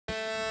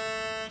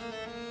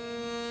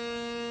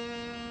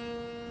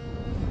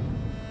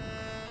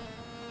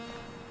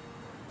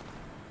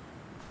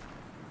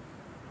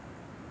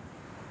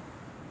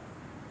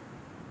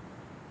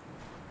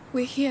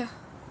We're here.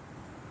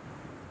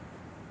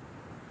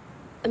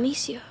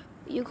 Amicia,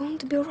 you're going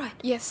to be alright?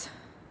 Yes.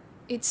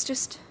 It's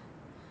just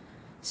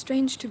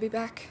strange to be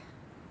back.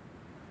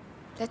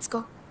 Let's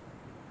go.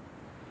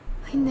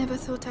 I never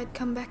thought I'd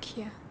come back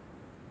here.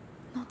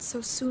 Not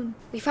so soon.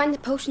 We find the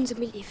potions and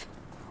we leave.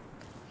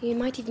 You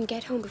might even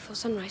get home before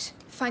sunrise.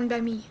 Fine by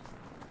me.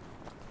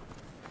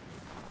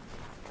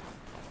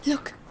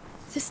 Look,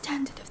 the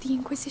standard of the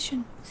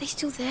Inquisition. Are they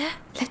still there?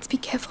 Let's be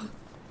careful.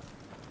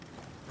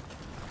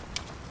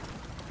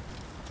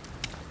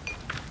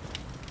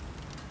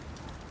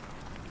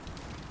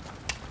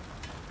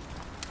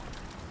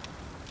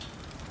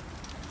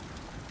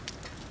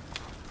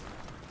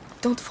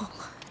 Don't fall.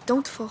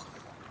 Don't fall.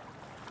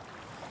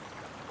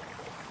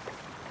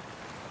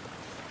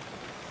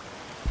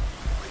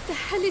 What the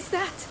hell is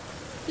that?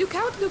 Look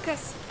out,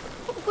 Lucas!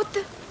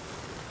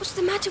 What's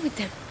the matter with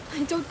them?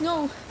 I don't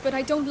know, but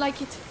I don't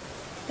like it.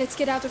 Let's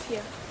get out of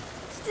here.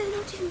 They're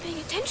not even paying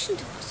attention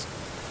to us.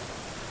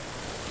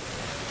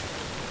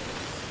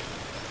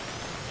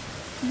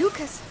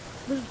 Lucas,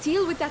 we'll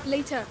deal with that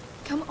later.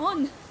 Come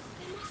on.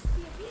 There must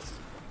be a reason.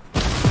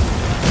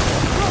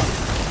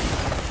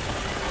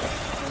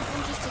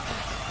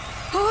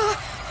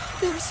 Ah,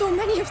 there are so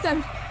many of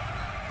them.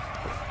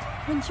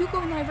 When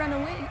Hugo and I ran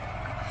away,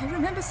 I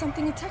remember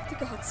something attacked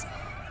the guards.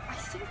 I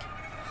think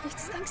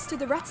it's thanks to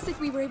the rats that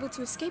we were able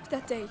to escape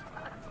that day.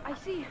 I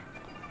see.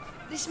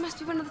 This must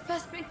be one of the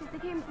first places they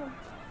came from.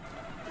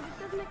 But it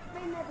doesn't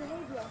explain their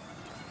behavior.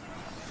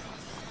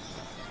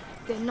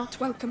 They're not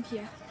welcome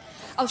here.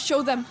 I'll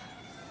show them.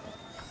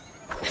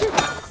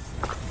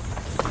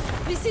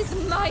 This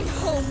is my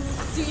home.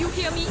 Do you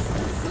hear me?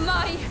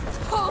 My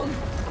home.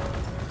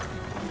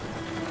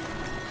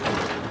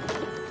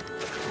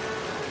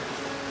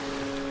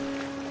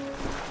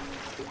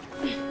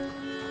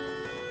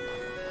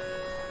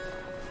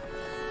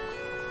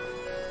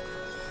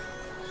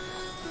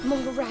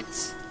 More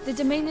rats. The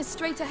domain is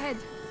straight ahead.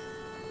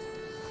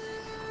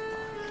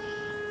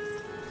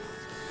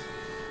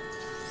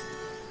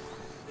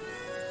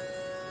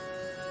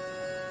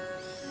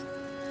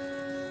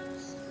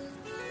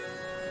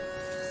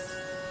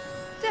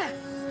 There!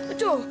 A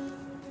door!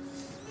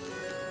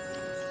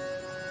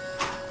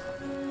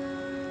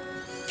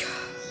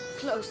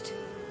 Closed.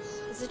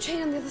 There's a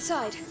chain on the other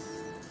side.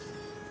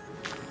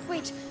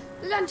 Wait,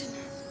 the lantern.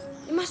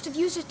 They must have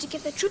used it to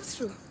get their troops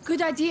through.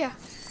 Good idea.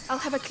 I'll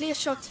have a clear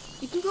shot.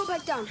 You can go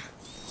back down.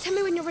 Tell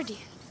me when you're ready.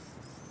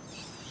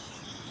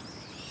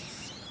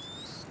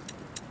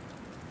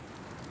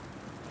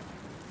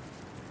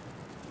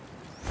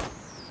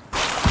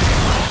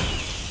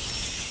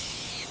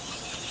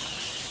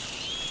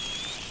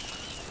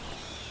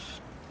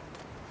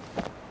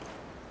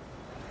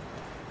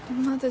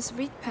 Mother's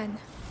reed pen.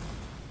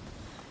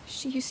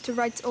 She used to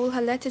write all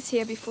her letters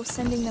here before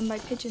sending them by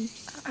pigeon.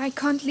 I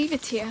can't leave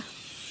it here.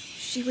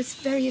 She was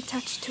very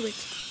attached to it.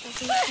 I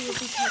think she will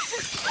be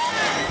touched.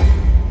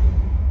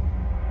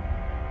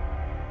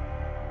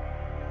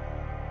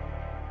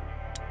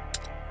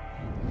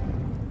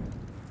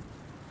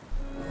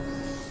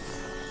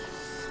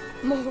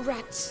 More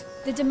rats.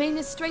 The domain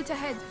is straight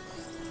ahead.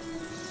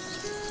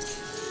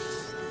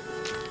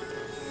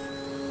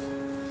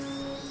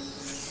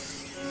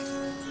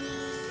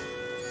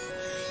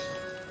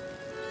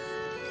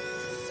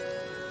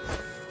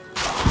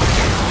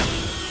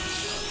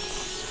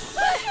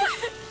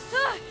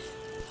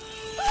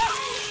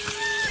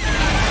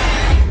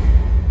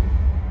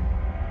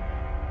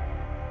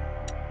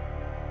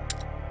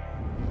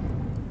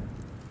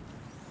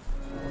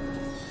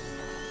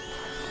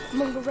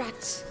 More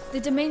rats. The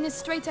domain is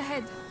straight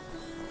ahead.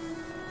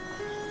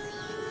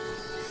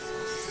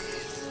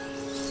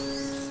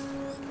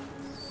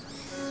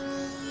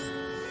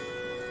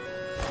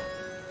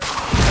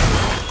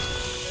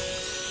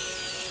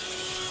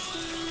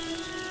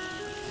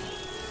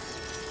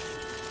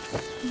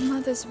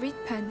 Mother's reed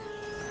pen.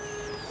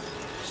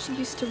 She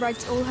used to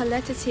write all her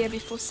letters here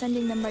before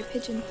sending them by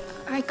pigeon.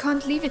 I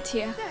can't leave it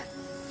here. There.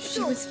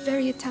 She was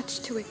very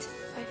attached to it.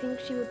 I think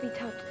she would be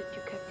touched that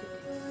you kept it.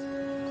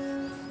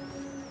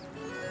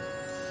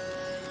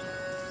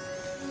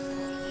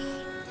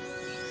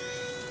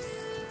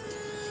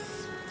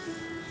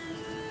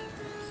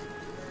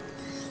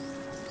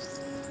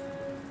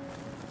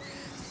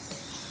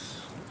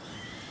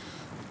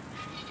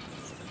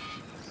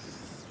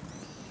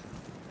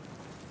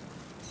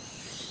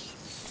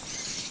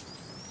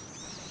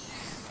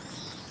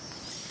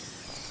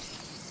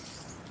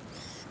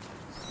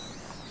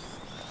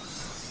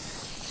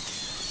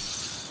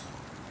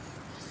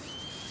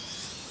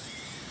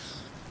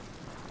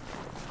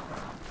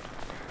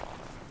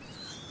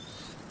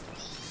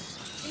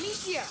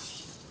 Amicia!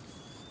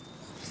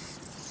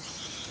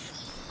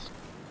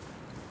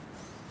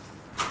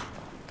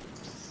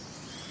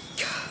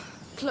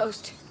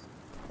 Closed.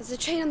 There's a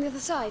chain on the other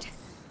side.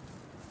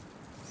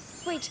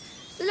 Wait,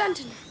 the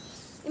lantern.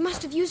 They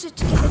must have used it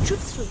to get their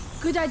troops through.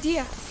 Good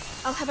idea.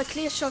 I'll have a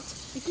clear shot.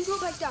 You can go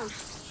back down.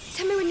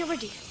 Tell me when you're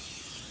ready.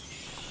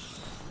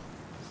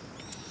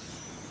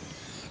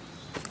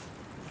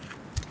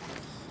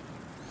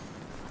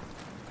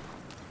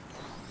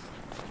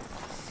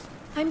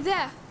 I'm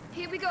there.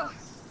 Here we go.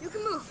 You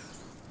can move.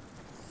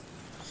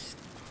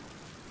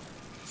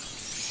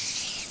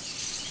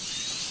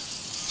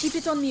 Keep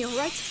it on me, all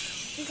right?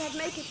 Think I'd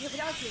make it here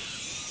without you.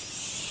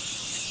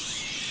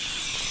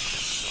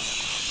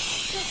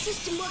 That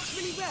system works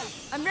really well.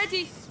 I'm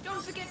ready.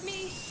 Don't forget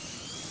me.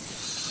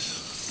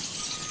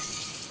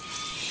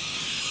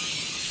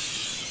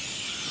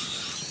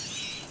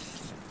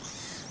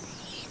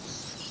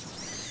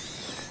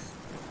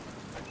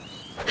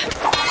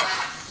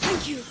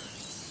 Thank you.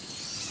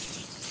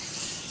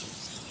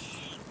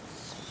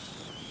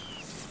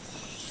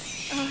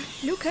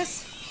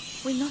 Lucas,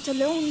 we're not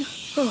alone.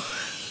 Oh.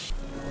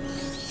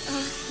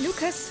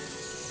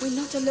 Lucas, we're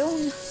not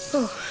alone.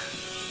 Oh.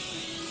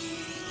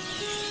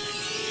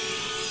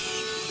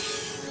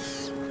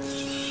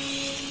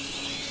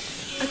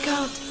 A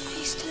guard.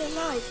 He's still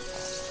alive.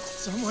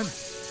 Someone,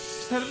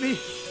 help me.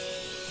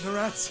 The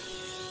rats.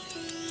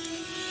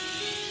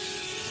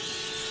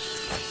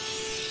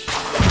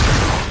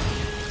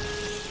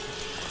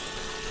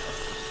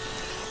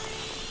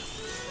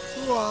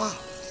 Wow.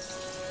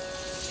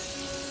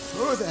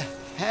 Who the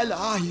hell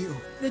are you?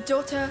 The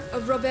daughter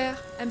of Robert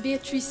and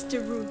Beatrice de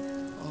Roux.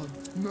 Oh,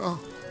 no.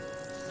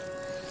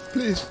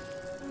 Please.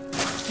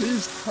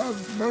 Please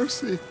have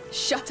mercy.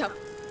 Shut up.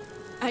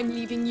 I'm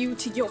leaving you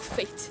to your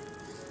fate.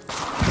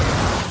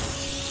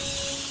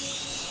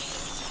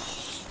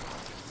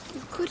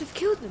 You could have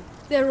killed them.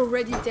 They're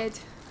already dead,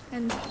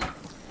 and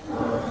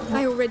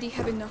I already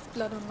have enough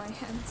blood on my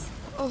hands.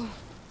 Oh,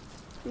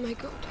 my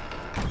God.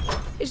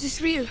 Is this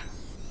real?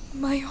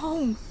 My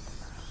home.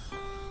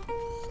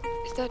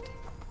 Is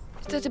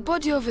that a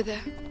body over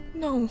there?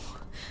 No.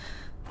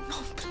 No,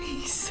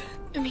 please.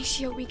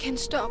 Amicia, we can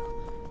stop.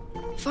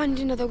 Find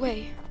another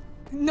way.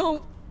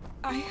 No,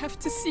 I have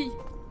to see.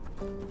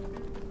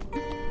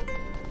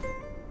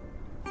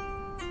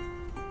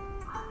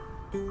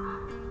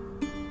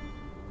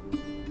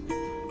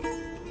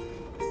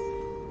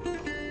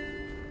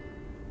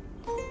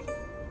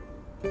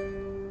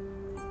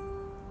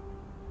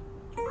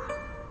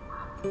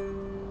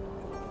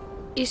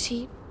 Is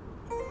he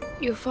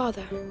your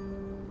father?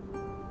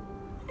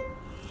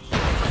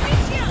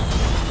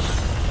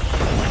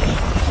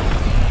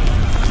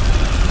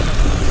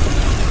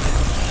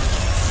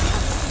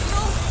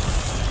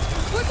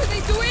 What are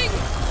they doing?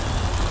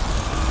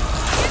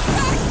 Get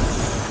back!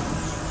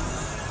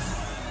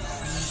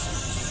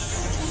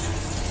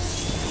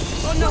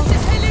 Oh no! What the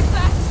hell is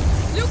that?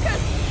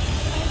 Lucas!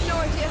 I have no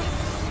idea.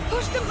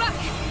 Push them back!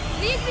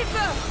 The exit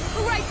burn!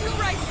 All right, all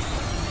right.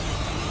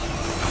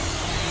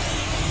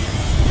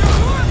 There are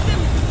more of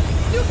them!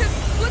 Lucas,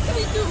 what do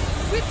we do?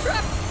 We're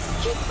trapped.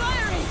 Keep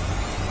firing.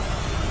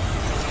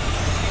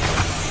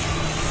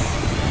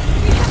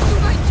 We have to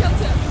find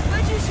shelter.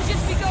 Where do you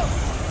suggest we go?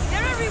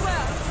 They're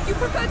everywhere! You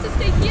prefer to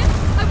stay here?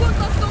 I won't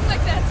last long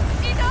like that.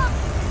 Enough!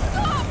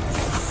 Stop!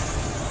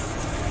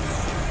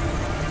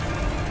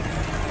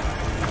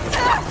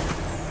 Ah!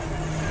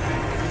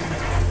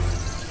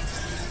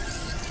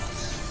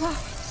 Wow.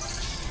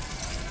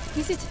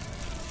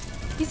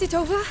 Is it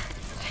over?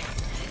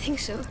 I think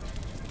so.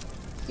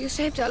 You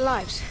saved our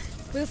lives.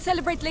 We'll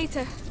celebrate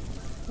later.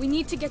 We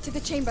need to get to the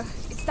chamber.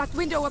 It's that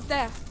window up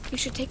there. You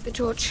should take the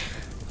torch.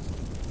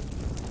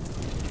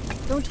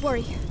 Don't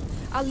worry.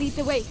 I'll lead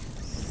the way.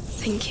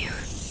 Thank you.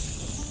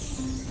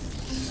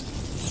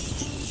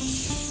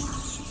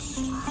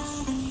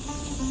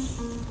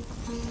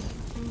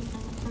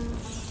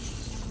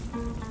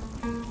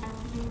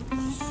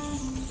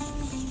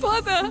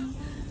 Father!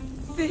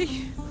 They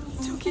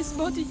took his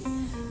body.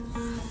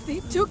 They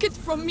took it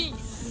from me.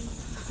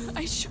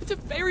 I should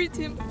have buried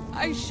him.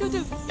 I should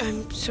have...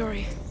 I'm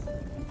sorry.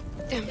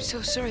 I'm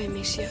so sorry,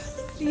 Amicia.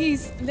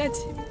 Please let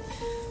him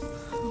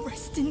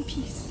rest in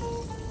peace.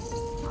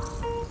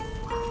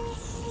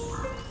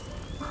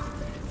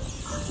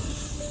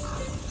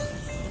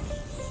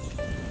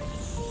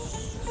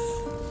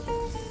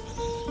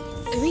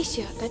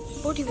 Amicia, that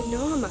body with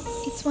no armor.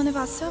 It's one of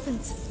our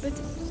servants, but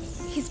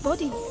his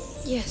body...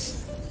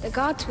 Yes, the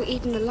guards were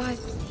eaten alive.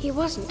 He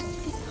wasn't.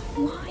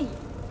 Why?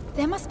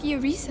 There must be a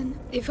reason.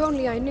 If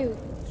only I knew.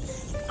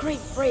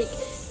 Great break.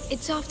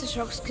 Its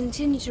aftershocks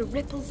continue to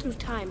ripple through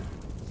time.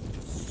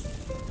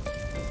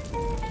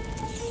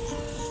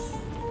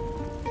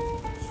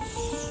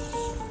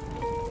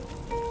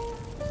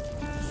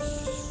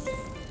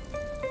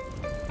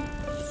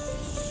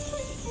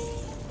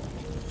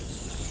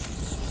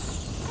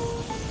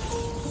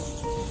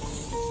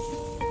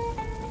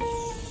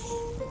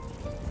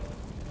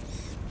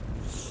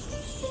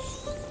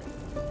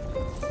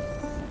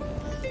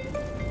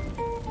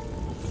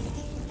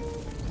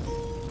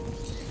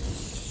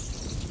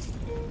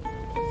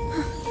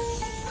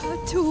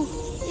 Too.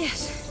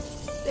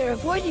 Yes, they're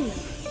avoiding them.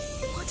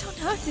 What on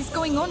earth is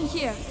going on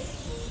here?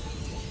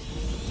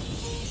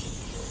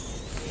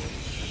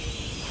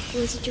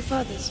 Was it your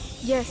father's?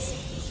 Yes.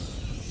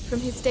 From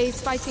his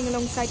days fighting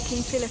alongside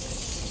King Philip.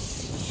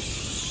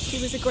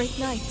 He was a great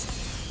knight.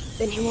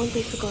 Then he won't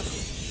be forgotten.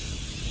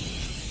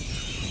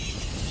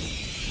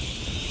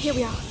 Here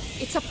we are.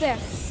 It's up there.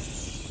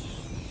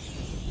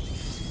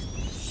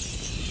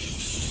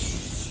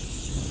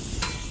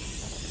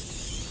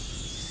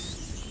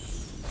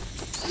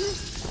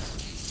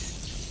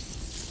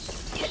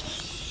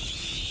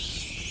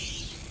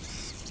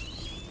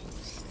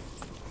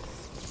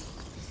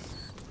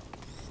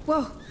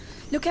 Whoa,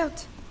 look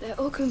out. They're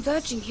all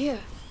converging here.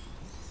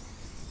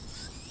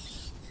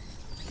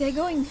 They're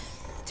going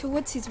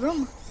towards his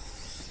room.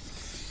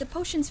 The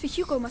potions for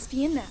Hugo must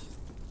be in there.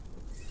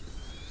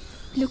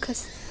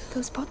 Lucas,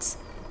 those pots?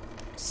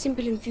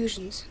 Simple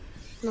infusions.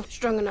 Not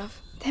strong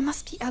enough. There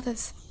must be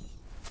others.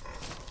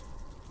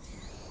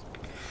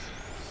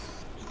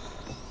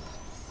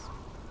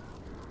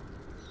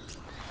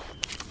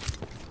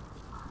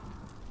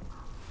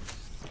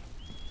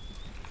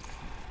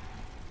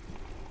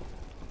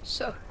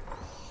 So,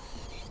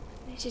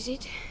 this is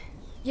it?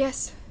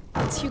 Yes,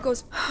 it's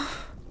Hugo's.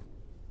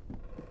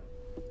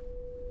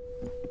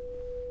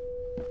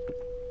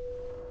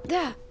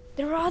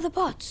 There are other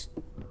pots.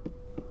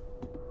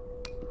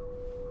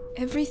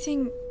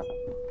 Everything's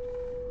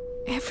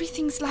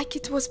like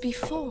it was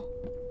before.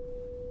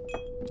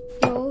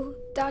 No,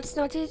 that's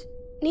not it.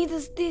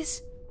 Neither's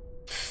this.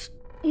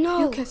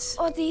 No, Lucas.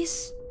 or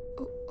this.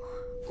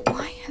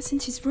 Why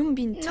hasn't his room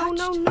been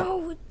touched?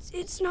 No,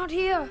 it's not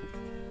here.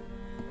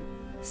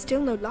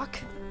 Still no luck?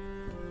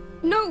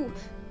 No,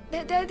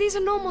 these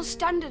are normal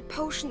standard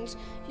potions.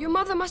 Your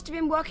mother must have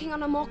been working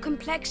on a more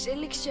complex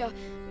elixir.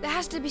 There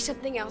has to be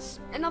something else.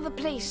 Another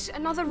place,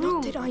 another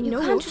room. Not that I You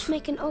know can't of. just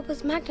make an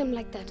opus magnum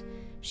like that.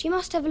 She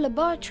must have a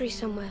laboratory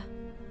somewhere.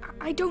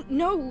 I don't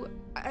know.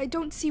 I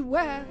don't see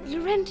where.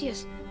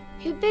 Laurentius,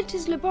 he built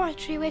his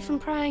laboratory away from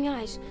prying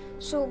eyes.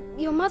 So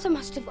your mother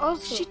must have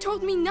also... She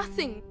told me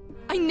nothing.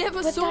 I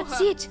never saw her. But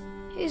that's it.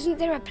 Isn't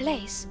there a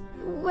place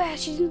where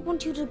she didn't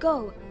want you to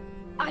go?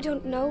 I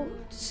don't know.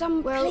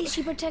 Some place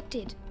she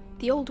protected.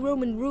 The old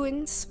Roman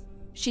ruins.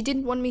 She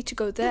didn't want me to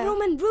go there. The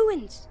Roman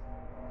ruins?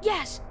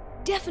 Yes,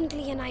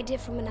 definitely an idea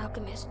from an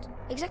alchemist.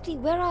 Exactly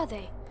where are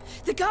they?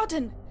 The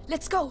garden!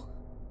 Let's go!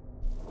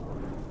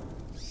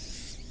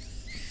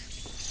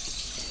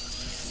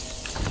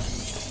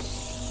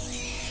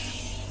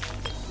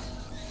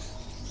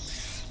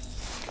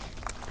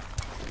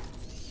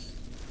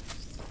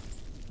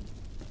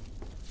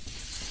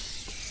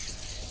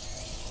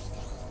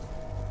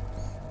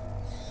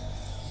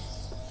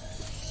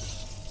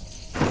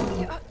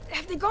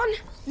 Have they gone?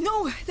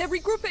 No, they're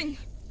regrouping.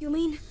 You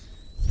mean...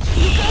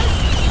 Lucas!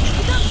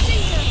 You can't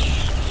stay here!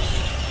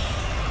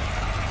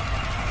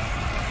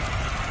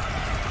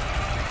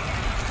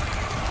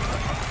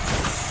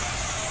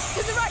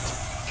 To the right!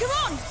 Come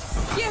on!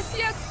 Yes,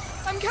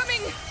 I'm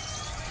coming!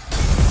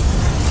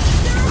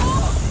 There are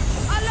more!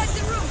 I'll light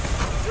the room.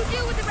 You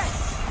deal with the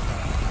rest.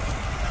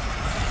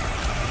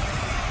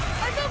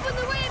 I've opened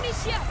the way,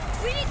 Amicia!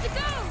 We need to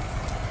go!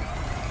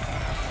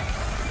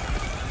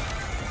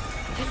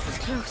 That was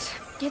close.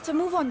 Get a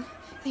move on.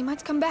 They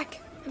might come back.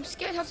 I'm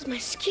scared out of my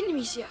skin,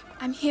 Amicia.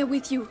 I'm here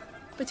with you,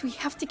 but we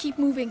have to keep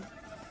moving.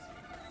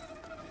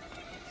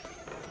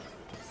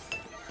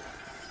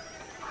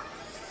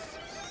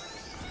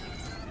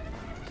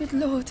 Good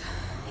Lord,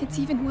 it's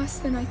even worse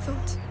than I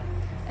thought.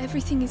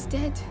 Everything is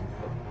dead.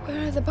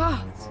 Where are the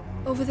baths?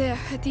 Over there,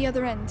 at the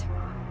other end.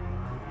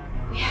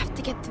 We have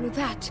to get through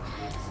that.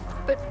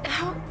 But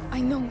how?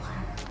 I know.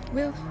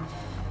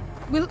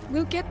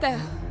 We'll get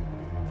there.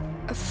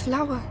 A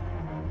flower.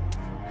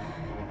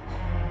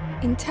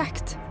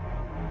 Intact.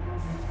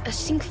 A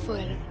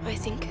cinquefoil, I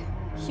think.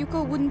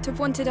 Hugo wouldn't have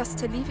wanted us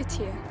to leave it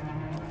here.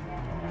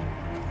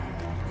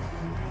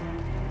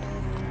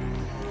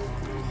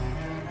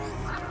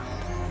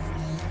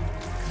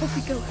 Off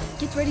we go.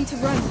 Get ready to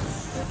run.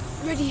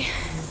 Ready.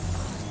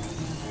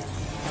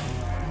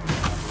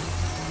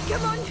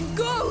 Come on,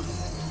 go!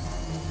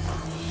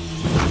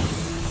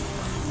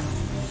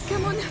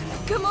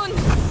 Come on!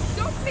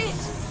 Don't miss!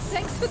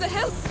 Thanks for the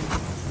help!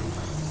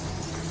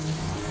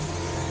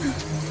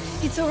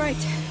 It's all right.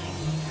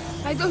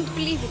 I don't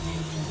believe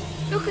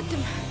it. Look at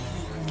them.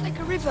 Like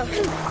a river.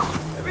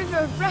 A river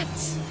of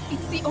rats.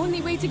 It's the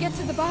only way to get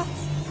to the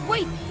baths.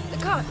 Wait, the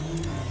cart.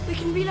 We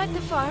can relight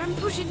the fire and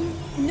push it in.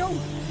 No,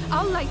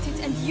 I'll light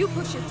it and you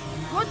push it.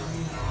 What?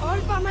 All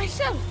by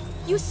myself?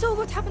 You saw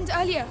what happened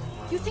earlier.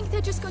 You think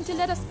they're just going to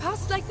let us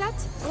pass like that?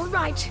 All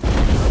right.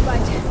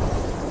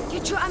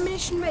 Get your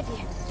ammunition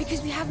ready,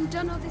 because we haven't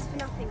done all this for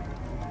nothing.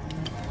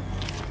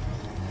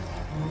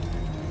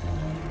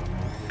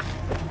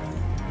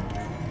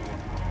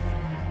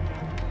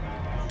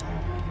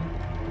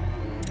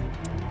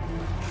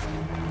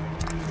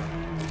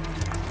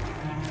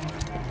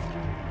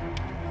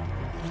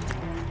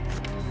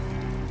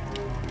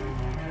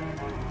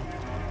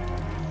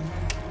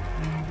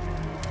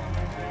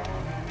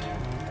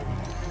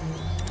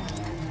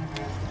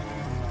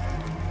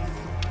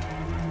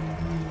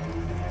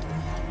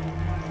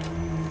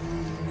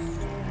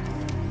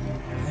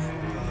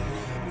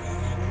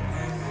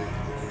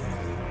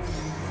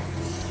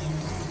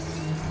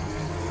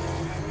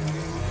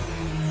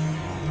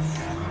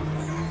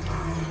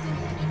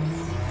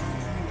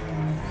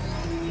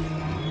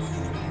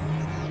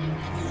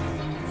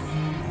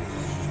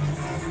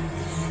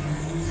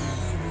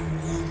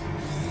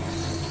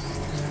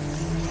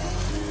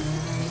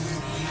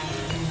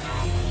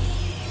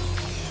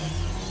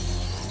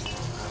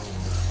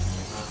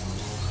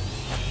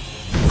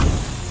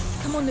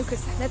 Come on,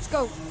 Lucas, let's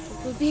go.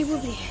 Wobbly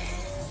wobbly.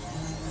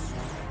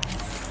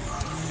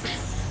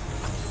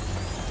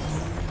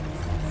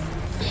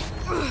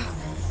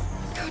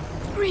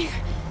 Can't breathe.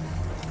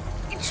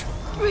 It's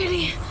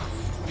really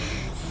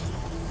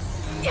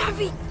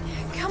heavy.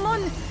 Come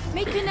on,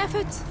 make an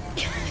effort.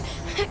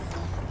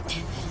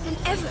 An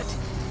effort.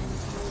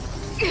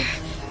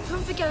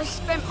 Don't forget I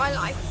spent my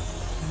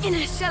life in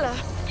a cellar.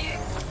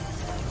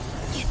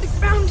 The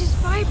ground is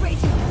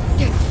vibrating.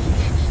 Do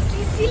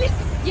you feel it?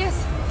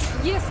 Yes,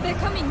 yes, they're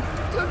coming.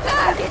 Don't let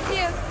them get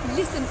here.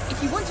 Listen,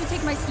 if you want to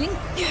take my sling.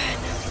 Yeah,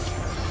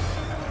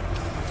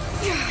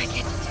 I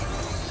get it.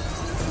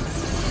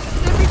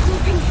 They're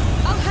regrouping.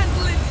 I'll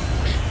handle it.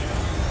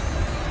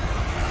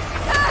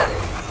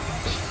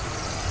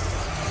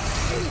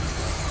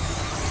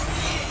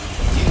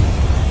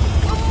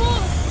 One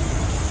more.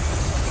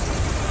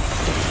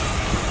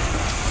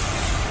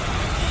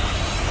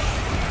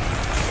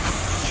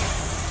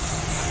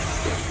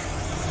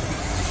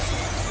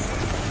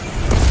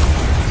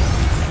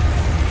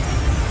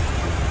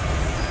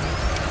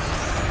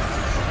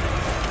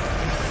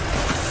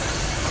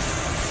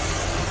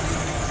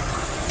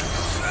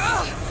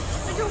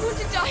 I don't want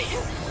to die.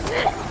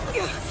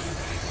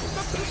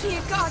 Stop pushing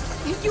it, God.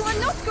 You are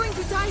not going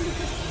to die,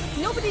 Lucas.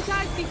 Nobody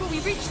dies before we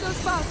reach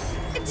those bars.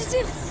 It's as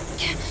if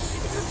it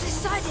was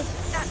decided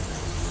that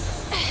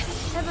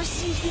ever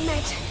since we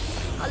met,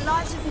 our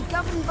lives have been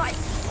governed by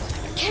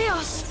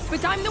chaos.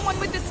 But I'm the one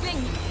with the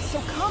sling, so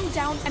calm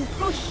down and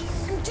push.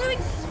 I'm doing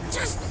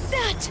just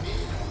that.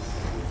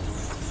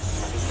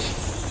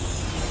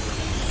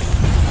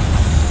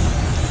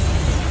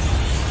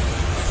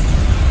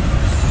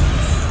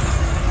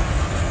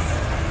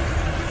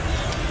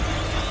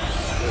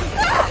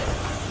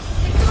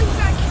 They're coming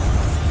back.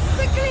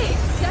 Quickly!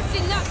 That's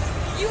enough.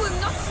 You will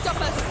not stop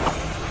us.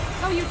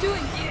 How are you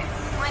doing?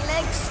 My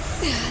legs,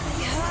 they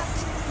hurt.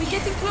 We're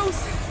getting close.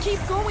 Keep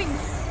going.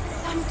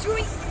 I'm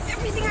doing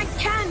everything I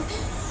can.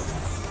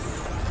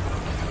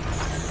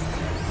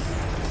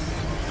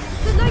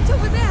 The light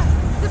over there.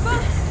 The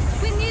bus.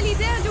 We're nearly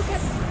there,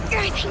 Lucas.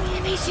 I think,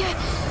 Amicia,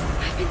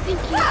 I've been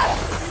thinking.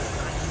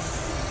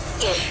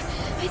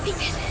 I think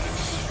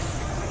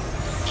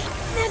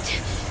that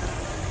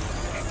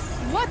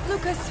What,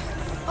 Lucas?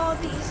 all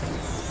these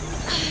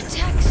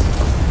attacks,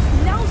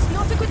 Now's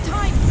not a good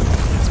time.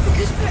 it's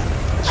because we're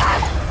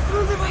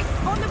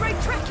On the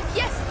right track,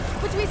 yes.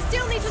 But we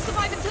still need to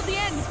survive until the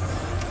end.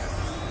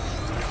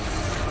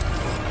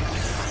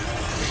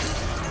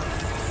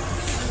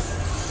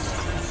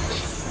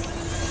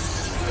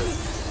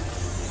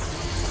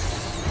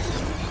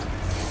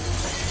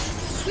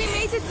 We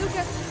made it,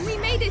 Lucas. We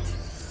made it.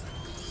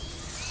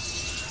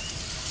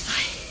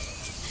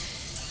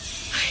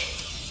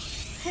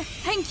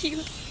 Thank you.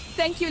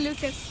 Thank you,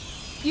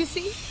 Lucas. You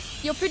see?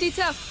 You're pretty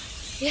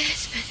tough.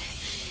 Yes,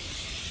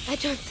 but I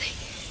don't think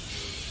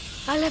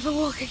I'll ever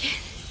walk again.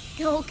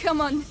 Oh, come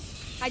on.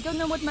 I don't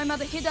know what my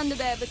mother hid under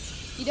there, but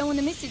you don't want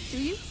to miss it,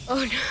 do you?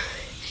 Oh no.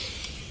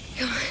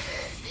 Come on.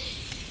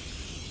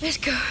 Let's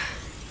go.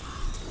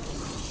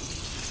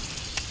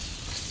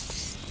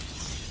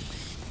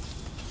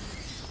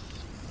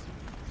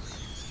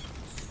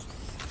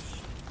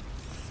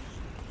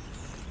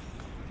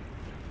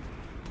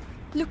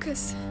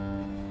 Lucas,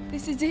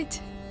 this is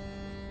it.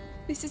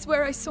 This is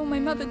where I saw my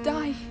mother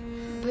die.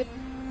 But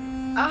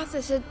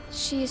Arthur said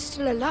she is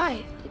still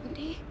alive, didn't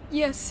he?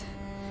 Yes.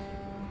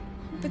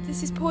 But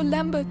this is poor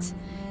Lambert.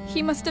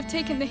 He must have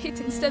taken the hit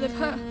instead of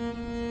her.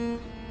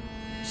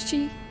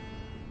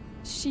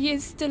 She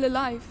is still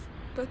alive,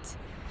 but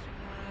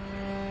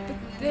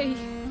they...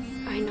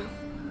 I know.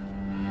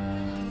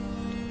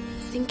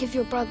 Think of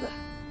your brother.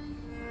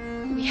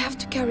 We have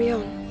to carry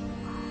on.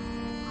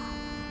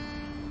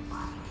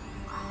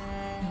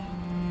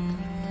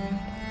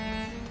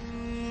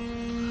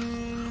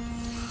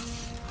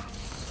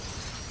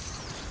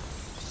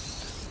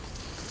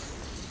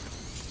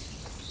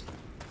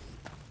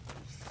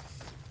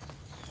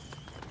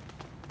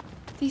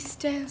 These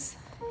stairs,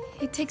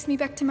 it takes me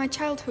back to my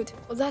childhood.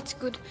 Well, that's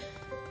good,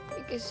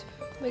 because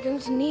we're going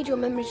to need your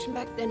memories from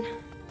back then.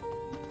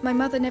 My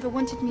mother never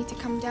wanted me to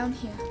come down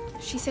here.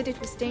 She said it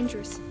was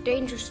dangerous.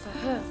 Dangerous for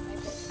her, I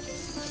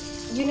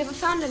bet. You never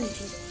found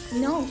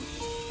anything? No,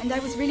 and I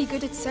was really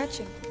good at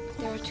searching.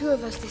 There are two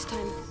of us this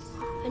time,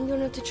 and you're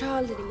not a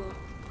child anymore.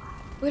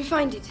 We'll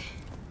find it.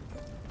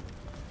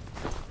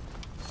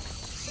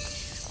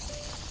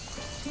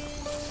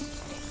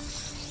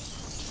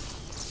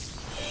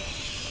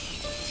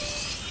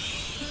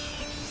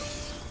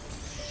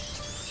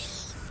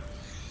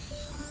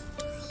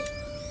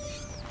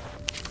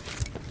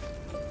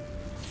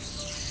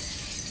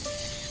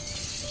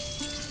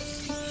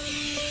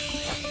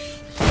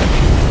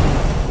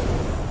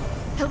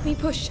 Help me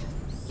push.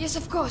 Yes,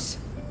 of course.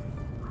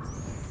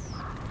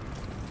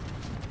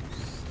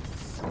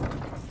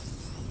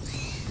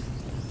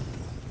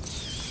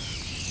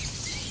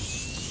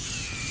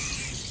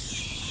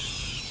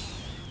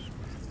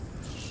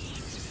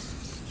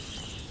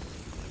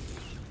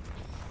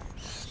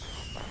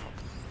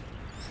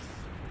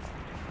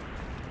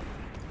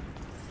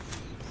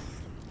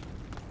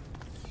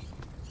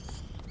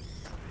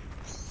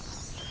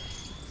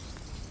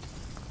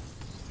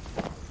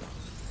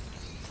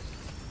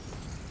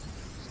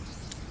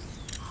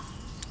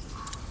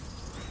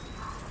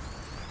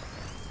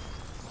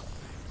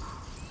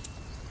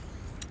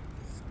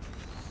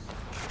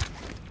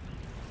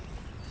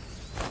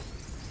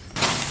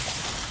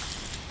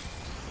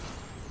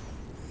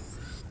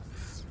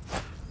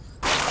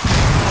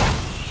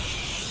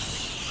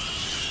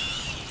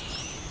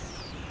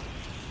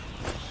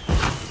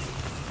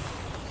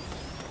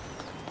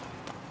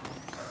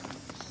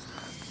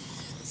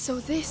 So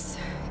this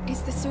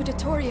is the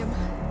Sudatorium.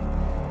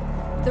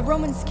 The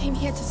Romans came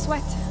here to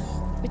sweat.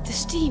 With the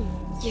steam,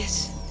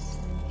 yes.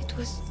 It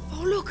was...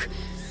 Oh, look!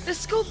 The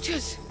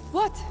sculptures!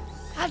 What?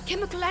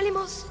 Alchemical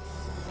animals,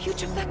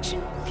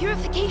 putrefaction,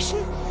 purification,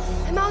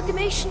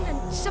 amalgamation,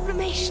 and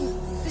sublimation.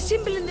 The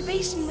symbol in the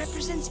basin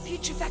represents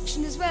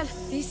putrefaction as well.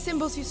 These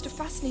symbols used to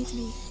fascinate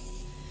me.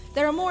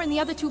 There are more in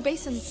the other 2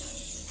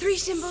 basins. 3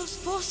 symbols,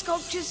 4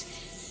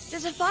 sculptures.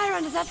 There's a fire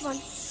under that one.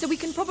 So we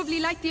can probably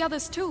light the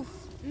others too.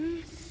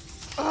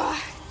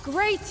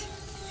 Great!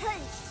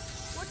 Hey,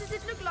 what does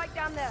it look like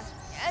down there?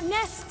 A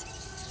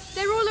nest!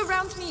 They're all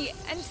around me,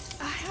 and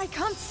I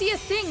can't see a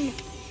thing.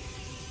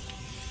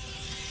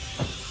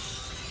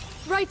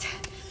 Right,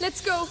 let's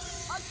go.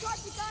 I'll try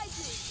to guide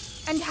you.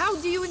 And how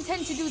do you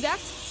intend to do that?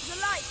 The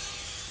light.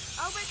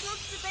 I'll wait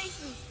close to the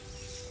basin.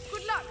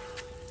 Good luck.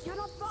 You're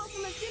not far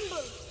from a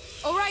symbol.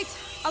 All right,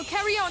 I'll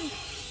carry on.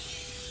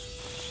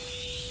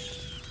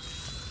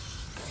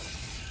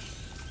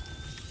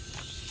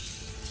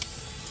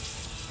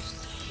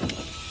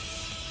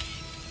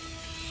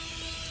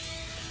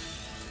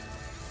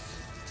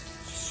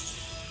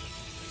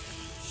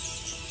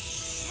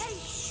 Hey,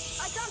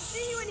 I can't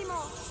see you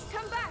anymore.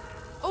 Come back.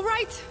 All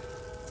right.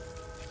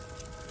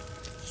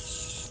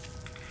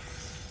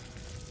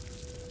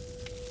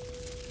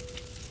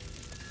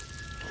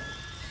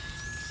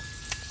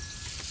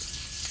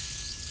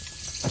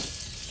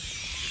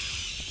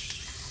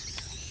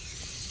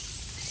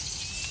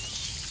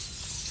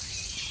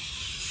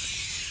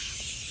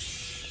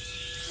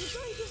 You're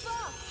going too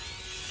far.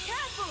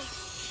 Careful.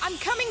 I'm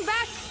coming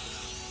back.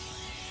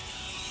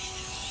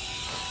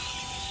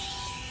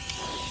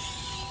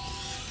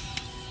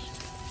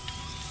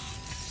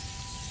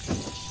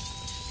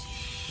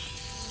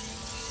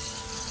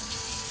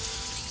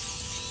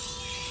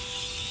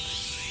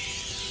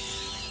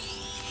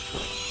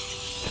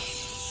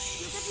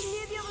 You're getting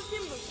near the other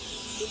symbol.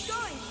 Keep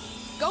going.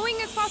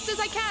 Going as fast as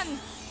I can.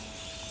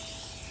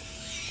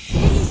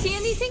 Can you see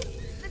anything?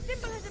 The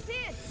symbol has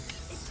appeared.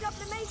 It's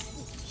sublimation.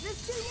 There's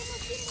still one more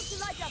symbol to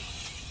light up.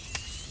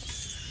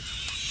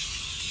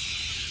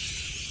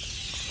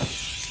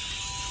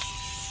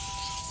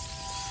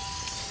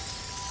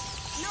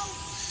 No,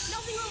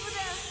 nothing over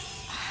there.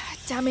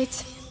 Damn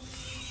it.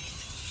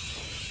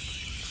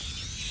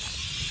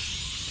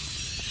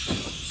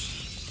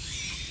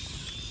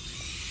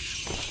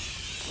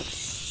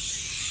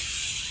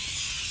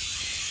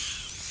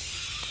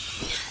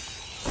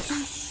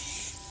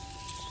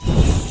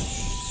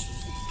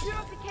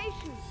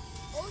 Purification.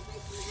 All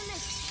basins are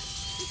lit.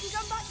 You can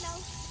come back now.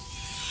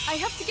 I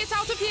have to get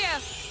out of here.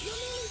 You're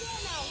nearly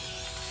there now.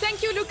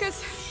 Thank you,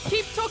 Lucas.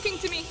 Keep talking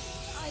to me.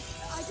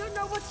 I don't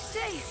know what to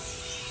say.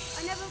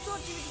 I never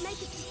thought you would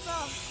make it this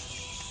far.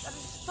 But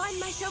I find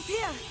myself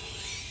here.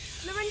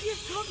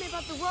 Laurentius told me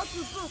about the world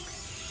through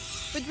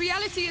books. But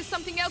reality is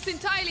something else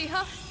entirely,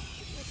 huh?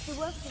 That's the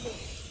worst of it.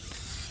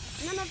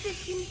 None of this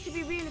seems to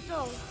be real at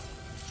all.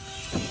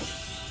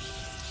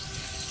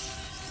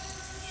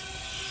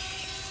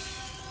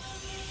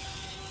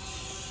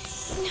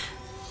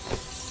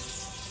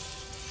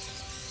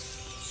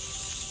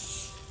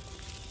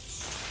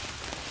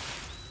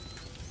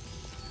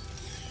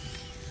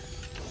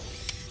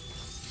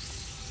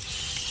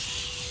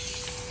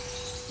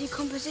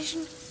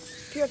 Decomposition,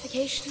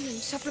 purification, and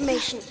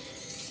sublimation.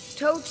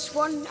 Toad,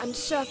 swan, and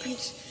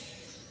serpent.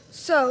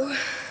 So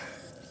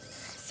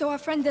our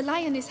friend the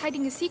lion is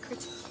hiding a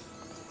secret.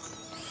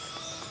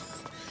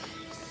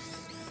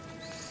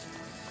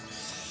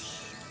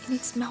 In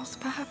its mouth,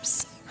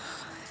 perhaps.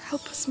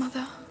 Help us,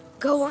 Mother.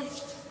 go on.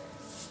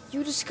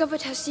 You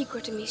discovered her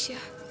secret, Amicia.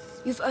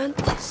 You've earned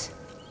this.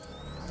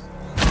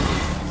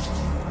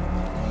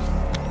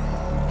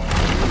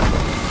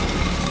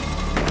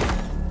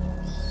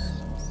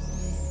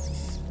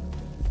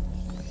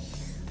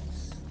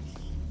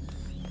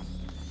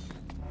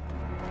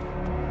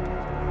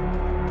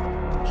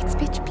 It's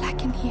pitch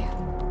black in here.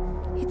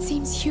 It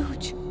seems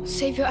huge.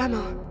 Save your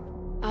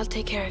ammo. I'll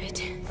take care of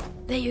it.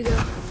 There you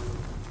go.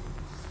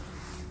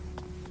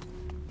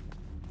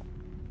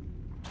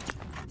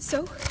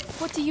 So,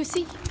 what do you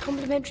see?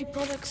 Complementary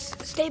products,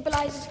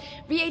 stabilizers,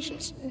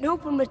 reagents,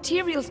 noble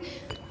materials,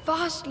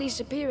 vastly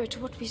superior to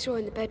what we saw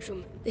in the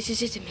bedroom. This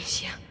is it,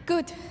 Amicia.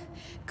 Good.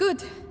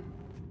 Good.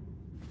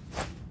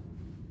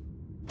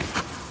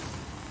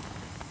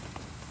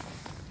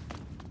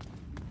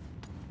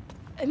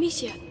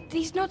 Amicia,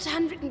 these notes are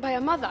handwritten by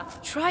her mother.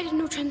 Tried a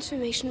new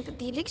transformation, but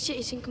the elixir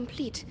is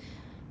incomplete.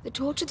 The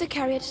torch of the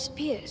carrier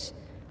disappears,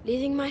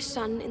 leaving my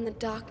son in the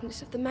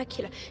darkness of the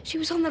macula. She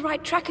was on the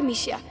right track,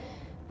 Amicia.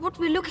 What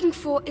we're looking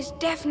for is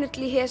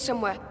definitely here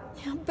somewhere.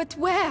 Yeah, but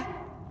where?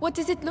 What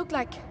does it look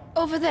like?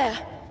 Over there.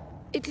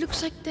 It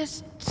looks like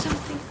there's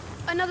something.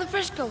 Another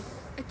fresco.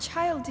 A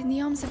child in the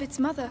arms of its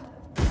mother.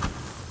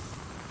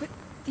 But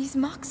these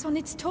marks on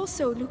its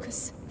torso,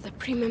 Lucas. The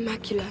prima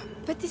macula.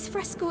 But this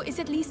fresco is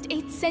at least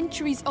 8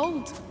 centuries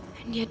old.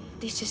 And yet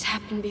this has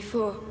happened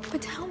before.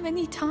 But how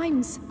many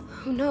times?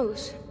 Who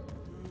knows?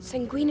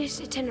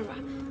 Sanguinis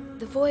itinera.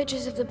 The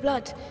voyages of the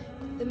blood.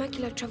 The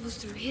macula travels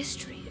through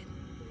history.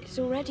 has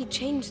already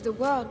changed the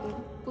world and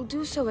will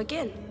do so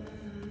again.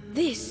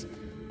 This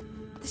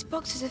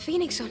box has a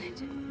phoenix on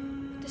it.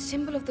 The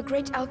symbol of the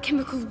great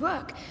alchemical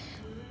work.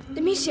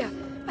 Amicia,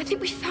 I think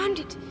we found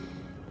it.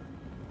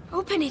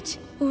 Open it.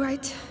 All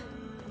right.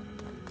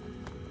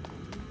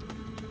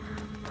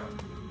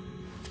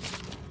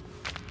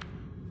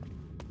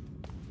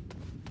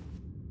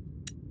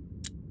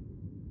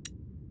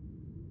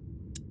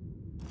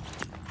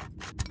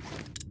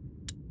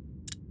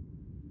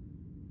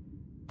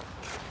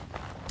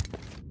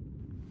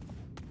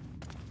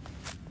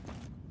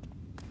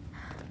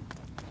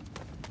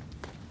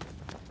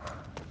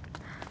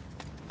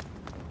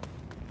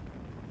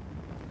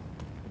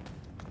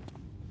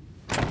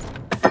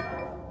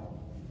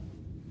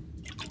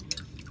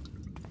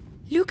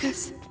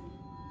 Lucas,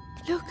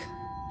 look.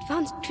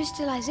 Advanced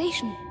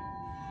crystallization.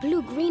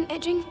 Blue-green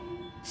edging.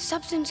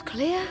 Substance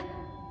clear.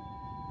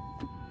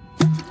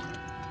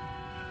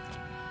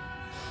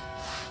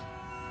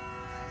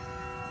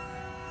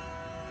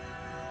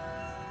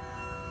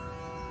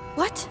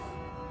 What?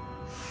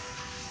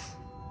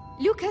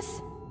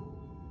 Lucas?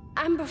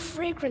 Amber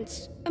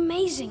fragrance.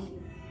 Amazing.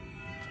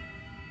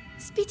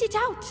 Spit it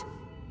out.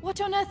 What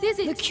on earth is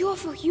it? The cure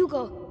for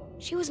Hugo.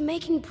 She was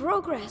making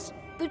progress,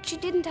 but she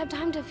didn't have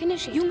time to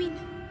finish it. You mean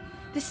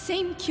the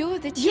same cure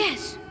that you...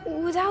 Yes,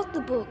 without the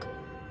book.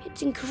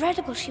 It's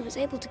incredible she was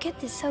able to get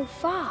this so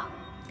far.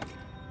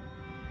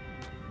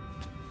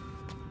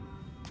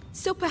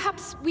 So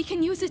perhaps we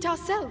can use it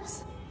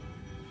ourselves.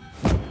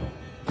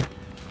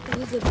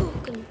 With the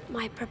book and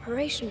my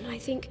preparation, I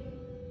think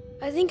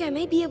I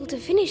may be able to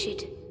finish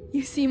it.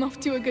 You seem off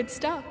to a good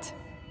start,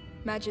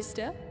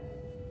 Magister.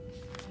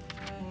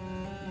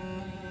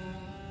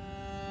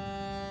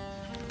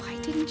 Why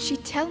didn't she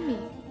tell me?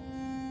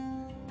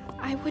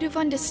 I would have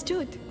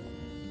understood.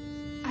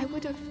 I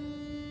would have...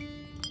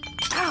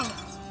 Ow!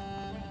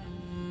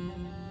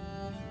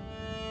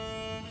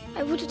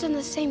 I would have done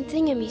the same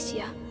thing,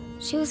 Amicia.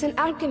 She was an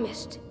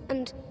alchemist,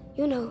 and,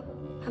 you know,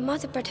 a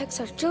mother protects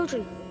her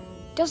children,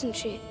 doesn't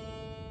she?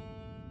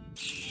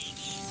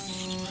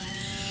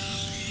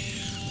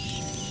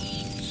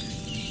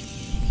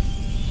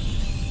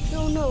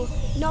 No,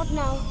 not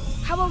now.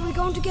 How are we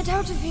going to get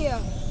out of here?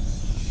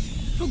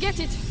 Forget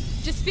it.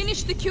 Just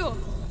finish the cure.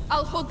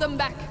 I'll hold them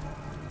back.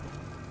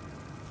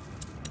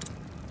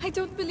 I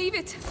don't believe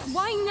it.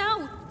 Why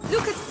now?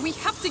 Lucas, we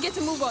have to get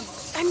a move on.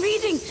 I'm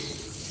reading.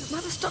 Your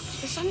mother stopped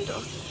at the sun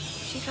door.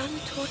 She found the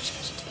torch,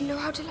 but she didn't know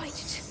how to light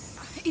it.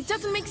 It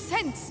doesn't make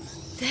sense.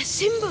 They're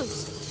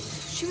symbols.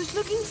 She was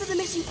looking for the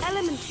missing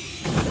element.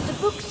 But the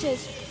book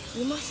says,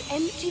 you must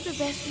empty the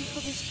vessel for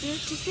the spirit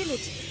to fill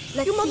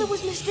it. Your mother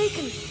was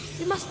mistaken.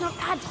 We must not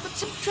add, but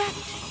subtract.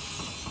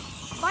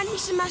 Find me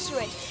some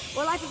macerate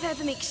while I prepare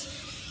the mix.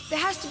 There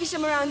has to be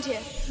some around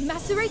here.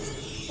 Macerate?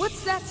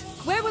 What's that?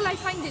 Where will I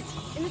find it?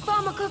 In the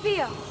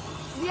pharmacopoeia.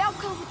 The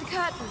alcove with the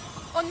curtain.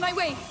 On my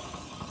way.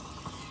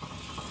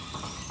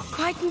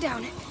 Quieten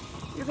down.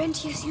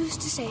 Laurentius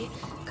used to say,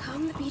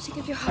 calm the beating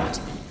of your heart,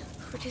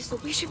 for it is the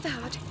wish of the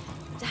heart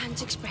that the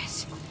hands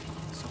express.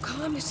 So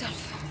calm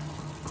yourself.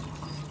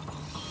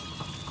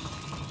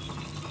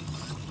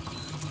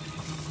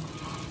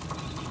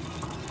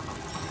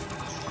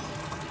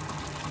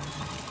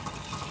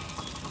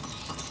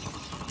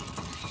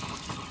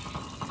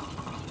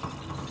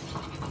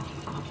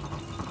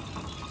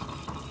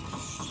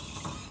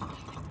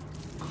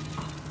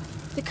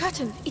 The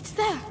curtain, it's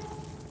there.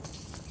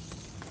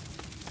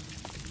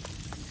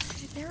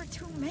 There are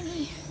too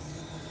many.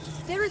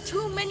 There are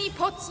too many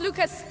pots,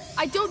 Lucas.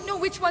 I don't know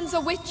which ones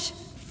are which.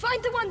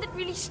 Find the one that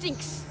really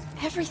stinks.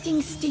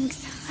 Everything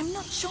stinks. I'm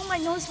not sure my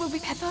nose will be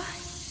pepper.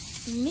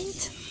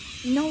 Mint?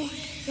 No,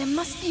 there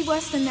must be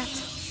worse than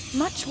that.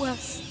 Much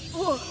worse.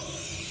 Oh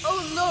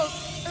no.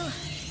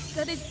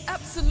 That is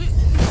absolute...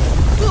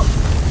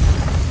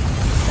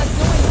 That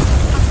noise.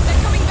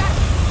 They're coming back.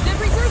 They're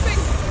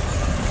regrouping.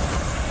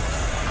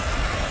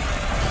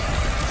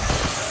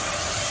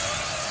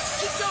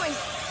 Keep going.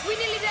 We're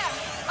nearly there.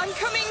 I'm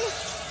coming.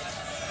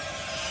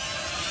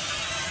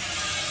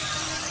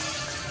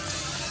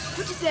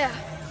 Put it there.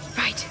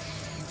 Right.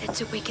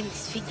 Let's awaken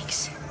this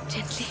phoenix.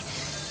 Gently.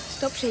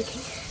 Stop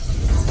shaking.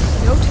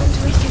 No time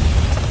to waste him.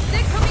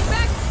 They're coming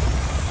back.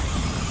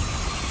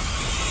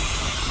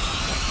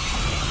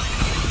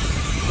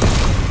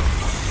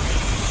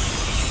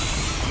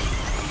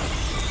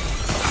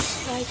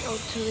 Slight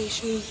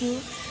alteration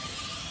here.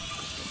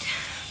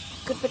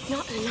 Good, but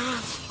not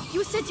enough.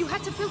 You said you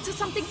had to filter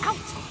something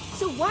out.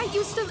 So why are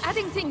you still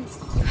adding things?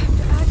 You have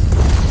to add...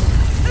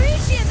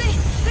 Amicia,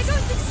 they're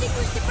going to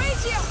extinguish the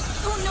brazier!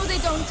 Oh, no, they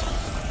don't.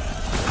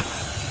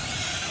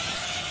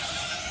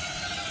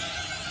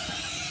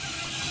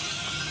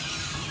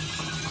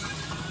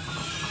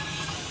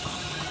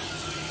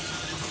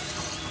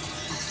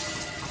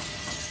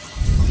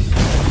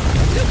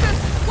 Lucas,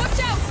 watch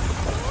out!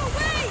 Go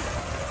away!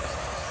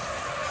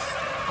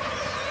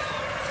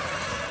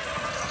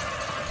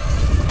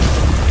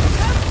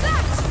 How's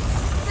that?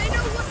 They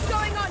know what's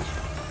going on,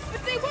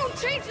 but they won't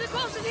change the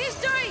course of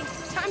history!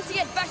 Time to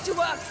get back to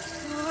work.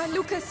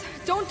 Lucas,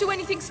 don't do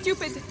anything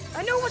stupid.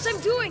 I know what I'm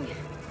doing.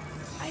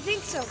 I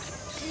think so.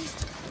 Please,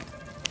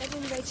 let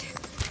him wait.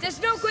 There's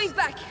no going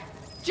back.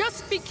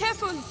 Just be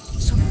careful.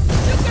 So,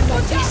 Lucas, like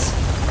watch out! this.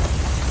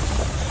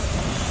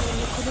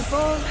 Look for the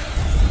ball.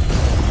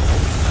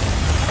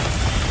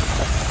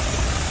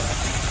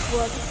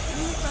 Well,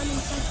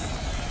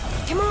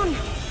 come on.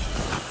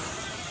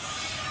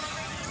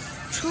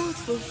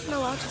 Truth will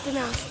flow out of the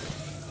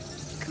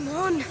mouth. Come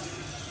on.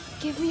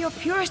 Give me your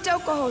purest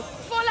alcohol.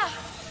 Voila!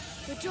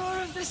 The door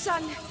of the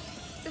sun.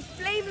 The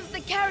flame of the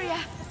carrier.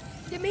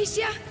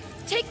 Amicia,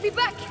 take me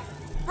back.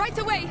 Right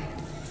away.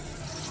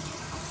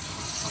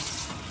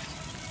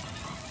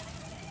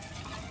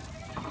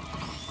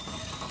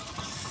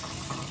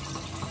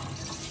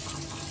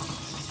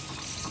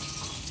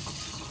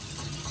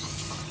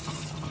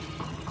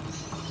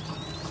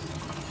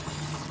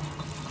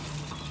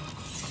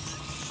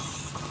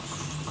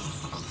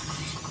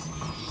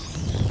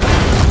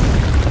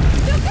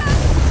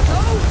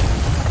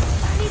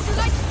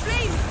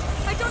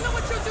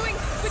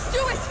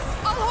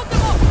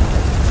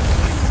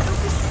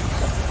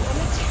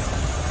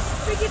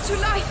 To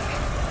life!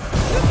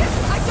 Lucas,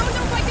 I don't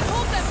know if I can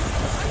hold them!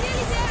 I'm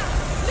nearly there!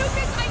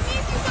 Lucas, I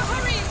need you to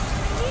hurry!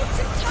 I need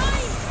some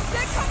time!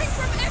 They're coming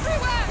from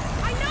everywhere!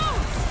 I know!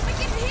 I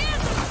can hear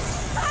them!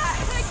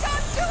 I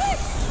can't do it!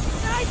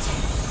 Right!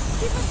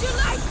 Keep us to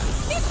life!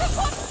 Keep them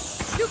up!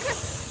 Lucas,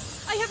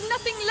 I have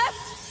nothing left!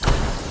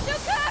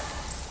 Lucas!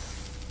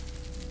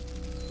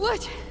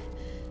 What?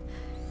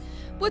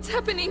 What's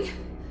happening?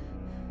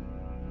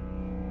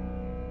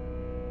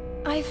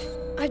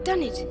 I've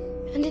done it,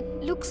 and it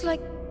looks like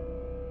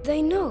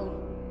they know.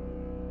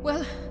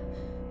 Well,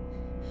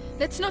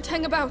 let's not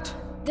hang about.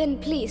 Then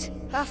please,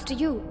 after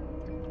you.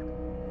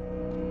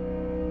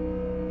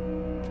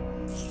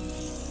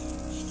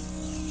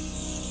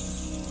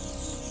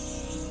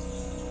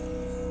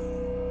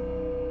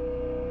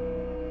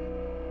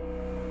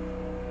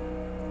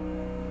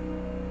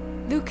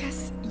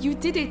 Lucas, you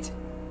did it.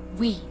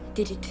 We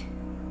did it.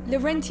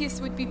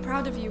 Laurentius would be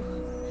proud of you.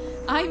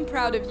 I'm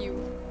proud of you.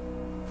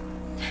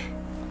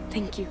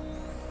 Thank you.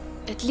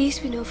 At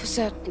least we know for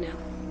certain now.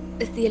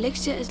 If the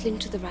elixir is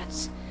linked to the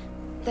rats,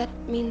 that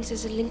means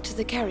there's a link to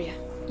the carrier.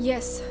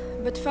 Yes,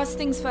 but first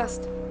things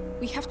first.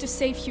 We have to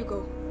save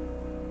Hugo.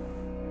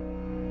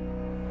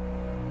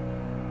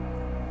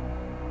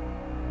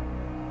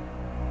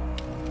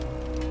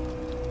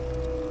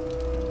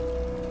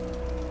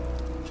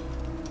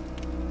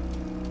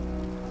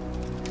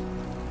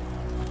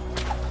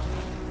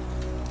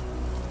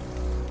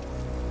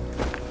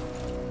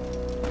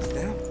 It's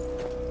them.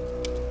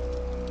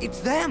 It's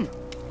them!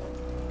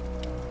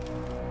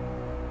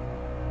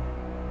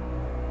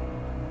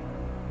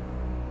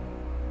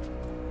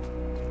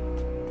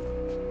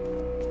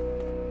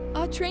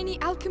 Our trainee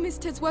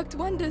alchemist has worked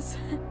wonders.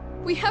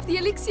 We have the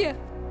elixir.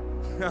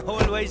 I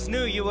always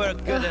knew you were a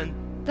good one.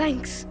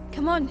 Thanks.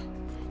 Come on,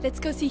 let's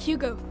go see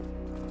Hugo.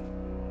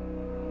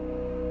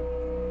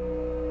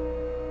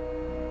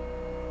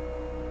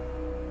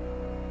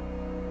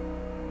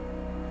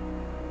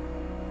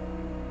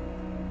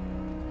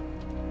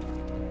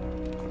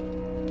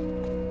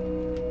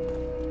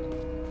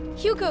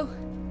 Hugo,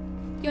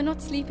 you're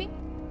not sleeping?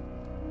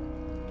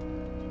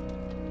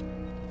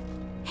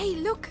 Hey,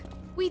 look!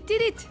 We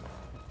did it!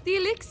 The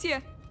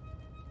elixir!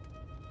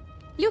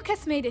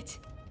 Lucas made it.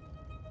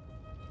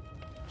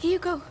 Here you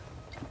go.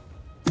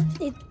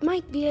 It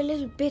might be a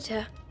little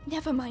bitter.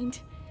 Never mind.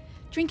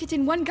 Drink it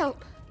in one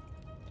gulp.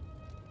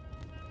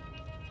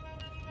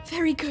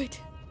 Very good.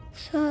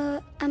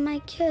 So, am I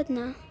cured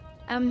now?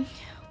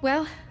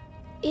 Well...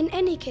 In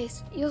any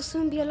case, you'll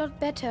soon be a lot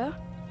better.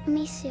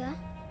 Amicia?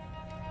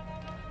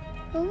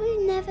 Will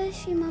we never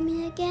see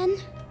Mommy again?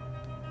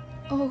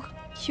 Oh,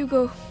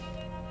 Hugo...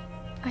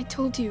 I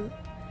told you...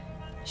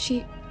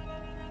 She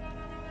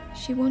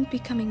won't be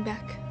coming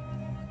back.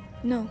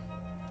 No.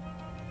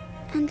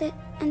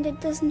 And it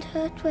doesn't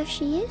hurt where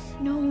she is?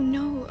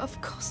 No, of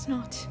course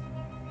not.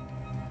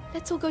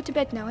 Let's all go to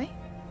bed now, eh?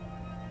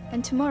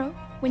 And tomorrow,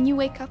 when you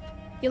wake up,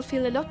 you'll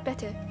feel a lot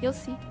better, you'll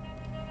see.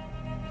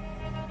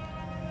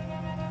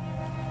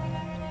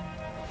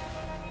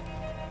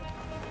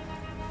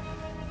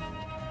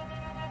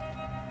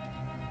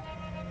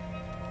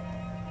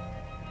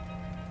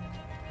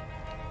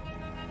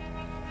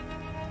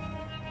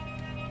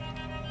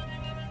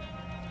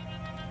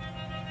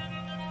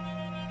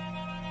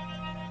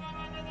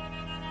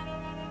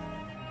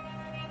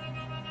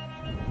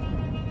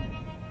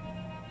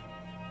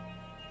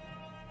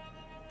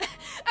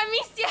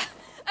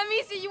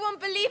 Amicia, you won't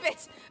believe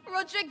it!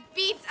 Roderick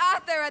beats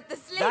Arthur at the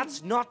sling!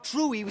 That's not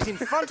true. He was in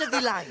front of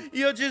the line.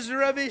 You're just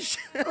rubbish.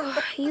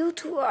 You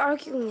two are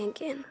arguing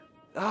again.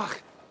 Ugh.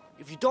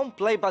 If you don't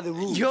play by the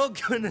rules... You're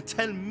gonna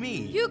tell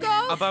me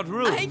Hugo! about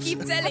rules. I keep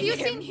telling Have you him.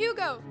 seen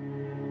Hugo?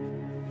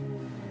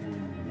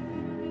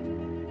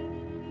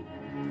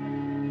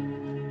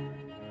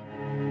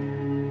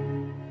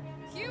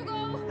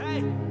 Hugo!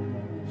 Hey!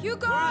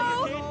 Hugo! Where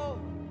are you, kid?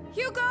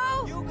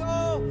 Hugo!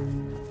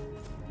 Hugo!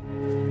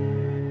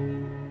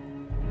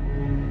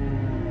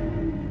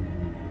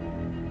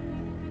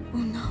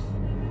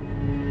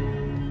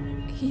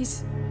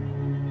 He's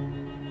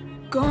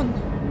gone.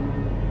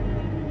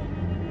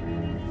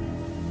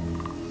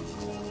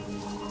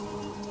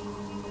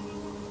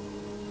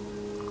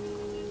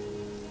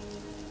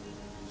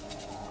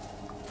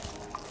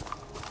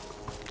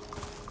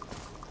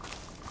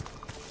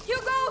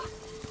 Hugo!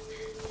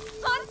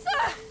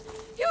 Answer!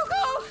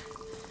 Hugo!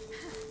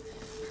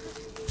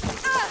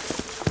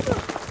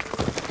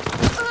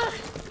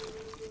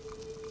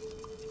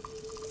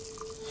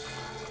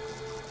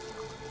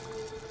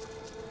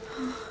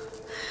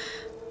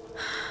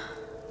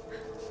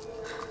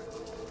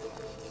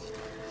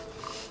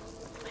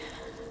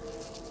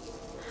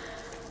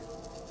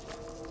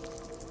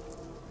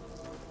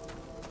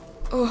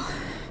 Oh,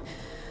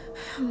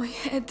 my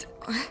head.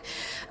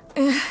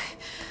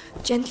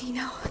 Gently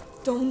now.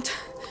 Don't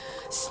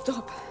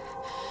stop.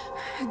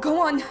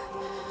 Go on.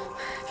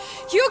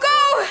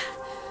 Hugo!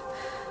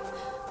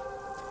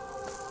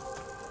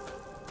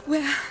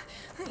 Where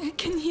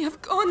can he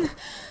have gone?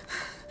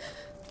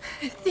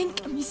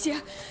 Think,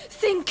 Amicia.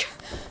 Think.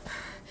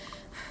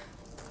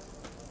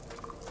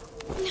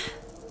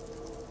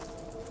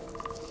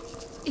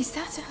 Is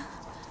that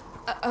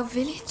a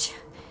village?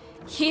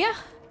 Here?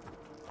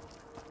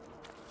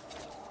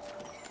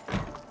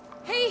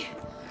 Hey!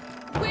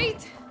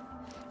 Wait!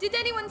 Did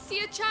anyone see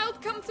a child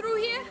come through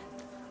here?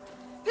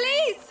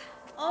 Please!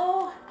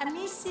 Oh,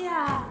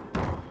 Amicia!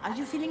 Are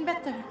you feeling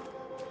better?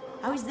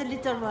 How is the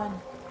little one?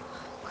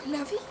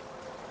 Clavi?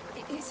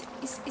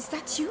 Is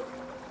that you?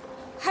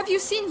 Have you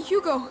seen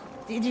Hugo?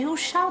 Did you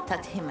shout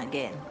at him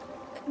again?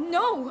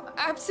 No,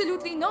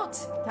 absolutely not.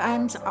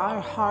 Times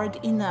are hard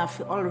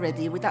enough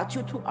already without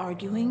you two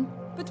arguing.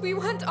 But we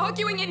weren't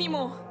arguing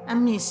anymore.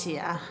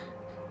 Amicia,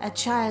 a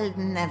child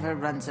never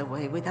runs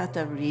away without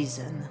a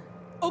reason.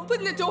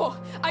 Open the door.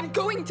 I'm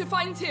going to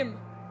find him.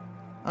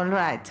 All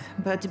right,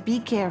 but be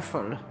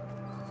careful.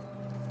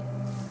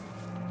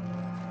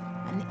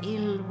 An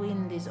ill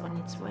wind is on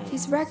its way.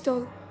 His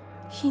ragdoll.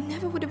 He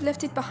never would have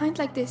left it behind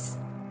like this.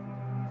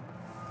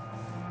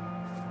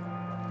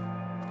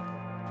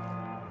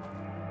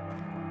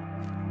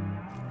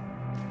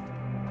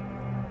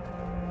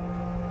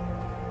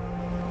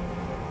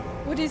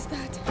 What is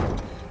that?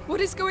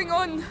 What is going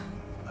on?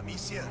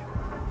 Amicia,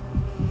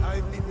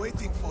 I've been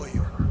waiting for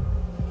you.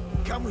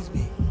 Come with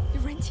me.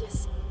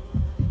 Laurentius?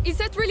 Is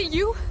that really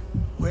you?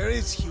 Where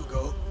is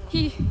Hugo?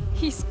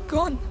 He's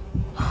gone.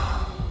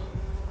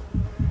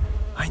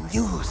 I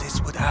knew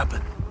this would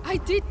happen. I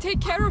did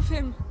take care of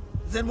him.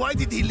 Then why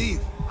did he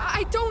leave?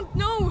 I don't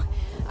know.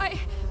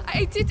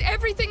 I did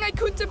everything I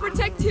could to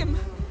protect him.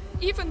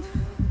 Even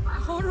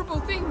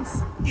horrible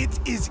things. It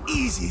is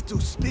easy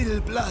to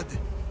spill blood,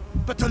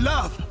 but to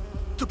love,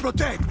 to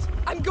protect.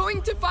 I'm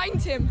going to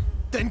find him.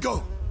 Then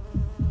go,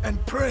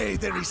 and pray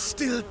there is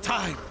still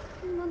time.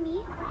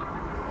 Mommy,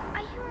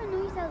 I hear a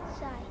noise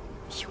outside.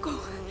 Hugo,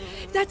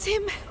 that's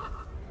him.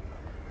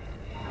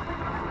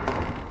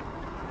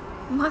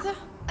 Mother?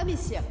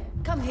 Amicia,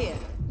 come here.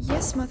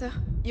 Yes, Mother.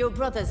 Your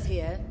brother's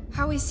here.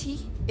 How is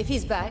he? If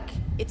he's back,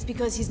 it's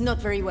because he's not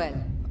very well.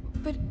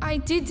 But I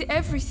did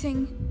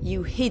everything.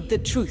 You hid the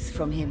truth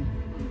from him.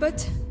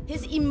 But...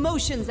 His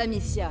emotions,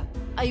 Amicia.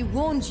 I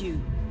warned you.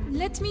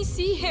 Let me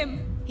see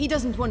him. He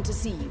doesn't want to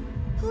see you.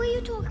 Who are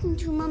you talking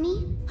to,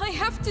 Mummy? I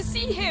have to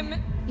see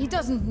him. He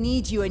doesn't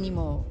need you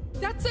anymore.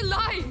 That's a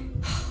lie.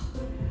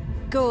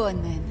 Go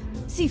on then.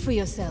 See for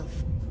yourself.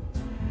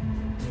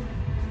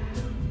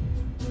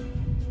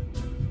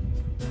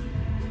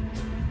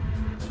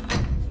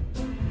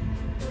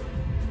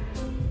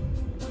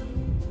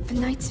 A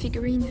knight's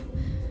figurine.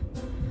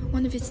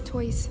 One of his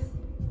toys.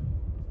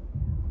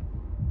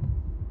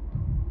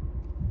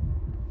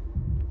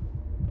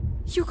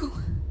 Hugo,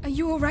 are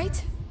you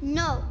alright?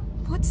 No.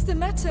 What's the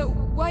matter?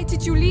 Why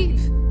did you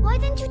leave? Why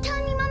didn't you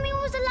tell me Mummy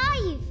was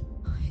alive?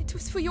 It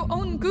was for your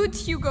own good,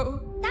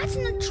 Hugo. That's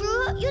not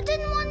true. You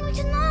didn't want me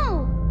to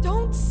know.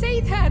 Don't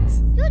say that.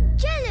 You're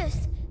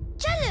jealous.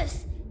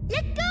 Jealous.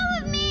 Let go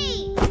of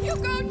me.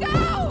 Hugo,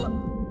 no!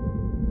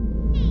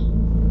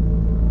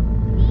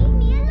 Leave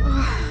me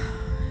alone.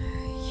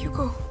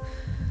 Hugo.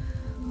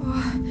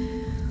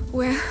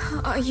 Where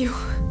are you?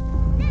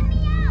 Let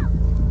me out.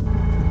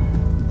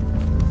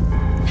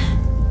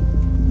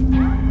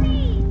 Help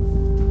me.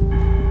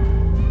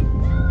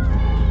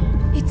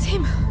 It's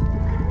him.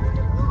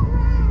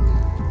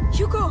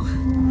 Hugo!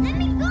 Let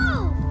me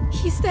go.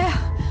 He's there.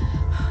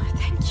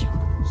 Thank you.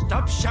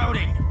 Stop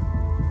shouting!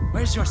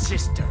 Where's your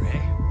sister,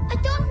 eh? I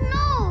don't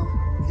know.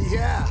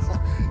 Yeah,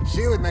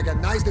 she would make a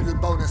nice little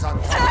bonus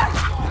on top.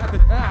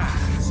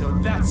 So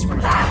that's what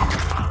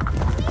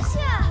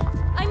Amicia.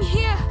 I'm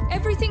here.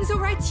 Everything's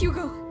alright,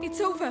 Hugo. It's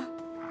over.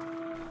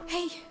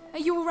 Hey, are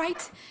you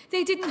alright?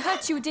 They didn't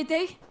hurt you, did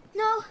they?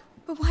 No,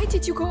 But why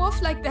did you go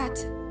off like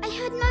that? I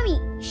heard Mummy.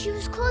 She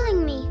was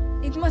calling me.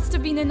 It must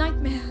have been a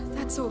nightmare,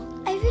 that's all.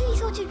 I really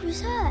thought it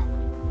was her.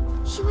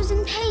 She was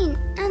in pain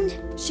and...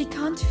 She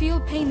can't feel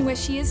pain where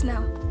she is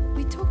now.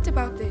 We talked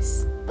about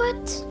this.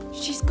 But...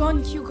 She's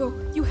gone, Hugo.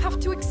 You have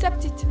to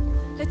accept it.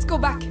 Let's go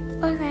back.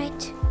 All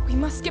right. We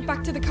must get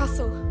back to the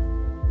castle.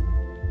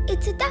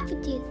 It's a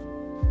daffodil.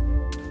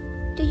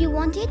 Do you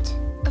want it?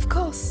 Of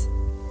course.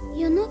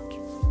 You're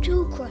not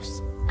too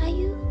cross, are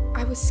you?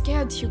 I was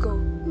scared, Hugo.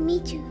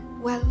 Me too.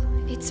 Well,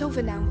 it's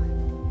over now.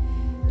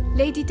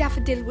 Lady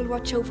Daffodil will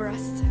watch over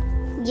us.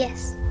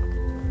 Yes.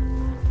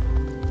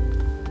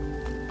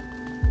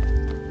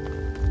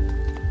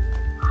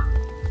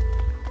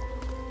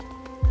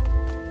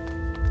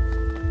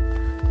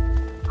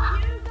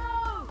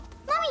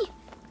 Mommy!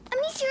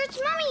 Amicia, it's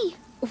Mommy!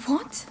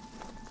 What?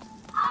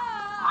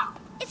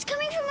 It's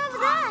coming from over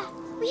there.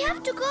 We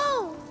have to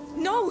go.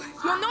 No,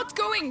 you're not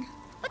going.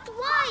 But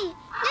why?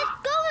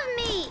 Let go of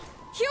me.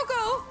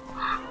 Hugo!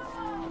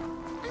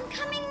 I'm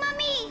coming,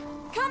 Mommy.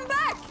 Come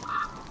back!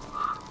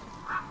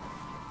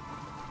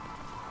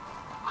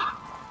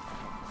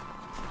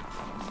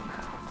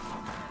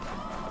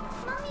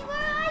 Mommy,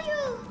 where are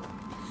you?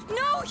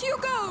 No,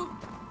 Hugo!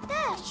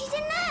 There, she's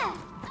in there.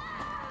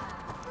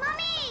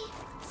 Mommy!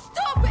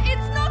 Stop!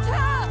 It's not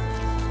her!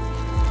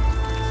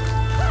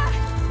 Ah,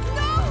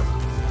 no!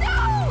 No!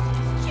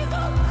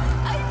 Hugo!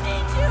 I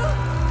need you!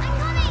 I'm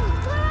coming.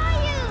 Where are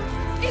you?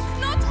 It's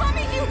not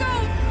Mommy, Hugo!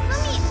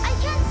 Mommy, I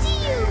can't see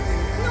you.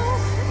 No!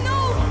 No!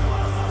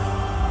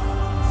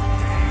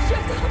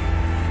 Shut up!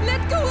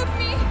 Let go of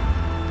me!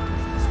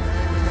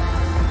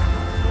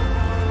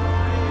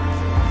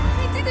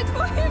 I did it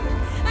for him!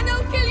 And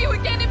I'll kill you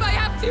again if I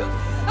have to!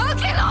 I'll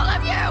kill all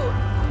of you!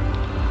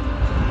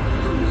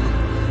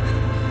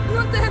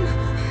 Not them!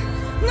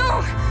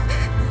 No!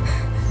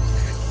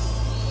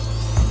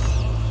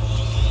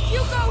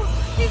 Hugo!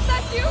 Is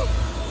that you?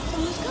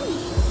 Someone's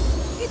coming.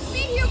 It's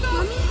me, Hugo!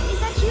 Mommy, is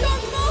that you?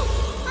 Don't move!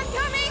 I'm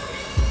coming!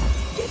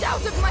 Get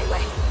out of my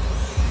way!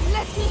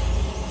 Let me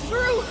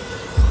through!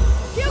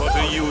 Hugo! What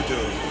are you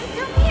doing?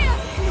 Come here!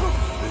 No!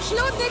 This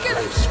No, is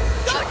Nicholas!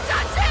 Don't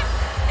touch him!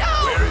 No!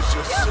 Where is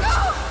your Hugo!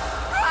 sister?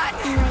 Run!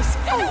 Nice.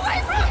 Get away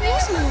from me!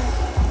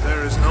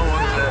 There is no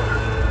one there.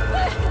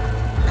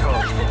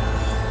 Come.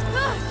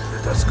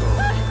 Let us go.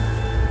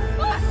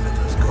 Let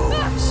us go,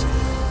 Amicia.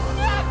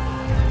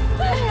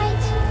 All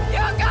right.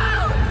 Hugo!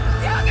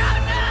 Hugo,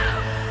 no!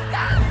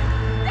 No!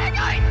 They're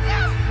going to!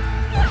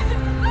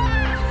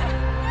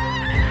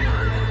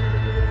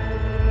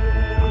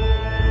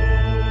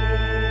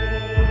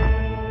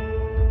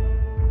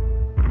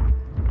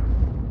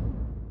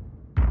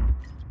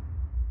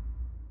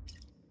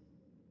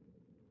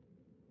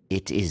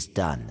 It is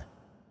done.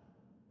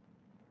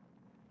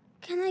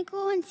 Can I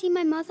go and see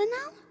my mother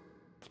now?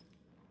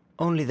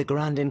 Only the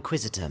Grand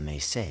Inquisitor may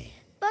say.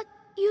 But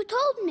you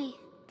told me.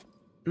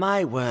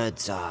 My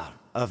words are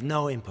of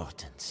no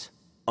importance.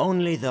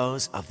 Only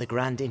those of the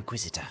Grand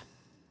Inquisitor.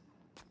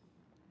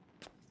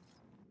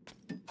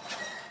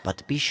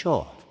 But be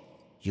sure,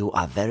 you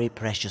are very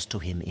precious to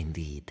him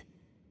indeed.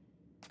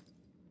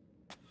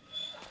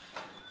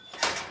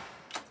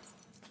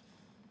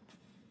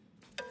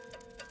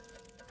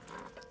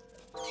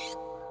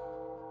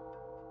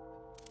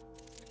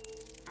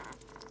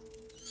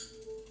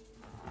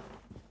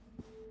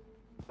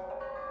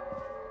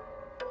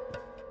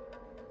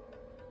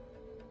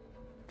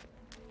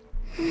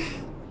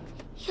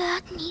 You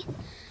hurt me.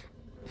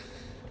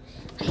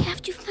 I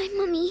have to find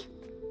Mommy.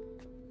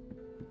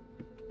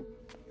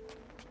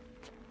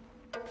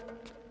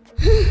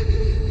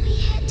 My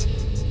head.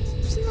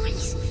 It's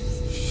noise.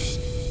 Shh.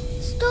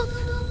 Stop.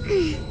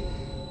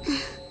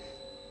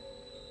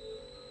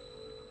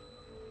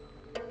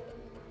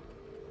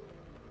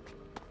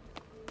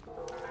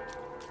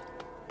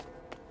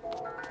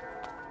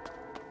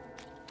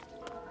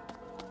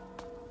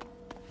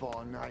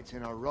 Four nights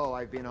in a row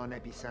I've been on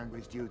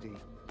Episanguis duty.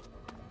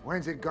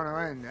 When's it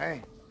gonna end, eh?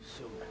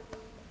 Soon.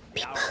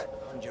 The hour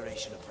of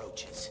conjuration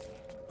approaches.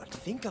 But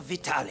think of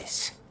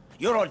Vitalis.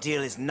 Your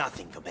ordeal is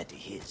nothing compared to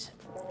his.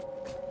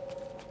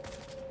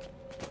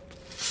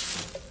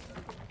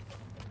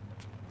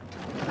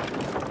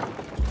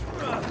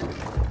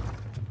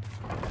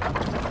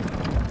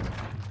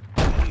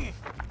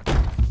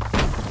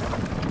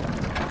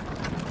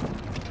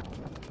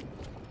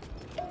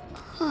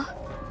 Oh,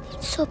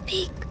 it's so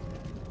big.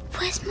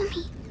 Where's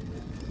Mommy?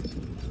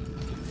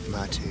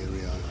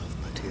 Material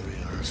of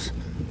materials.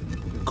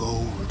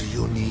 Gold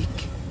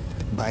unique.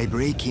 By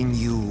breaking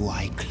you,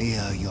 I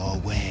clear your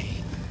way.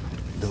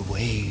 The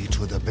way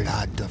to the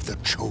blood of the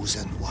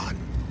Chosen One.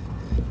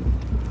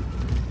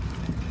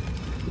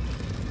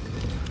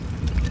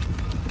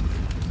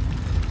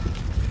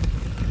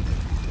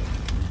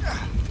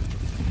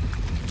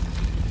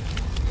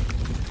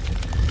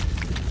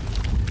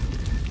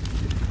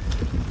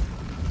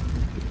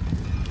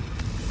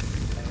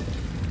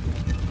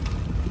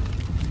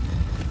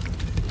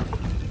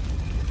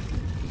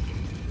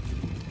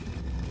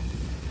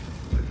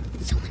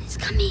 Someone is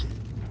coming.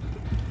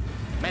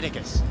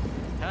 Medicus,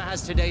 how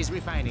has today's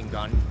refining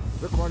gone?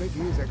 The quality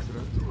is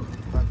excellent,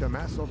 but the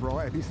mass of raw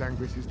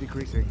Episanguis is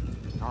decreasing.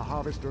 Our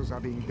harvesters are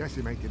being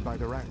decimated by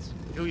the rats.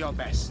 Do your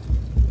best.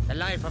 The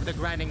life of the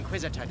Grand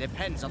Inquisitor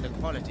depends on the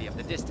quality of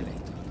the distillate.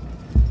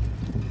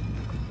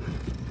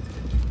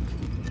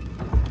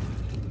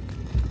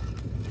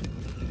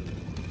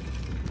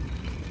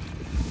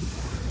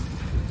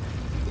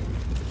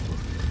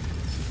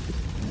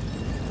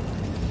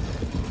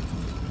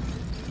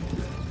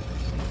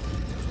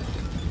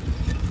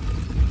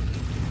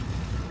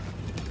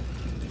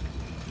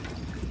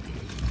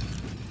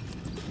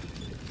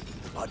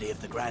 body of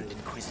the Grand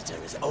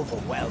Inquisitor is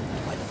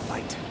overwhelmed by the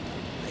fight.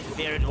 I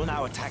fear it will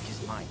now attack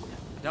his mind.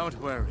 Don't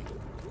worry.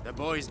 The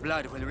boy's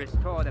blood will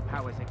restore the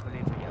powers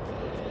equilibrium.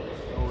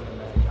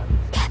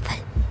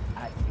 Careful.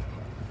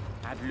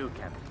 Ad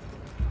Lucem.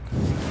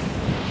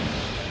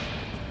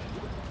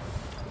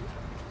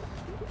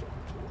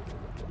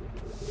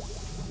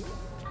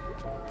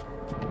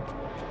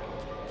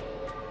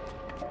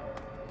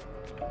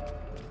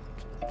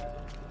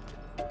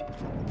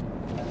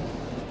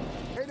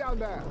 Hey down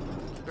there!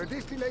 The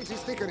distillate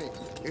is thickening.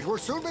 It will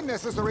soon be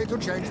necessary to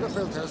change the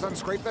filters and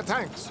scrape the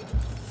tanks.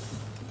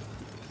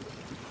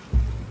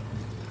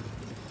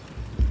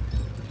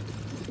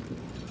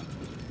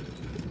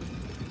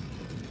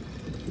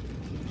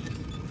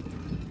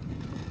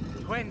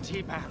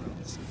 "20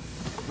 barrels.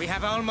 We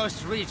have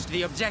almost reached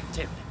the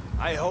objective.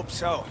 I hope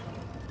so,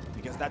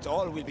 because that's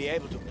all we'll be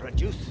able to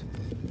produce.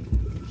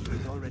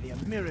 It's already a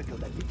miracle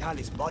that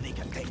Vitalis' body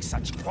can take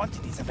such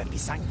quantities of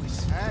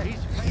episanguis. Hey!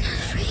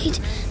 Afraid.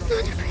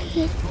 Not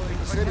afraid.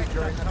 The city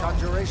during the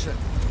conjuration.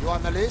 You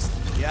on the list?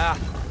 Yeah.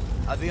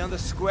 I'll be on the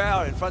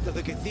square in front of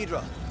the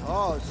cathedral.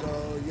 Oh,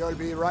 so you'll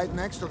be right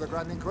next to the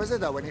Grand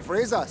Inquisitor when he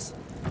frees us.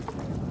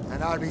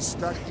 And I'll be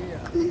stuck here.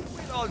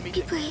 We'll all meet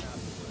Be brave.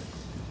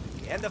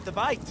 the end of the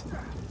bite.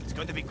 It's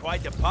going to be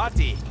quite a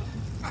party.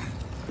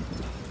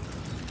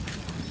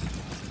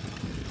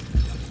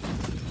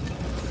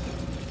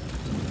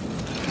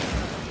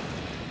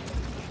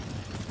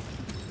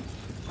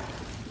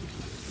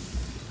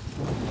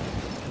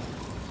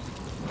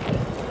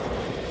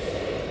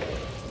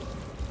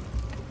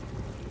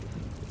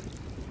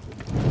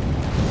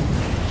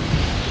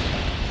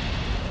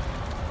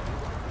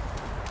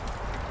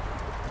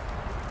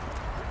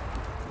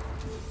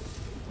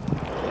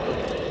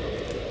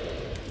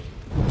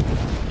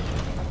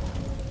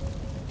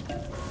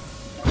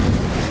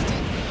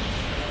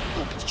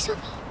 Nobody saw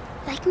me.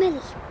 Like Millie.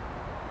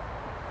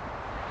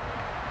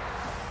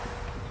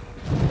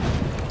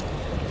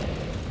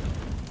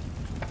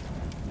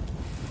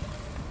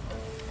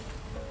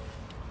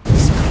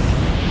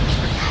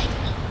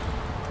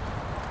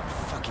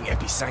 Fucking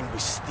episanguis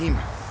steam.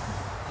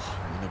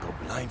 I'm gonna go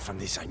blind from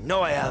this. I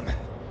know I am.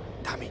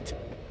 Damn it.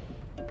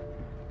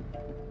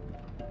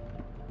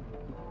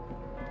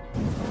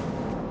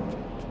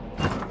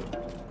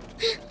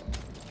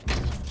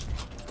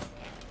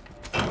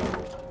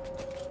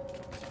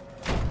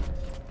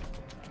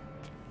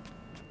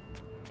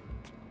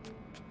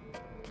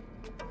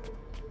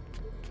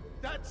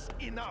 That's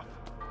enough.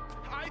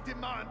 I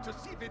demand to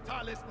see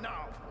Vitalis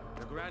now.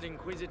 The Grand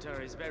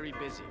Inquisitor is very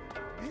busy.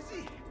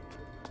 Busy?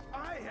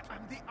 I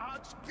am the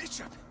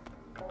Archbishop.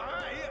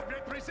 I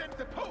represent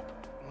the Pope.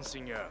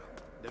 Monseigneur,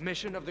 the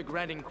mission of the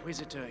Grand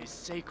Inquisitor is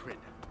sacred.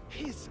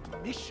 His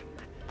mission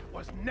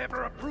was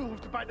never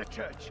approved by the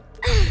Church.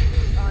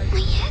 My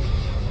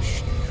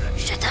head.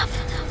 Shut up.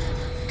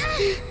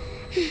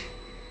 You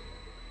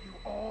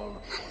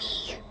all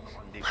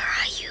Mommy, where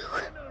are you?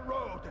 Final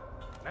road.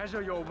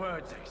 Measure your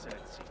words,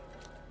 Excellency.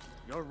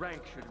 Your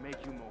rank should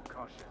make you more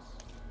cautious.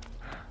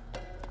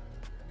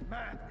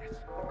 Madness.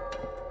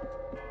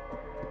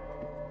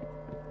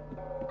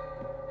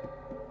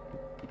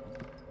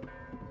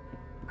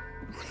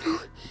 Oh no,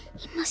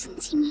 he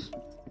mustn't see me.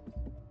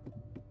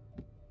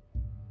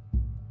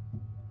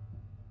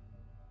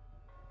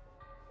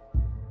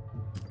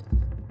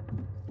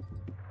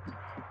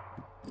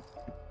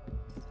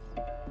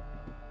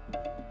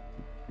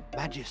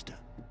 Magister,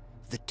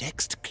 the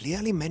text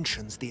clearly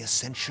mentions the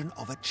ascension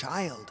of a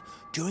child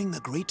during the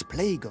Great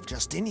Plague of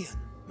Justinian.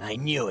 I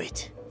knew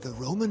it. The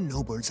Roman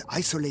nobles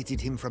isolated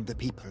him from the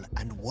people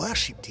and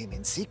worshipped him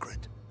in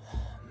secret.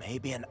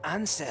 Maybe an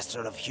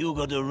ancestor of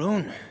Hugo de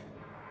Rune.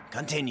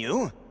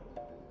 Continue.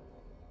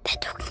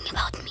 They're talking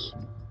about me.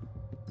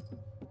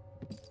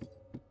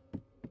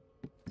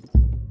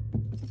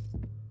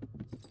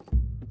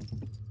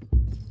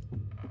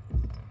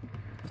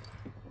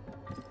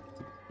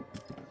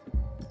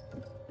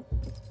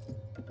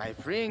 By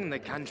freeing the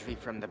country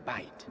from the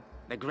bite,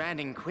 the Grand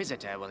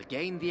Inquisitor will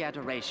gain the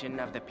adoration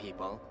of the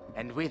people,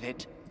 and with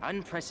it,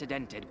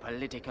 unprecedented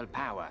political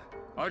power.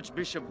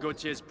 Archbishop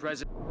Gautier's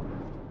presence.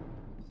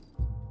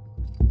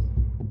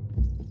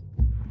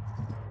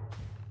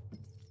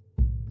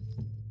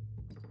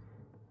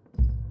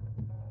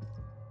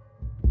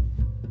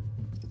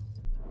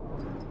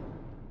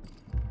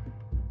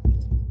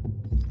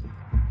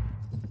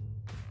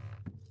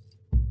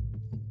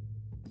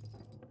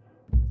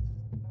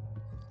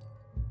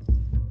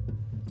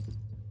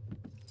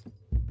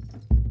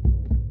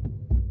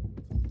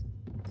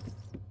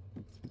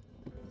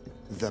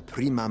 The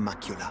Prima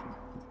Macula,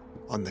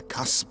 on the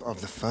cusp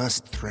of the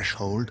first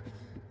threshold,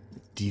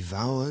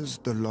 devours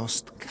the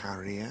lost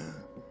carrier,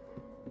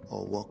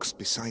 or walks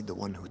beside the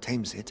one who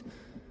tames it.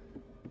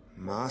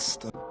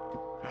 Master...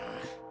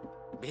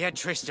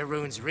 Beatrice de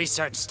Rune's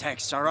research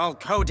texts are all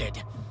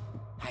coded.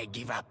 I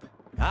give up.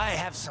 I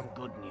have some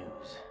good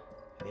news.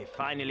 They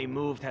finally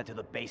moved her to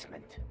the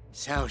basement.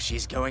 So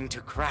she's going to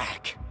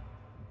crack.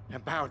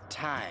 About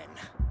time.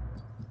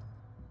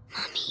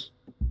 Mommy.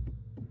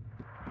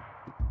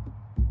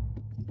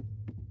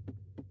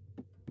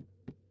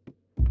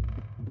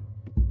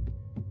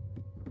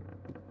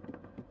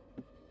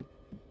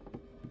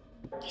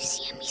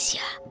 Amicia,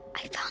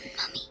 I found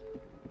Mummy.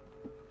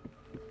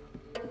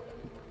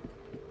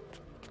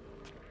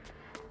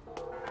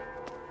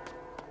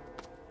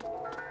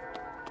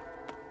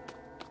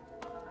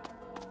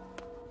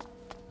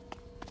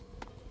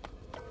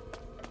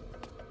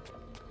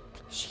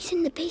 She's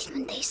in the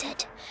basement, they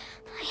said.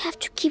 I have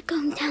to keep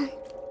going down.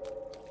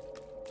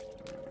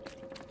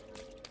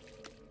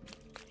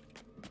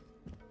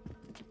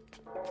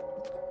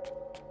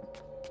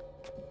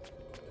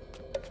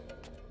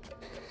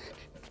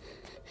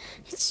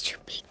 It's too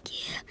big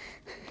here.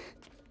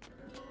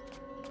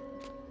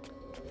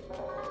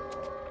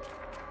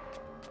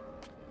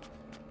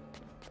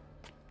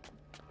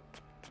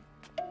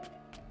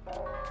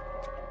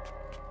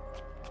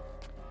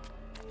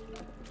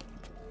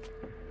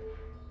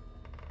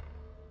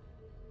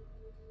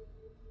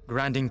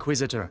 Grand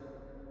Inquisitor,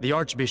 the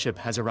Archbishop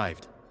has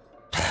arrived.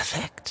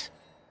 Perfect.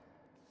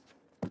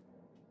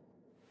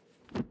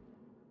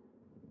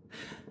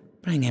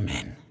 Bring him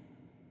in.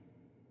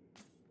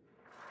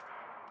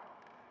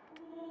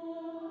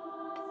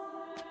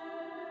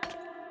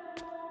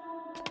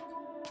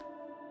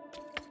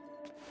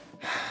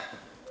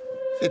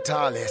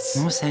 Vitalis.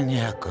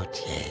 Monseigneur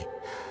Gautier,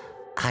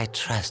 I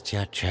trust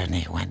your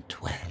journey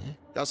went well.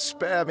 Just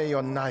spare me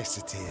your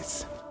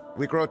niceties.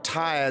 We grow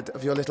tired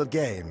of your little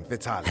game,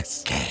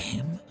 Vitalis. A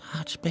game,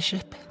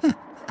 Archbishop?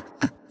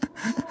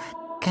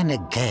 Can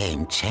a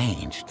game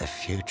change the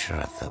future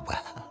of the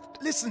world?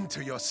 Listen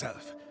to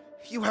yourself.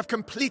 You have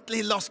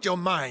completely lost your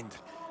mind.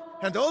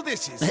 And all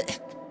this is...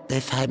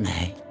 If I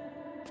may,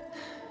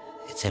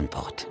 it's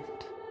important.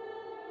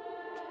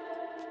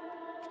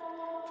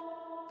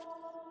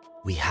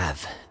 We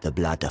have the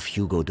blood of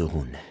Hugo de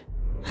Rune.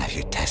 Have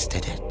you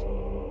tested it?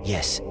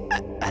 Yes.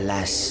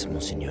 Alas,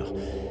 Monseigneur.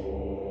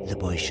 The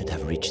boy should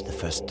have reached the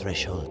first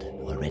threshold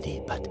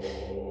already, but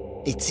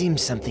it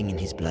seems something in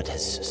his blood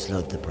has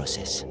slowed the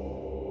process.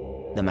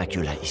 The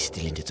macula is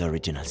still in its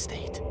original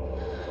state.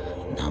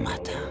 No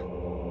matter.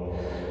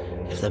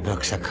 If the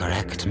books are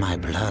correct, my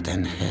blood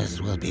and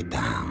his will be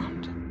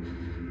bound.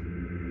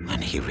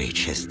 When he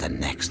reaches the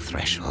next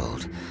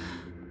threshold,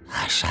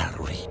 I shall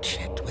reach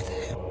it with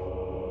him.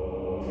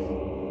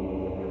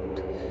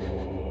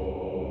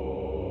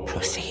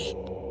 Proceed.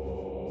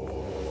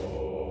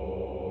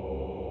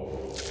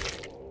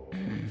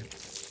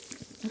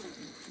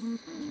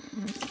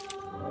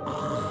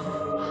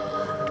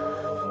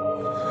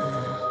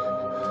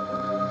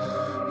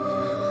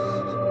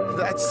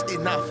 That's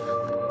enough.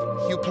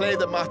 You play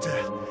the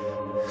martyr,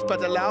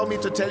 but allow me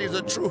to tell you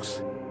the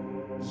truth.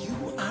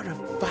 You are a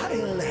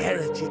vile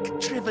heretic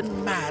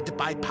driven mad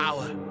by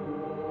power.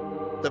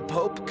 The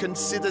Pope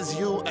considers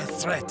you a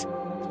threat.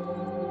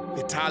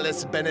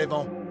 Vitalis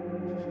Benevent,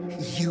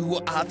 you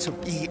are to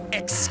be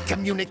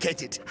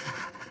excommunicated.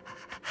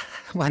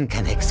 One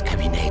can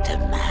excommunicate a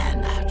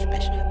man,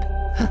 Archbishop,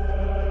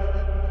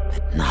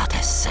 but not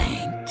a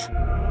saint.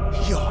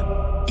 Your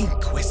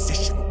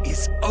Inquisition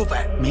is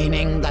over.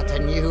 Meaning that a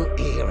new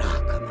era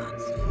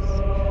commences.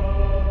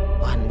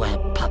 One where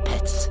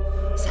puppets,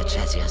 such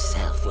as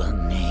yourself, will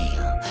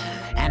kneel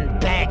and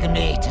beg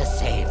me to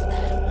save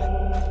them.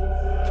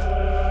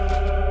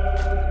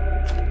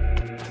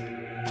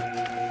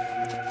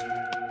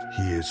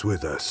 He is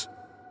with us.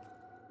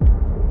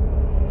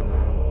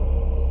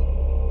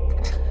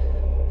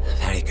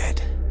 Very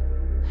good.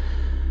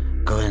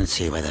 Go and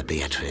see whether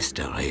Beatrice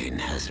de Rune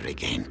has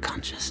regained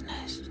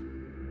consciousness.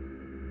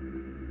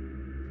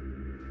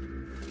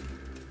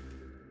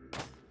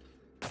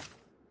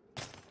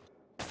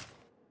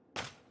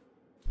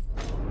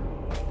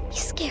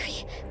 He's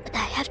scary, but I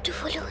have to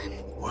follow him.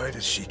 Why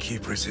does she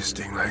keep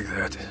resisting like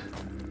that?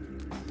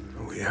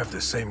 We have the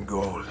same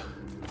goal.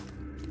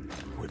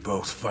 We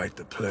both fight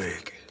the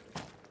plague.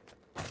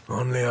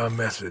 Only our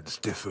methods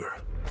differ.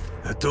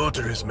 Her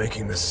daughter is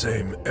making the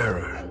same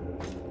error.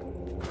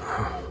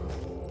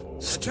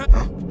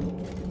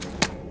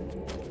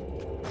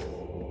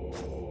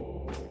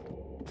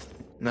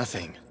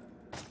 Nothing.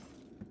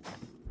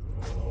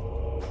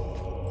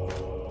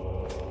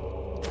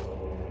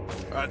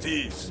 At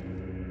ease.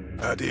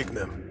 Ad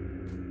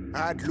ignem.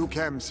 Ad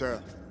lucem,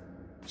 sir.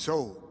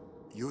 So,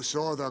 you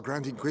saw the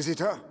Grand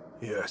Inquisitor?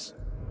 Yes.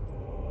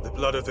 The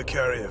blood of the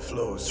carrier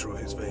flows through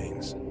his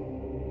veins.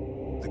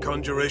 The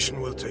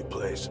conjuration will take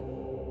place.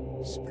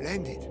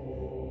 Splendid.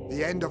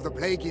 The end of the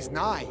plague is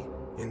nigh.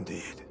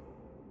 Indeed.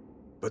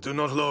 But do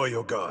not lower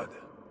your guard.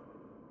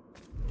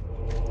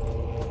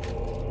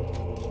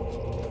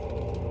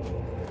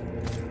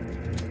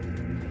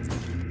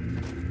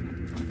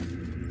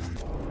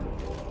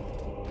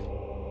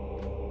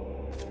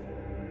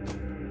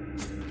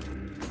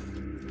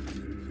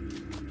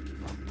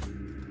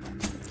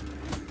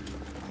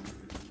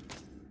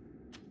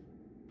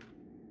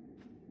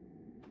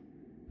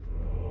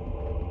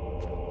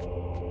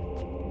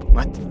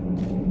 What?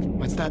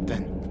 What's that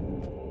then?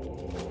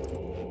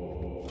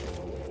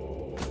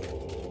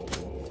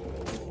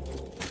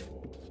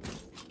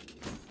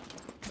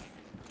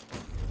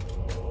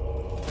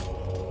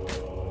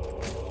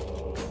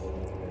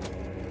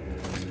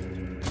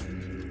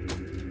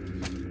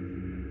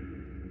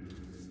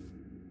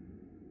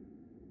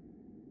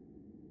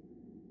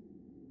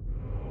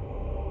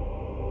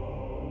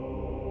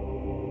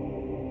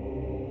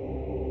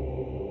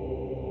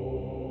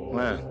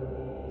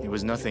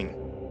 was nothing.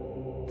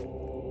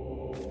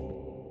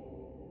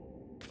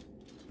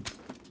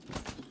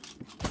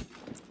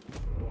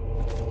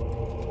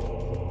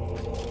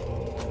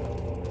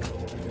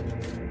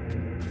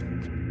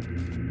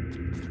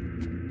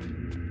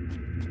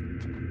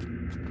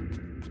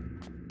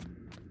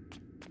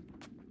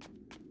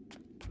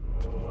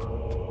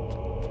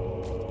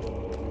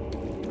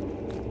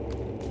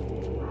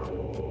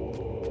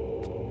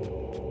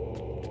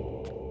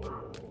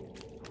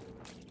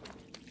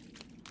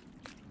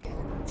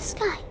 The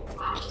sky.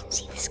 I can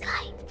see the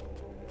sky.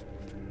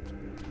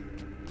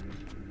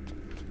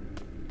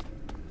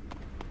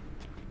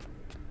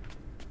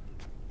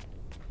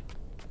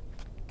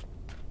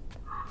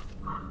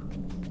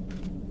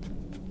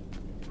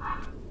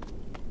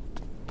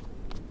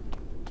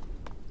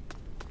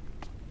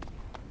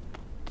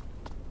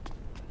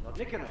 Lord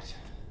Nicholas,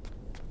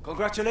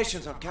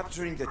 congratulations on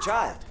capturing the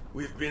child.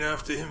 We've been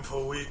after him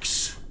for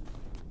weeks.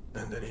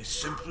 And then he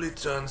simply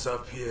turns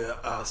up here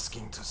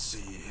asking to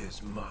see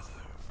his mother.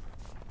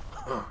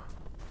 Huh.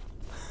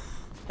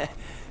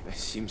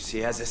 Seems he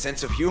has a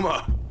sense of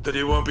humor. That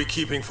he won't be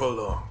keeping for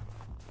long.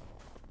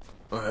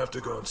 I have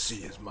to go and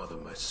see his mother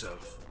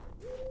myself.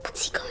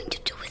 What's he going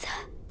to do with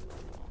her?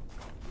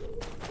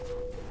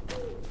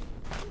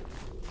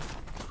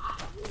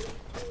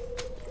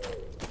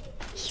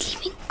 He's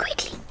leaving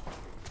quickly.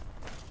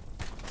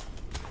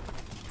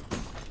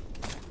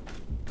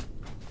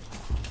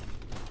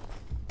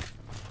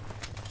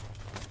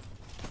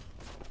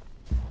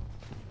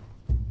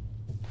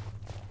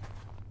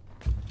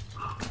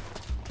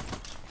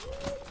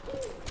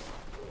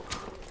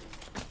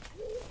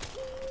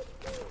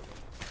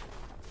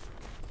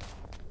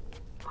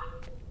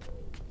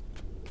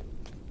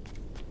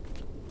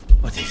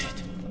 What is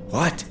it?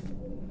 What?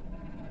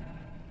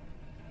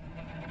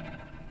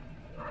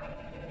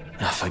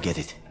 Ah, forget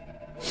it.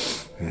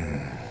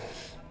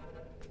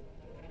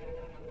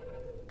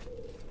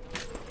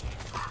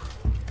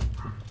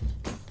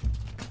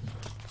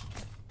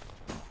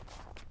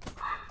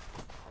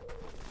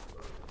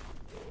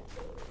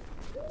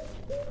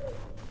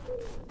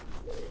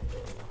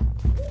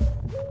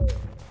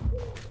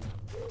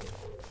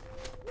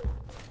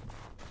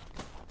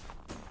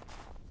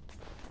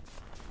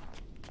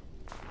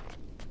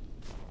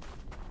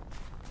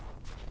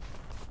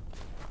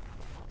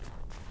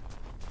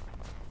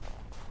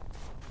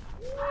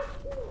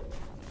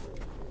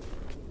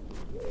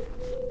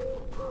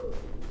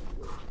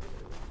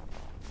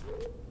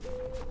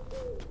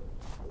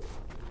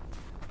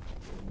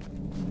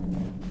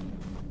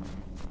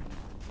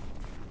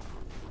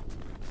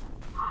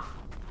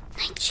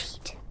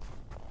 Nightshade.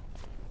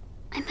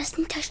 I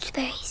mustn't touch the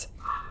berries.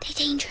 They're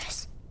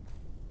dangerous.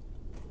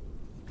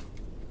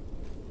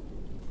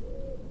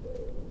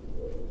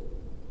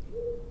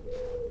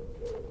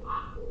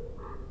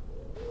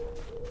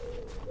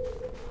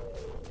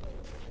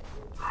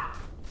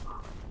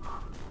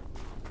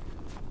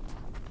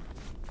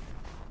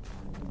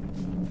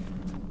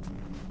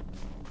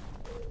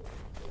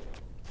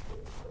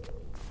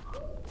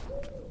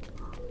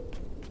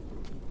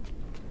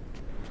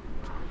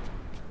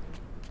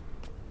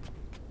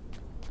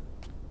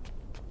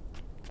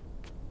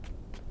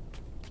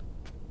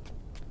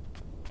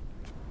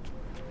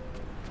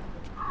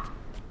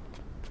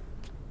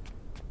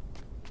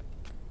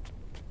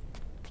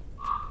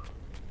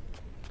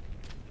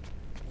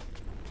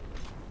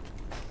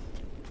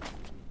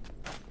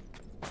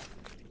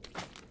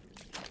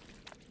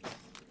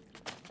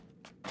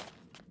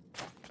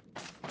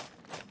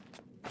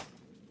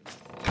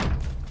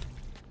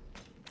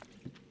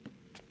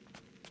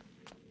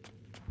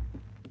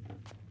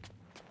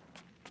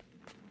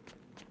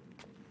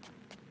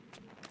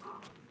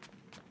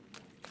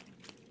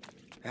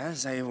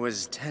 As I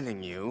was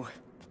telling you,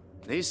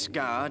 this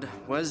guard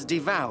was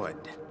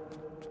devoured,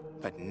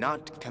 but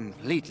not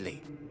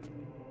completely.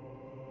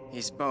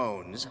 His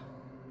bones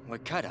were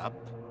cut up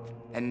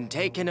and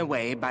taken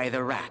away by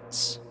the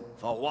rats.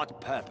 For what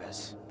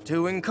purpose?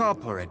 To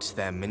incorporate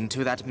them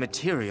into that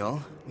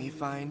material we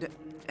find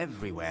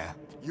everywhere.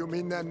 You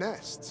mean their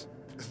nests?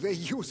 They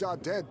use our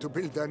dead to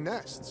build their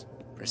nests.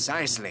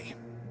 Precisely.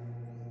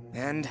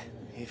 And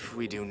if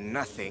we do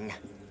nothing,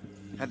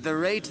 at the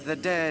rate the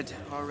dead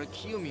are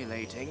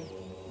accumulating,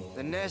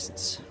 the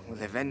nests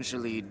will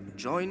eventually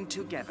join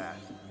together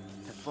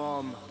to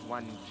form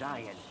one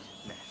giant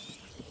nest.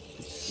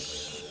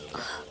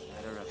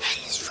 That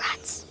is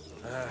rats.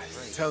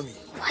 Tell me.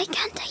 Why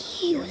can't I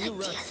hear you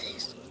like the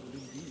others?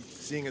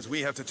 Seeing as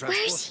we have to Where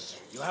transport... is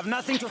he? You have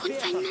nothing to I fear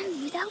won't from find him.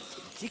 Mum without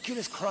him.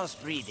 Meticulous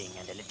crossbreeding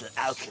and a little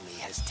alchemy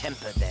has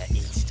tempered their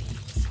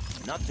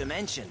instincts. Not to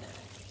mention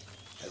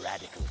a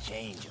radical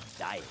change of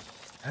diet.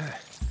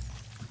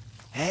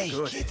 Hey,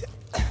 Good. kid.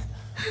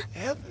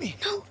 Help me.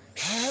 No.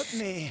 Help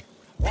me.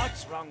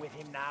 What's wrong with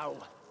him now?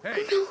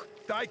 Hey,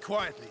 die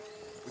quietly.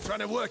 We're trying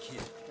to work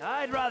here.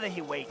 I'd rather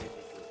he waited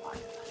a little while.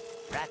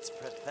 Rats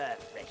prefer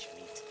fresh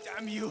meat.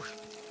 Damn you!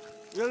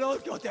 You'll all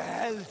go to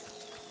hell.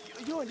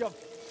 You and your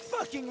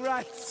fucking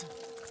rats.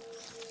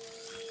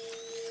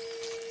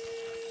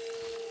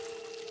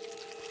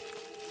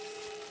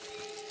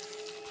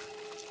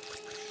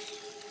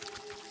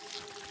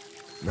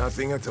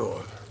 Nothing at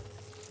all.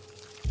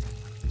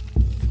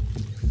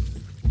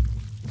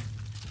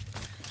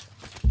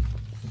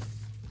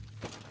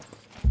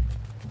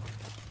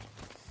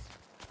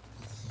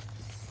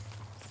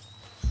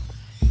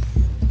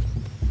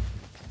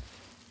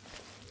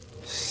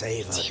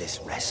 Savor this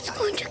respite. It's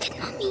going to get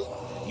Mommy.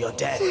 Your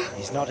death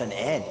is not an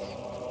end,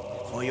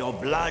 for your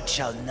blood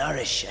shall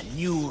nourish a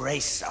new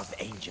race of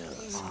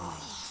angels.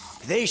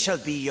 They shall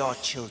be your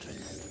children,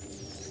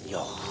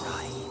 your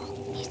pride.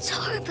 It's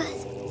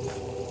horrible.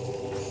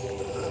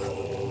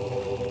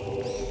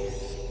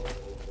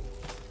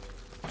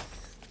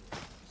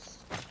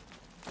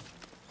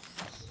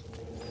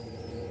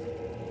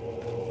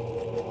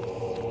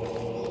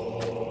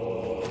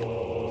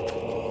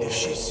 If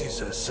she sees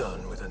her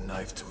son with a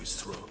knife to his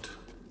throat,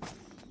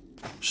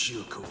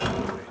 she'll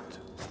cooperate.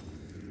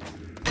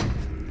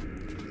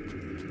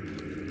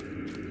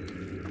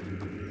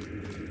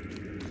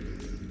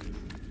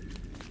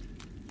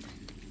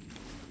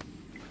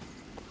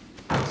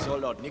 So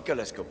Lord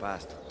Nicholas go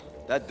past.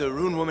 That the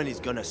Rune woman is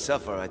gonna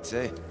suffer, I'd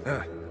say.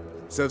 Ah,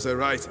 serves her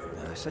right.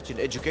 Such an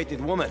educated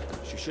woman.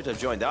 She should have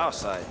joined our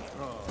side.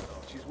 Oh, no,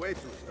 she's way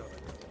too stubborn.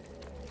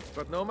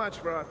 But no match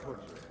for our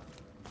torture.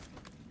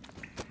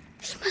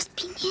 She must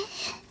be near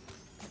here.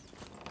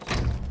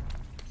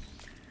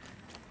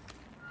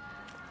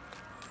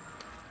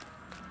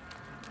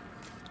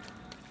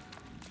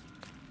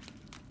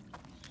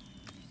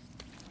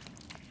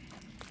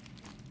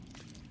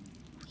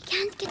 We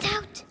can't get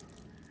out.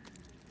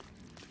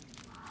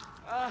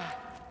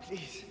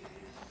 Please.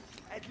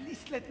 At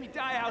least let me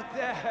die out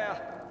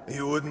there.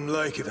 You wouldn't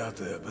like it out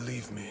there,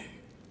 believe me.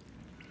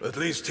 At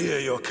least here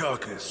your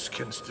carcass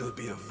can still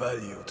be of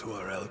value to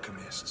our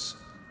alchemists.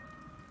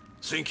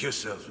 Think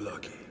yourself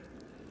lucky.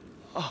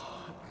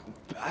 Oh,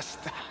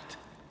 bastard.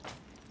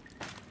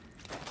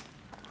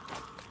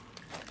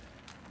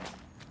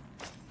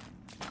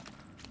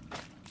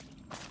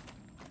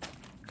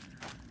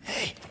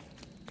 Hey,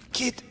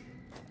 kid.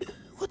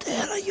 What the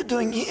hell are you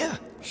doing here?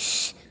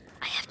 Shh.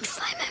 I have to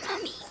find my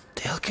mommy.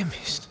 The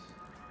alchemist.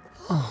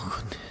 Oh,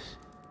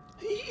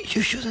 goodness.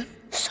 You shouldn't.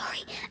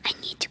 Sorry, I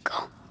need to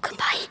go.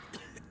 Goodbye.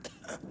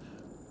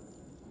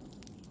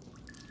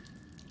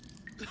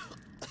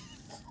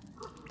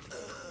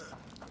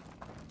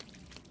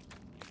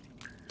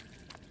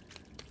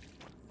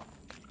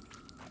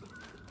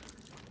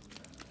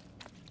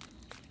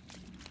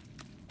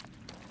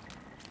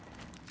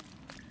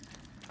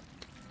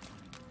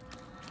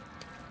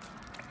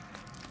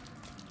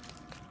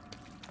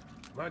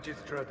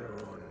 Magistrate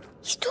Rune.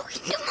 He's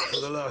talking to Mommy.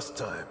 For the last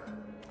time,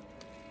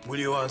 will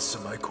you answer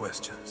my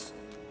questions?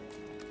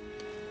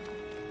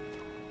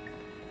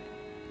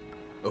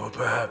 Or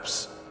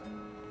perhaps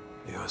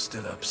you're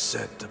still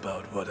upset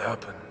about what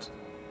happened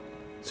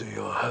to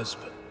your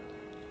husband.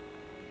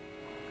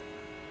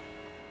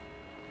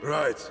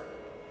 Right.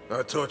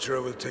 Our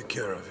torturer will take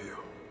care of you.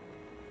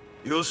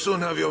 You'll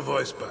soon have your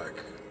voice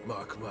back.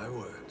 Mark my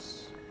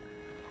words.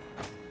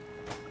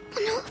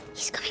 Oh no,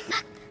 he's coming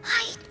back.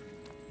 Hide.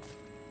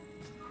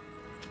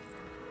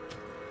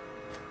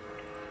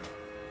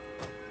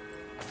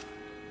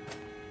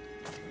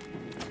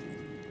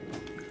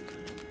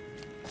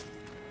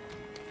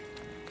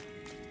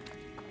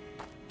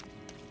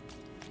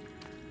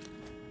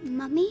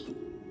 Mommy?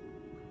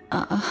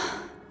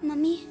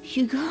 Mommy?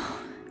 Hugo?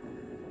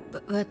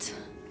 But...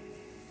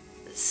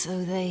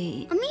 So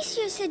they...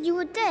 Amicia said you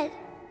were dead,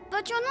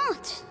 but you're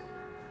not.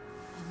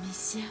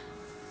 Amicia?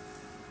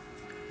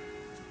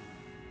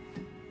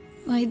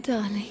 My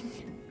darling.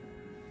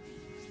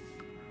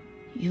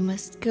 You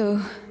must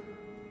go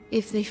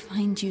if they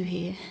find you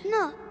here.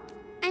 No,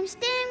 I'm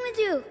staying with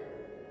you.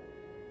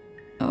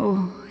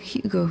 Oh,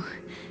 Hugo.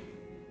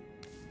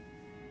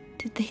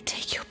 Did they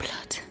take your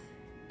blood?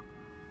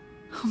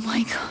 Oh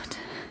my God.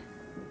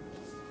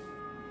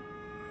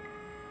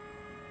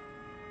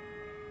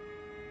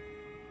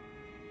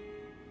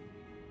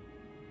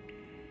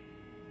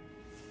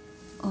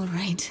 All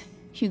right,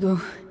 Hugo.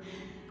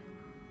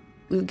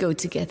 We'll go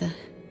together.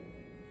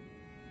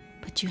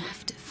 But you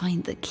have to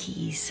find the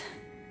keys.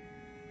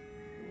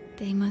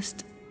 They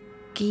must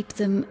keep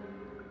them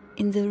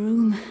in the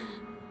room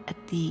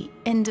at the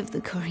end of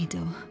the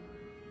corridor.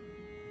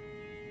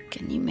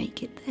 Can you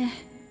make it there?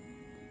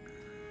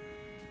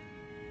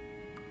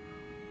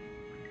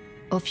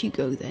 Off you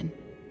go, then.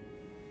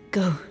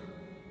 Go.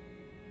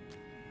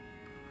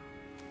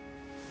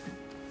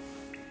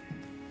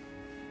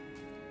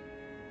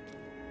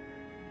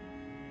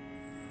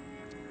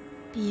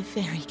 Be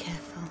very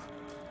careful.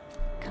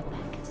 Come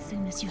back as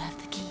soon as you have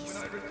the keys.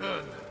 When I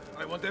return,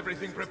 I want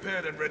everything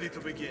prepared and ready to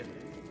begin.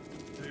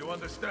 Do you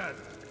understand?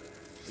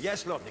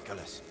 Yes, Lord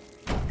Nicholas.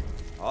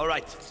 All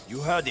right, you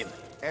heard him.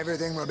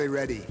 Everything will be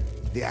ready.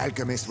 The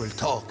alchemist will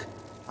talk.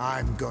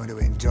 I'm going to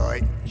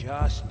enjoy...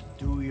 Just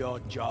do your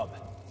job.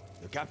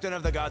 The captain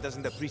of the guard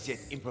doesn't appreciate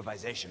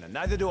improvisation, and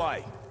neither do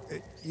I.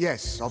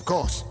 Yes, of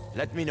course.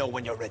 Let me know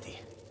when you're ready.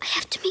 I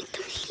have to make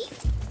them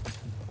leave.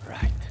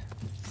 Right.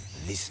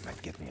 This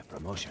might get me a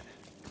promotion.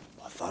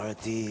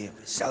 Authority,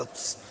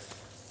 results.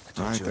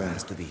 Torture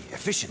has to be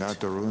efficient. That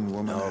the ruined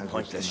woman No had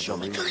pointless just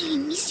showman. If only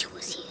Amicia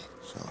was here.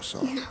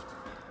 So. No,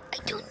 I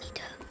don't need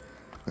her.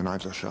 The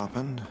knives are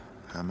sharpened.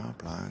 Hammer,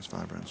 pliers,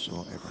 vibrant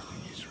saw,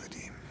 everything is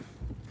ready.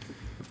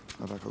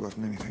 Have I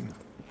forgotten anything?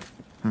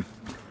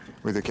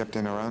 With the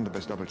captain around,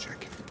 best double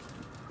check.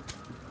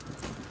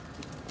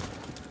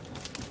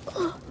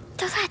 Oh,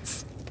 the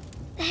rats.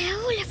 They are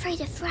all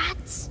afraid of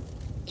rats.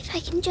 If I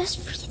can just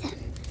free them.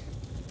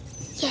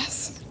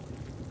 Yes.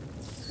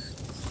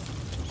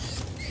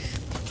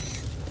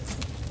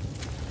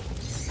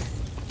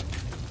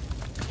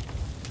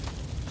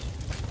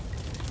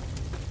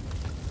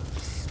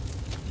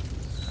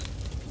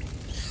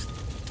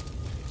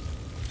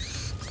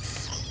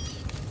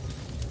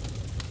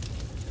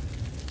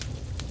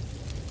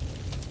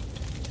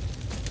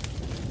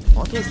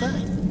 What was that?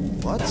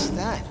 What's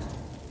that?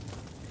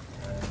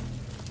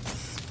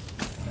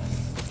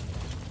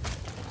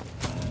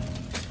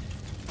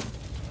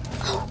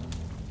 Oh,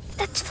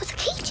 that's for the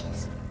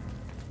cages.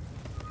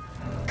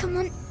 Come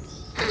on.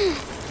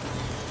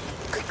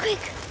 Quick.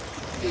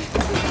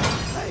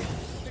 Hey,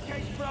 the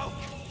cage broke.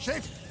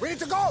 Shit, we need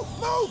to go.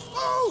 Move.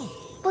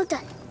 Well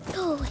done.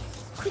 Go away.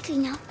 Quickly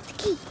now. The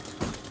key.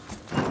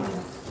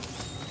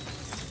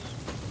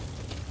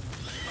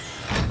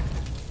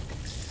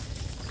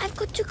 I've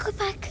got to go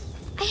back.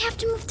 I have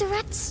to move the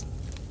rats.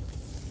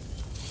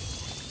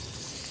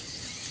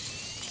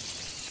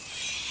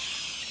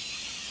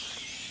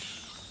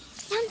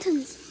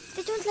 Lanterns.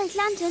 They don't like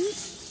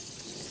lanterns.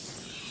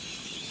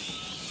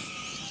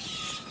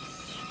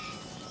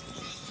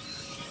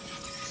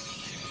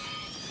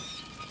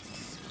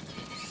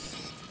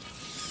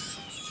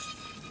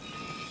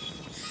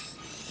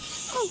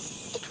 Oh,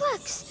 it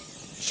works.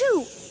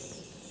 Shoo!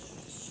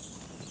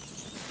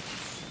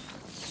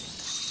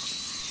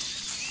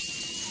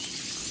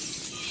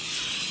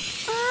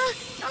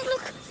 Don't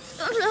look!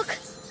 Don't look!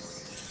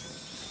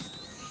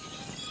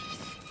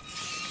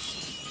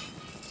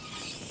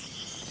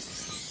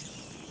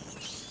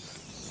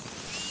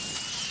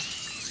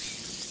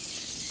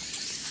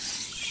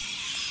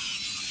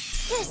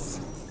 Yes!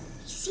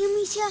 You see,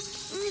 Amicia?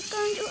 I'm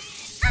going to...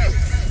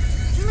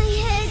 My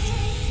head!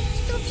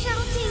 Stop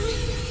shouting!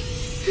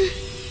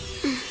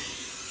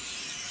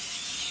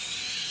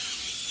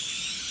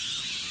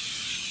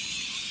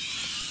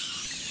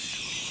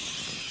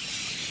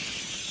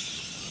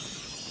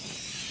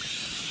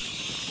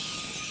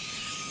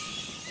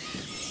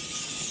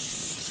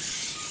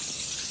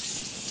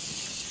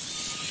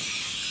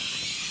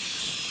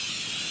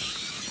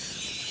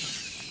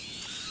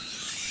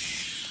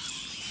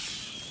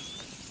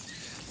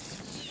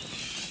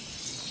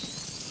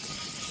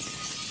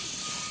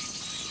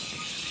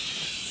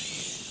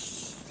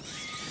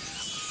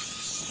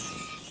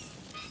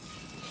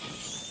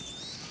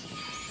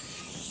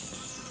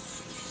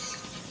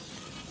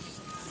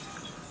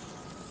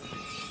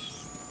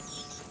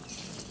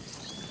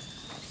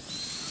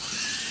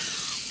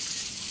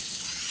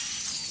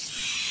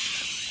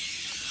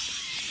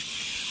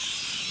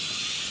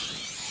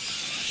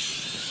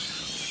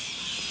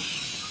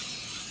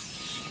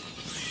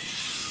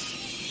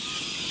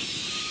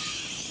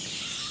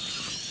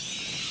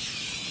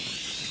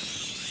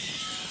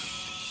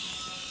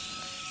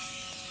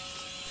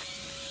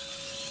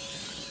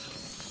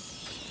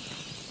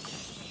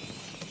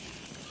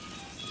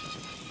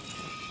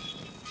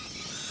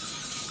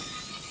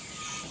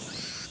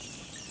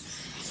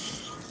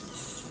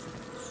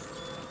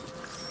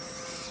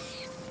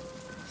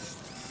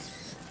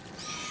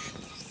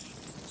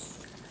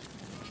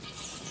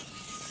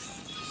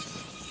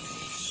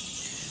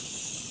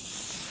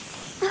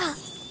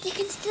 They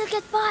can still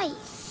get by.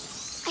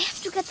 I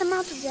have to get them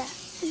out of there.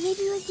 And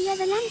maybe with the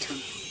other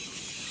lantern.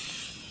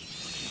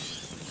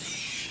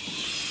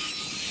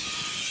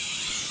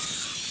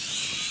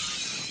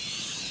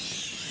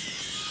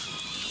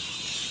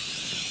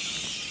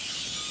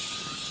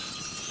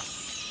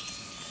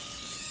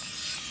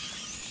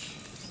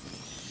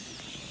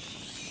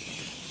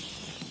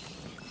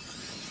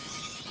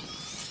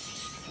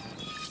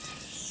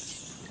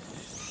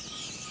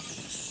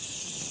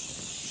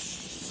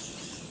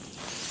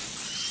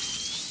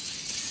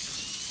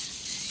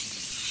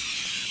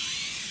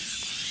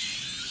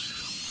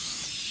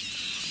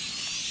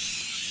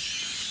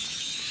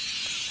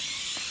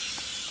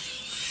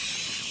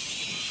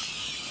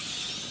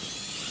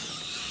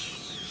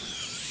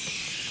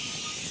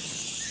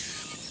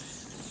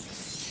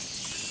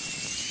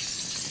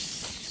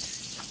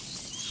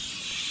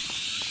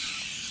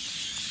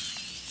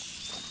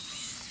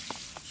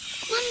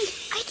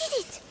 I did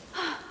it!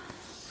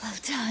 Well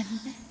done.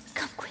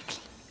 Come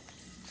quickly.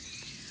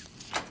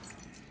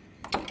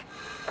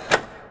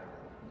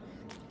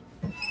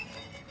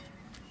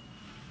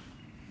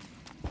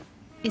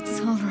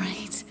 It's all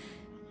right.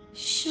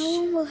 Shh.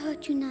 No one will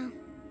hurt you now.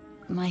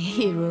 My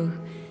hero.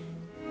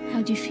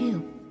 How do you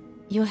feel?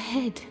 Your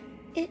head.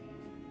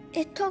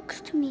 It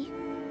talks to me.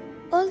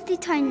 All the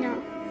time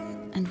now.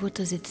 And what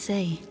does it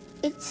say?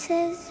 It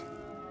says...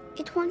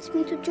 it wants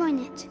me to join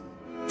it.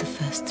 The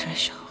first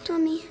threshold.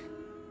 Tommy,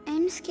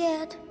 I'm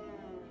scared.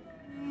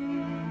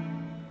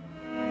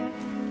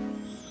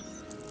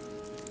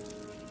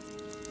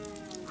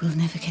 We'll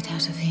never get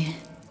out of here.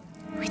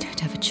 We don't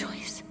have a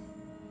choice.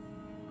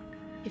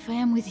 If I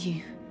am with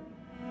you,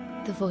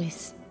 the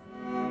voice,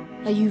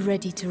 are you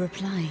ready to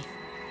reply?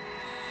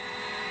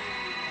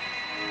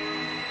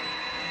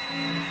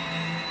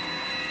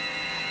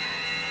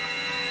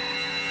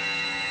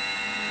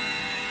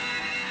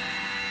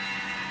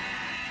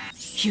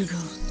 Hugo,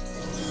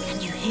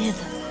 can you hear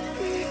them?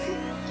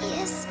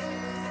 Yes.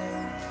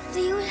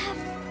 They all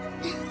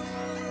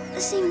have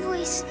the same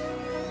voice.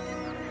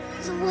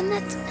 The one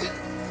that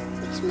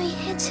makes my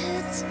head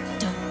hurt.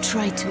 Don't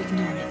try to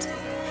ignore it.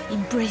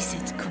 Embrace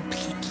it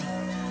completely.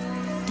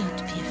 Don't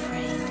be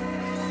afraid.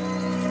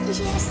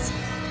 Yes.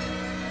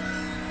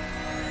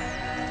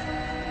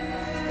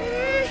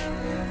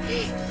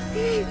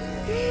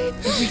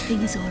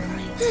 Everything is all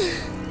right.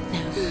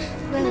 Now,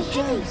 well my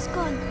done. headache's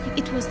gone.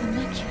 It was the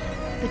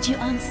macula, but you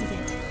answered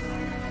it.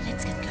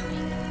 Let's get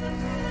going.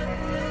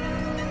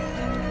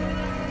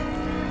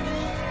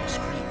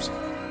 Screams.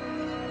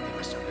 They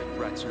must have let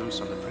rats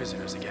loose on the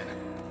prisoners again.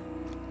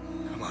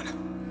 Come on.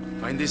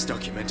 Find this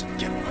document and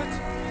get what?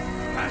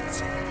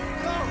 Rats.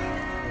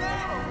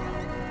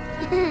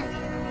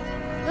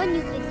 Run,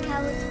 you big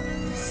coward.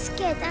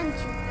 Scared, aren't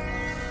you?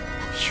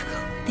 Hugo,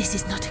 this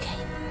is not a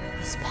game.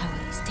 This power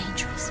is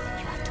dangerous.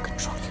 You have to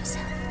control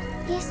yourself.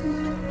 Yes,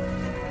 Mom.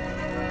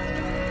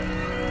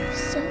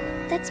 So,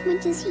 that's my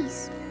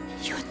disease.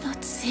 You're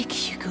not sick,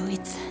 Hugo.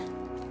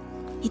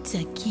 It's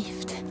a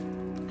gift.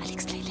 I'll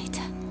explain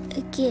later.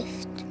 A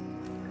gift.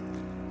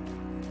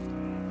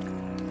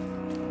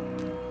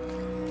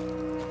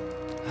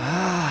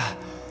 Ah,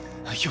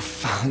 you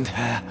found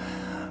her.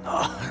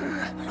 Oh,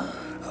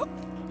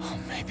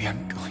 maybe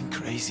I'm going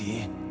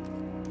crazy.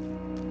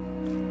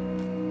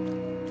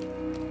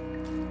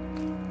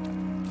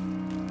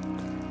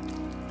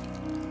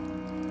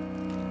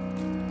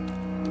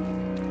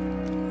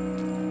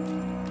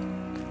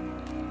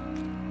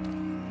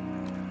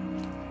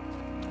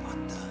 What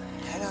the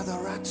hell are the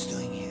rats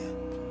doing here?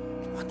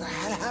 What the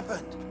hell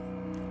happened?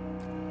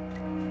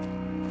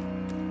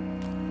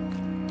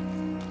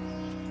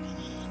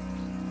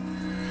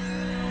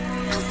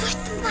 I'll push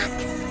them back.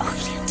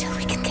 Only until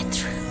we can get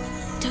through.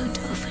 Don't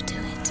overdo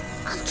it.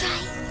 I'll try.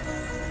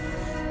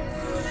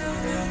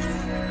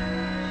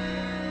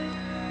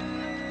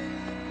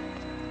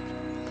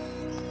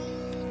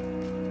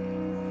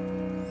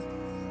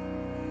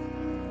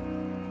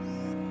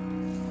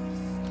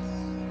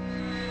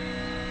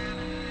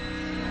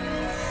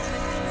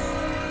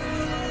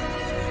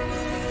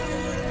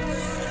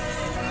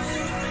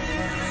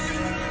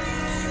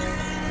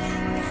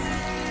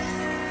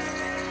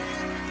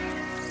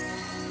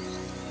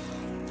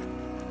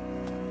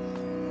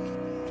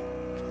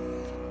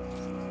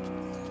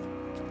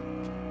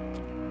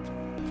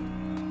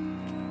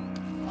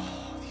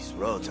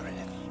 Roads are in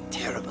a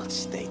terrible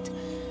state.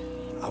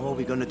 How are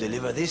we gonna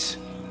deliver this?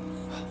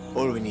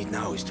 All we need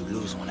now is to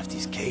lose one of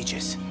these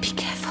cages. Be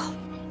careful.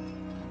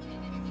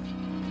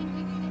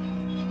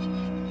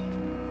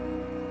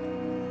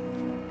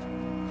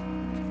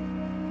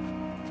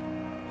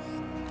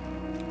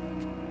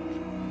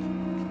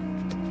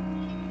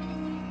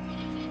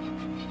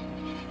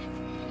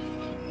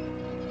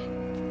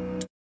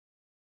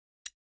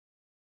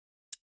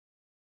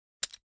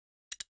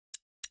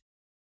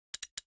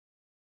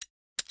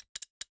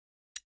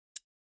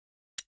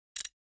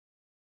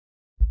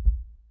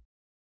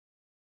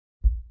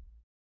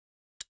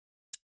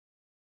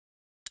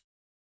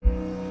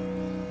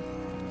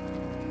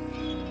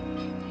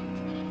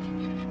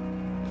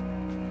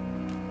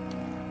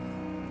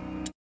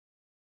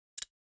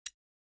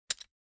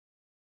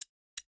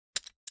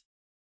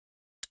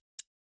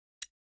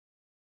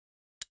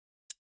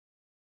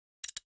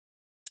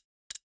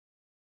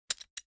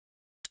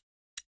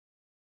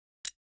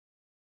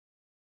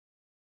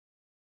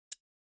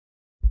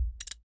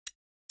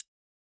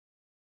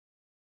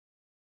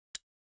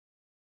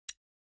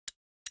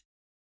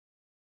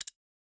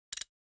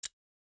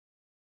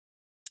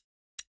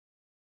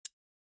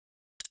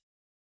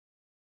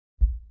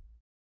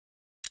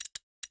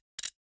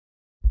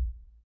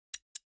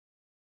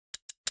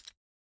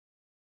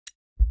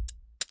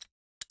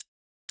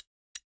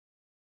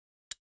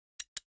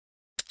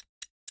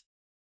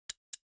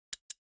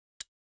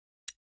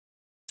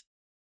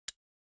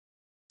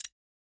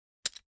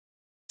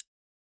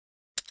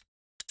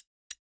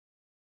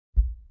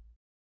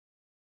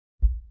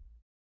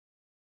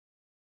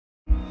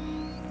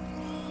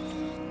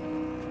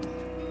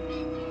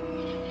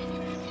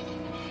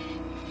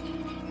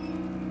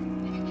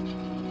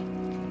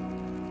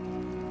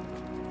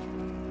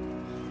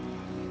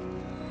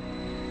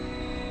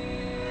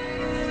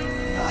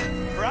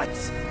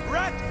 Rats!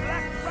 Rat!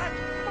 Black rat!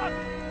 Fuck!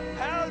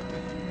 Help!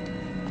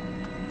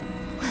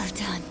 Well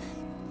done.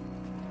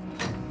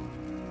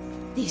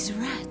 These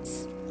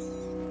rats.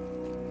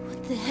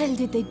 What the hell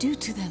did they do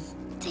to them?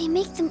 They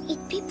make them eat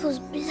people's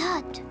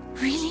blood.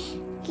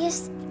 Really?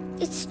 Yes,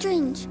 it's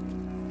strange.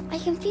 I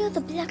can feel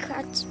the black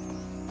rats,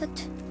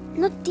 but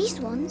not these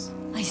ones.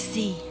 I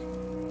see.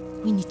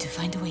 We need to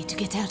find a way to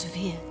get out of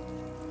here.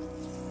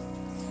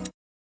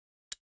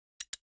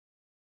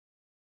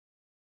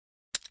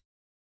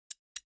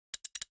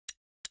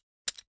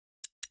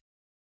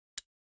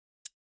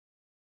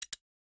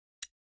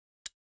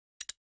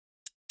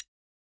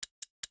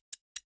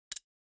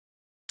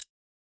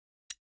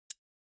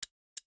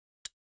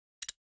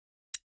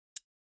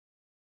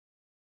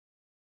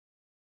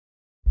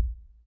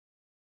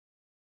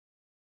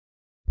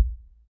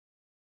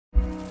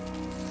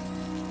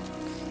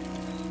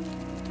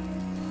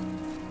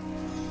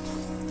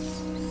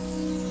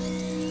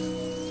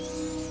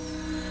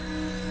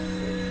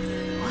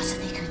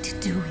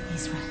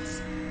 these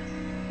rats.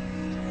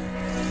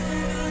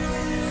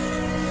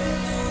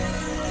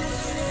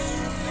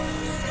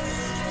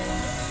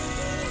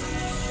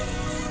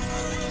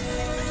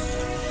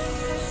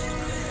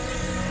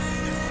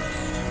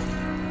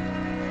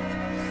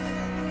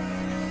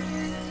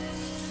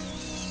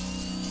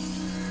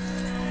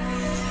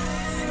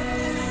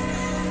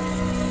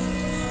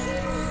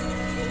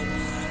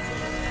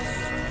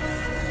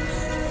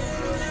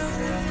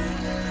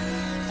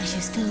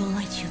 Still all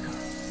right, Hugo?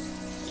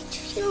 It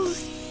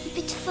feels a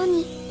bit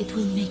funny. It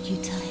will make you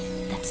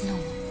tired. That's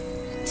normal.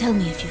 Tell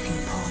me if you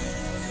feel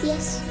poorly.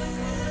 Yes.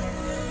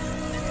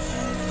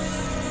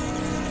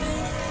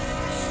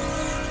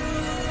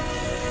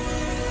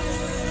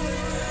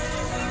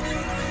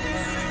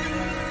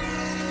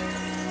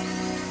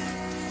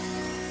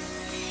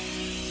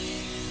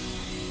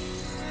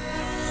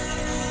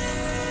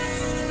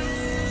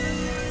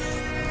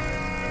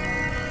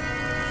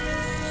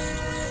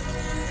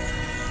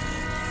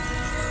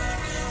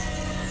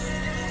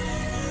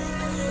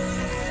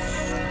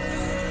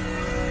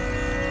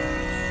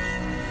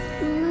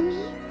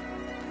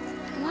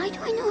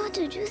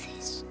 To do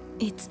this?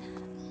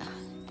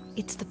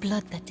 It's the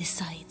blood that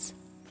decides.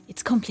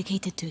 It's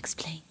complicated to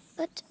explain.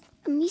 But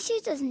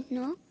Amicia doesn't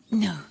know.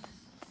 No.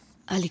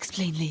 I'll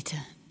explain later.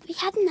 We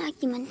had an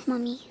argument,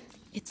 Mummy.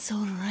 It's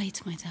all right,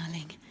 my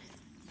darling.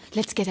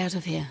 Let's get out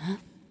of here, huh?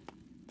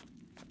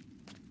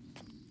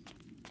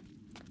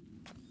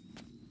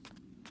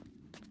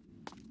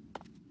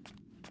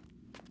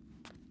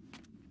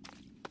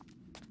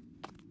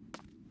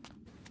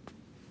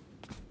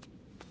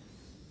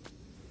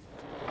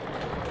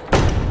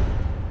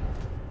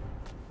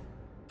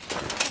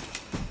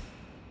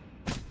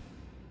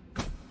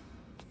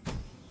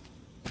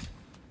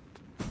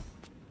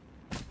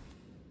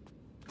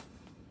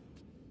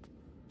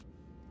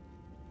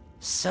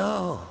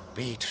 So,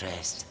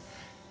 Beatrice,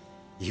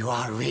 you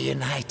are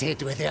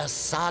reunited with your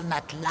son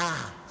at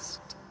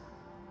last.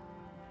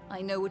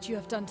 I know what you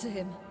have done to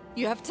him.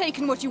 You have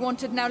taken what you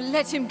wanted, now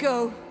let him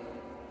go.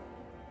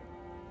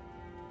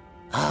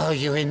 Oh,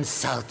 you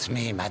insult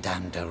me,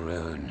 Madame de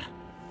Rune.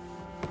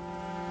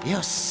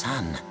 Your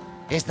son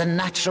is the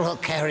natural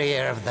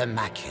carrier of the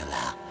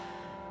macula,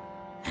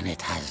 and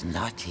it has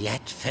not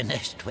yet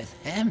finished with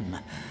him,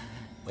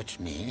 which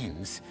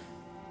means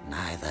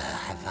neither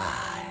have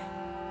I.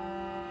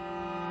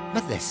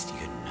 But this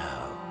you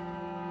know.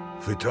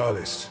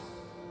 Vitalis,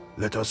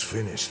 let us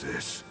finish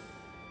this.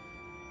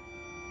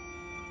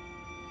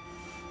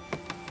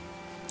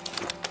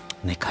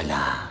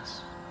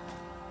 Nicholas,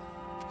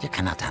 you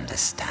cannot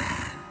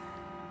understand.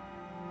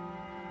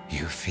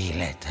 You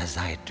feel it as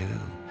I do.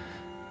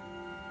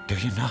 Do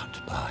you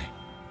not, boy?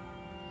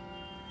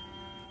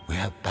 We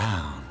are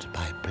bound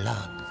by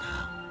blood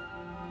now.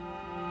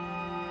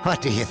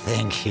 What do you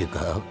think,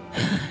 Hugo?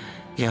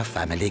 Your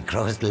family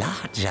grows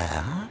larger,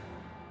 huh?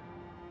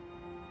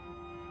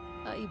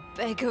 I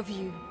beg of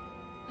you.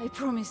 I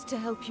promise to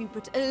help you,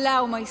 but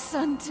allow my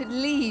son to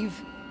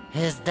leave.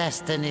 His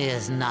destiny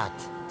is not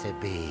to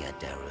be a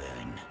de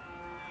Rune.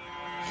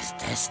 His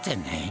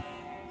destiny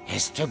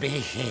is to be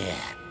here,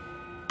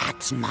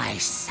 at my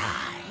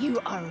side. You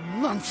are a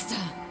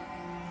monster.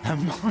 A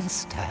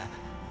monster?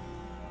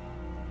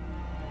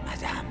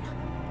 Madame,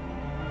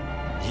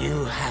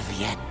 you have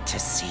yet to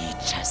see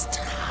just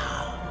how.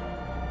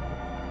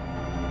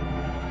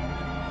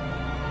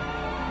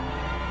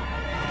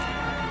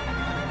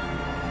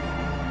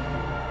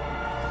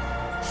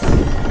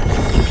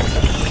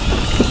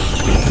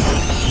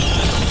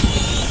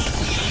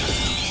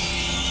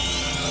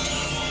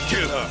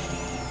 Kill her!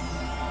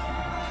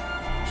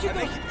 Hugo,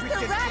 make it quick the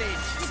and rat! clean.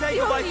 It's Say the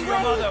goodbye only to your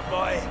way. mother,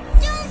 boy.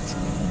 Don't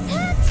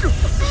hurt her!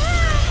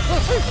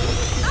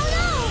 Oh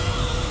no!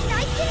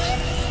 I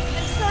can't!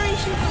 I'm sorry,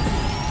 Hugo.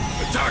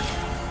 Attack!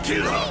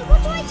 Kill her! Hey, what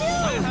do I do?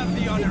 I have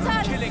the honor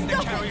Vitalis, of killing the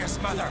stop carrier's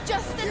it. mother. He's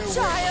just a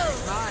child.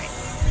 Mine.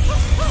 I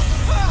want to go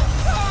home!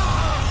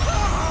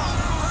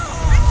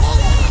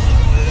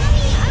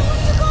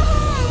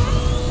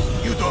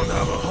 You don't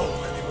have a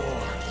home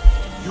anymore.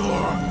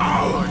 You're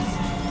ours!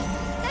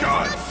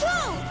 Gods!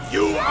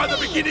 You are the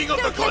beginning of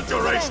the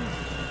conjuration!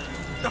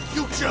 The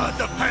future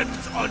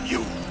depends on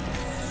you!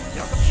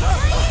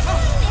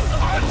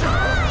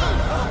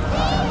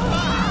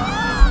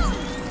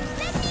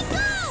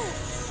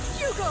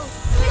 Hugo!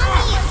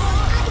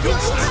 You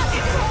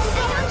sneaky!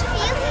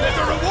 There's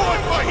a reward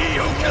for he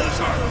who kills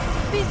her!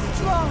 Be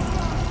strong!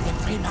 The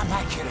prima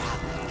macula.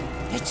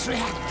 It's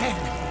reacting.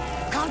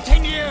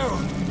 Continue!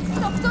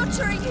 Stop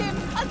torturing him!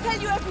 I'll tell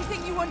you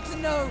everything you want to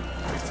know.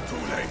 It's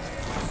too late.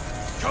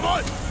 Come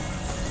on!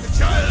 The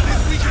child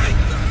is weakening!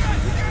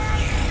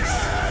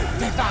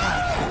 Devour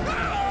him.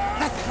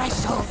 The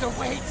threshold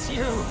awaits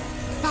you.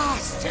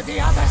 Pass to the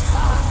other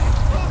side.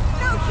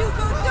 No,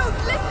 Hugo, don't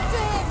listen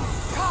to him!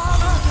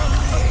 Come to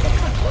me!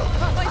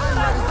 My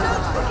son,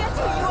 don't forget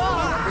who you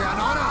are!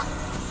 Leonora!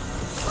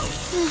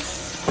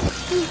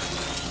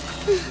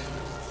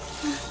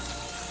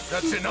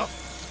 That's enough!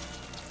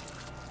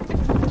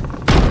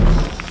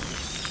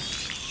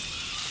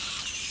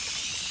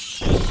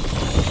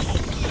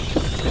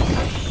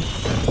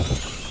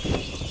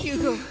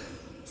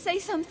 say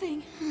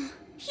something.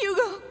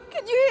 Hugo,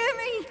 can you hear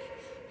me?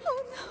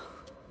 Oh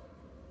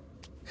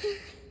no.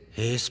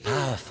 He's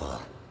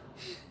powerful,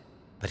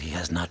 but he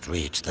has not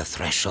reached the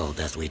threshold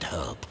as we'd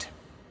hoped.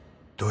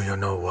 Do you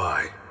know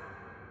why?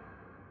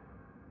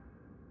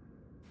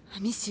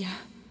 Amicia.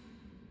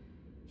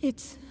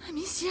 It's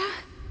Amicia.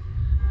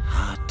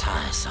 How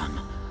tiresome.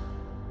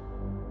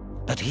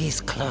 But he's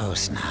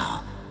close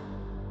now,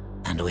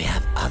 and we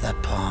have other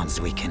pawns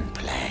we can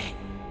play.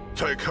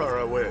 Take her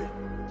away.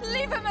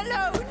 Leave him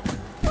alone!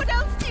 What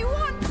else do you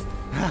want?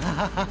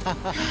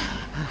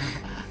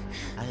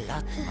 A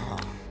lot more.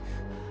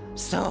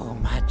 So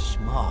much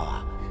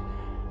more.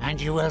 And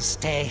you will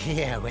stay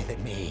here with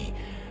me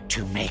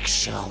to make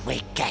sure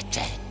we get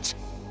it.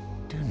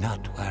 Do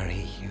not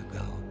worry,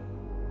 Hugo.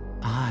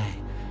 I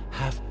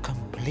have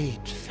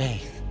complete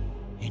faith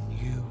in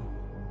you.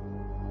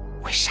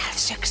 We shall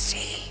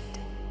succeed.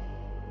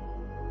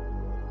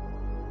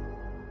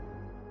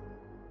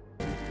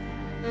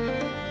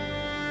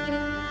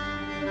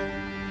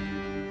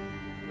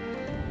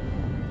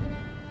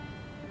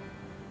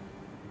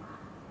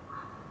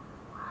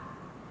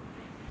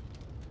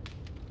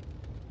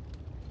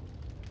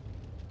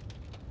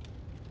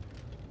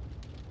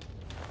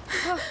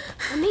 Oh,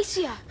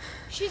 Amicia!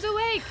 She's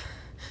awake!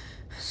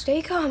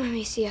 Stay calm,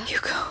 Amicia.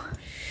 Hugo.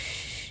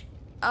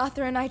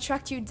 Arthur and I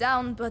tracked you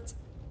down, but...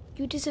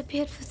 You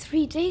disappeared for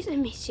 3 days,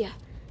 Amicia.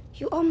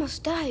 You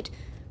almost died.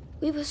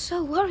 We were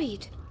so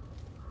worried.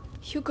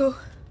 Hugo.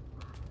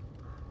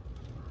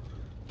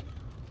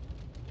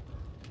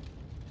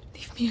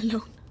 Leave me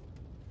alone.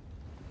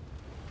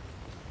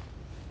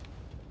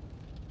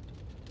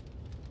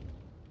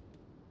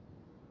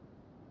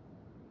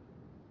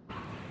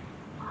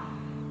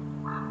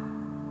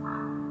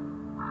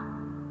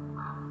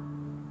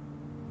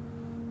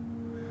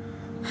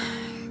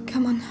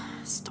 Come on,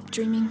 stop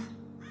dreaming.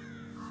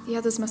 The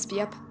others must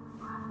be up.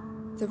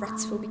 The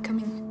rats will be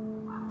coming.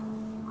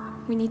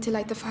 We need to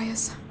light the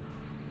fires.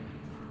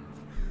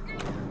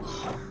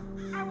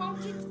 I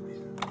want it.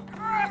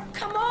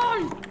 Come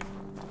on!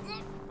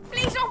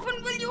 Please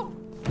open, will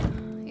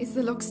you? Is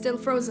the lock still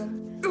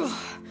frozen?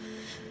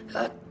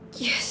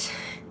 Yes.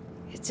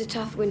 It's a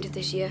tough winter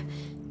this year.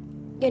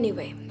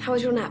 Anyway, how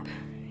was your nap?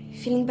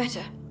 Feeling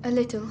better? A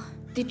little.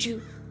 Did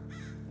you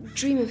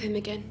dream of him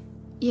again?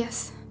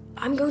 Yes.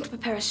 I'm going to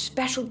prepare a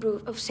special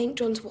brew of St.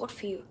 John's wort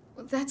for you.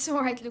 Well, that's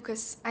all right,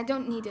 Lucas. I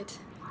don't need it.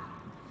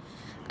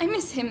 I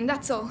miss him,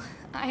 that's all.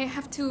 I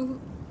have to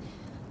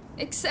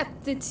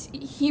accept that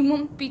he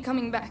won't be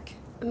coming back.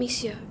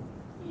 Amicia,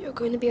 you're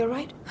going to be all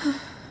right?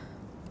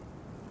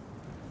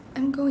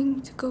 I'm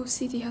going to go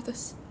see the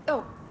others.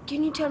 Oh,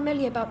 can you tell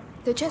Melly about...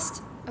 The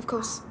chest, of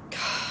course.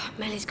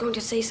 Melly's going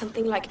to say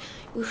something like,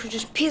 you should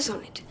just piss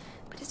on it.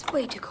 But it's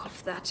way too cold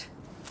for that.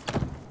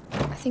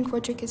 I think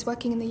Roderick is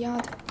working in the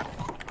yard.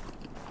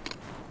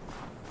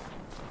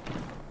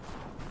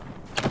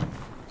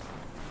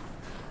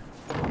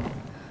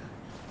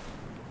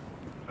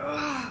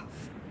 I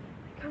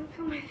can't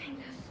feel my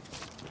fingers.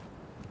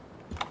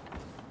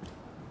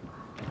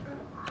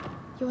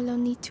 You'll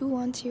only 2,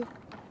 aren't you?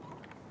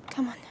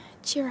 Come on,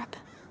 cheer up.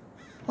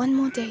 One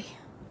more day.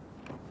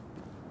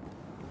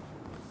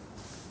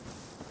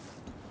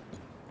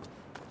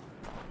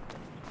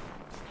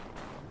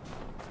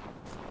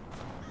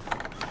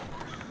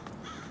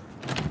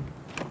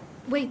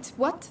 Wait,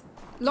 what?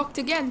 Locked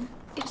again?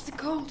 It's the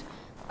cold.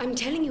 I'm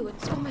telling you,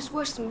 it's almost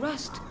worse than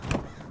rust.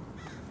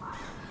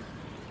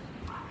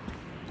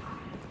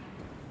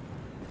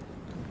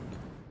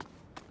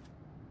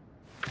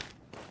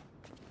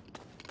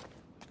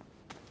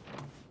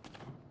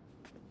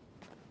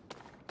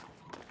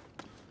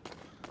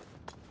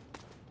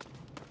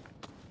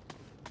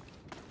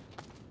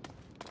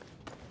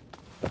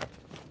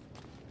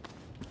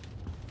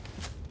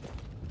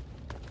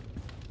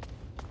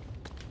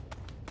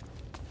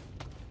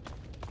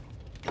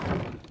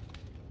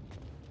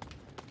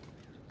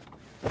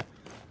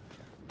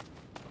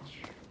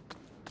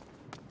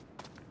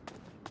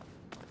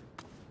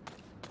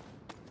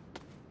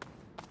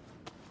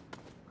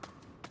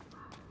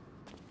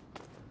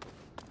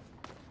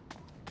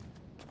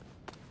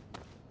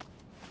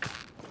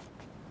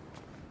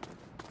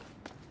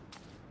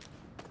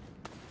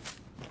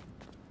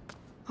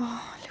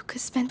 Oh,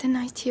 Lucas spent the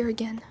night here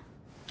again.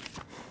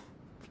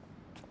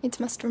 It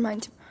must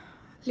remind him.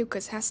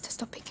 Lucas has to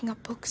stop picking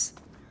up books.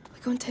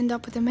 We're going to end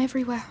up with them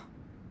everywhere.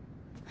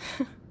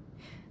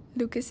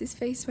 Lucas's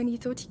face when he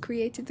thought he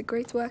created the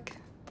great work.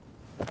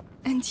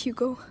 And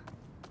Hugo.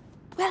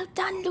 Well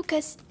done,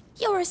 Lucas.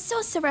 You're a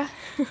sorcerer.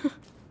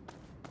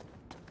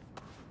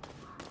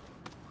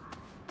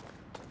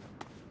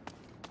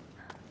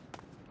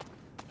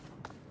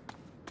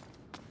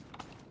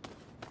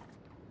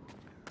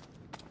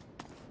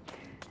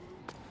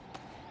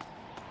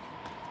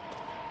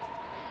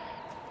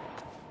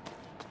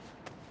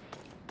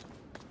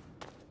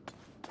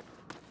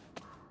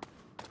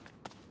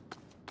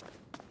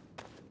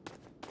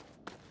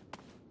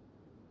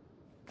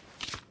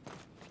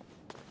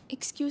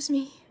 Excuse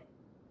me.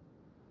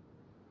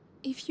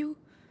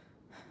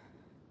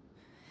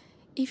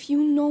 If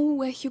you know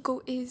where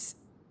Hugo is,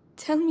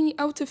 tell me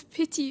out of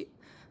pity.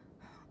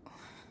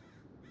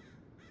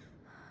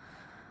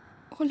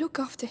 Or look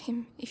after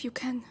him if you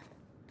can.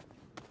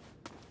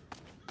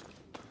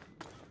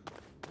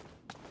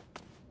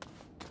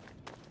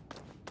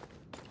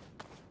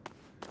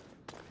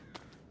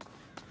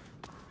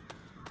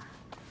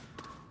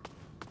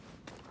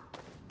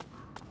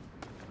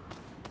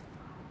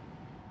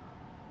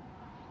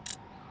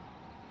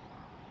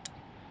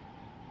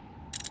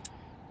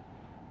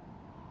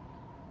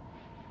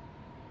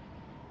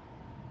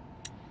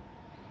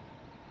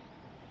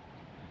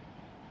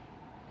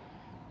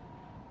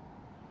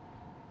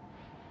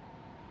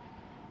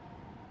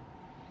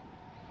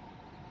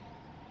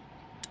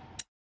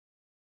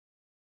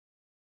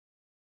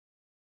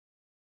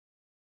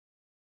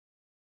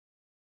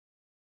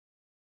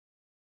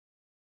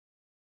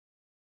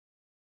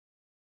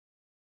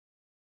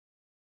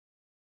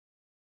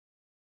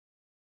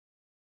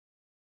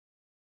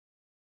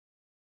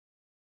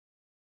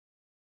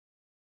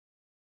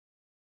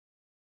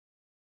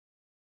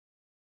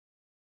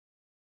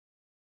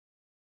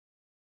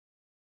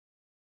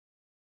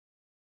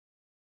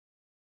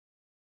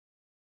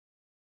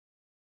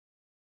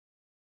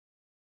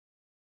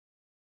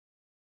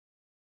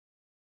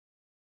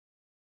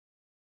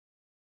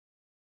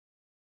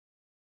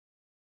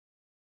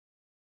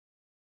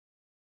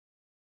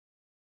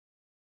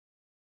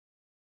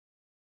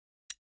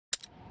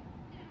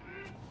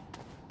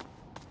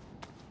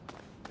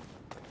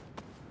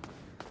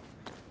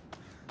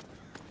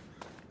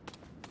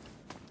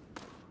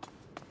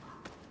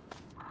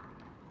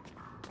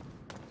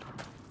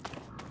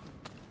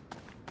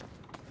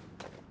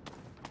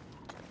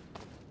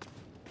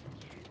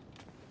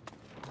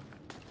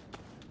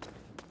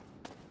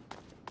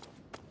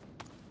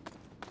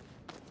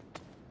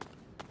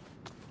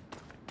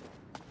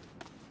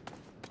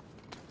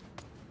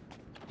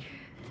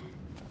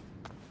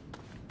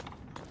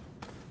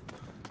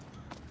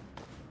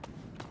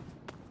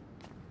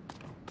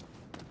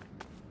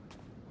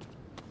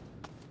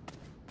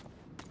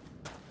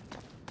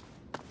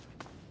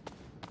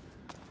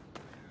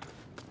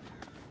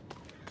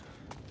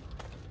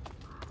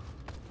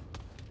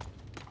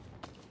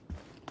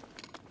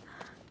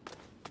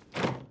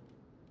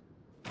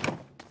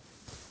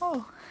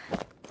 Oh,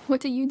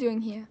 what are you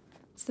doing here?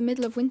 It's the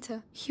middle of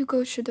winter.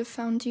 Hugo should have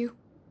found you.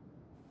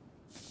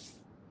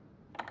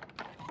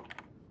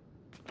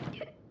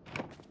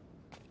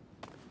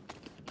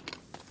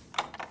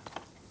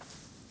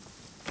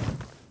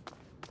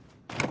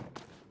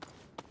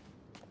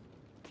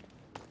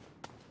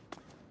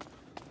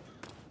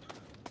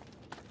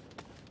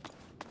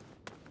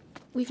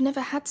 We've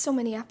never had so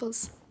many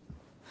apples.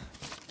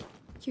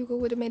 Hugo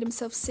would have made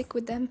himself sick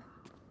with them.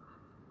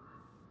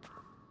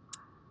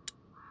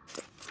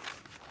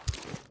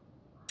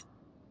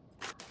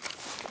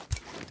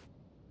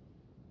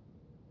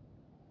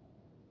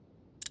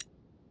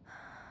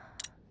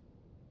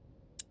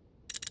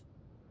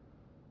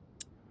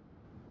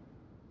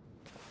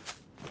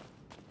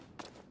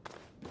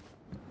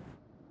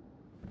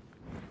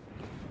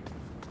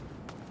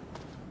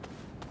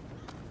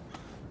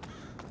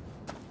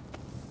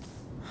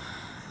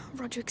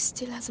 Roderick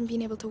still hasn't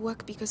been able to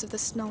work because of the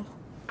snow.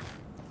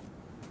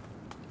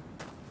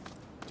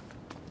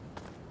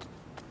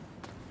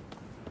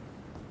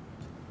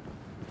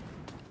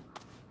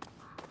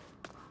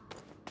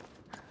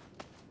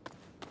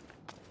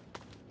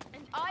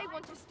 And I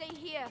want to stay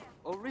here.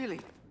 Oh, really?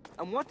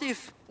 And what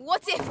if...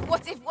 What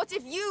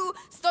if you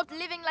stopped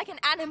living like an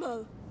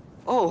animal?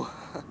 Oh,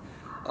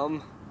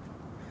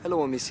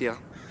 hello, Amicia.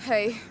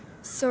 Hey.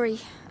 Sorry,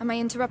 am I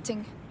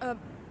interrupting?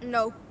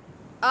 No.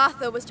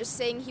 Arthur was just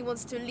saying he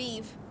wants to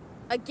leave.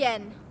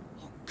 Again.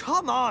 Oh,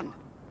 come on!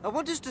 I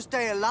want us to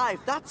stay alive,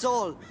 that's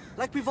all.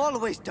 Like we've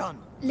always done.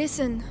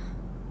 Listen.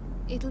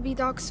 It'll be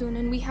dark soon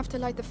and we have to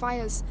light the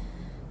fires.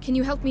 Can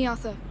you help me,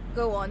 Arthur?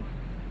 Go on.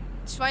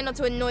 Try not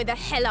to annoy the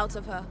hell out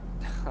of her.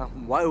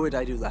 Why would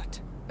I do that?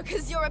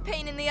 Because you're a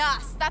pain in the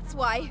ass, that's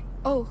why.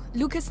 Oh,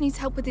 Lucas needs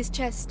help with his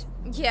chest.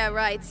 Yeah,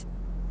 right.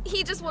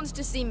 He just wants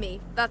to see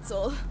me, that's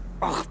all.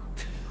 Oh.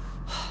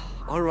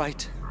 All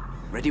right.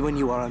 Ready when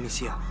you are,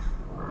 Amicia.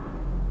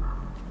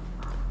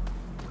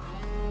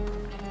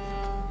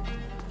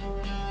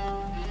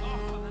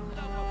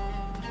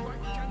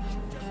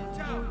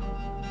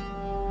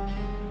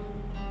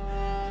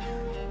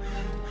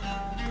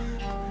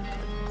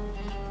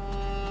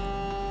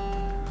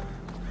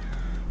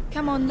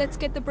 Come on, let's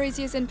get the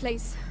braziers in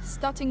place,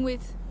 starting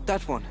with...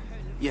 That one.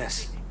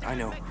 Yes, I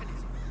know.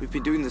 We've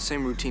been doing the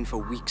same routine for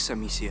weeks,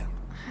 Amicia.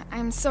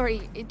 I'm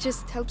sorry, it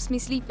just helps me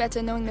sleep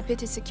better knowing the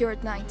pit is secure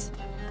at night.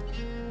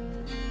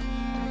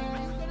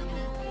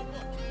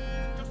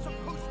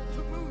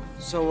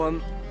 So,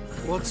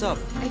 what's up?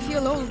 I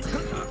feel old.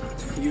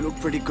 You look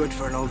pretty good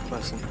for an old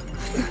person.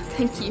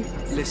 Thank you.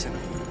 Listen,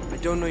 I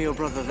don't know your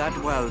brother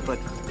that well, but...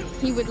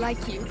 He would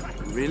like you.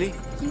 Really?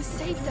 You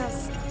saved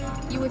us.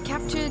 You were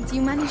captured,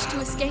 you managed to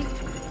escape.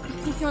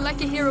 You're like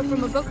a hero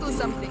from a book or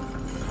something.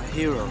 A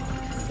hero?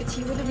 But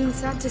he would have been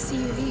sad to see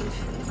you leave.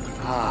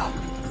 Ah,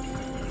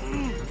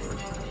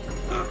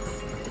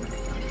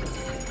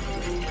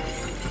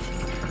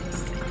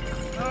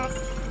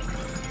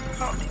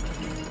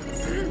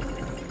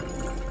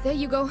 There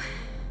you go.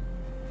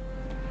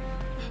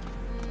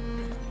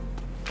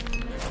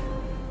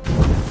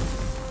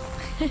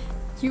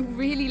 You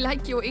really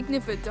like your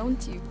Ignifer,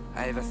 don't you?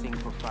 I have a thing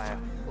for fire.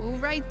 All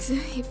right,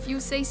 if you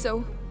say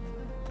so.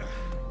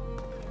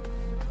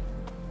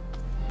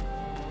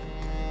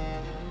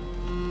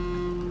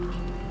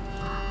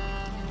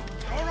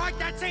 All right,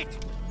 that's it.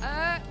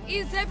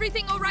 Is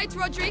everything all right,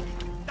 Roderick?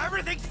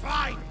 Everything's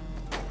fine.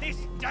 This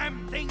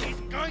damn thing is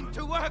going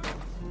to work.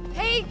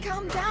 Hey,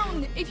 calm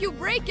down. If you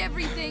break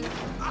everything...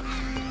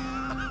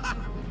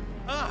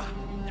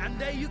 And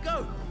there you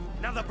go.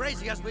 Now the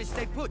braziers will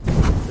stay put.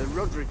 The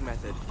Roderick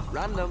method.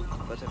 Random,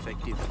 but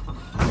effective.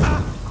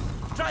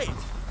 Try it.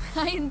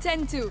 I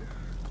intend to.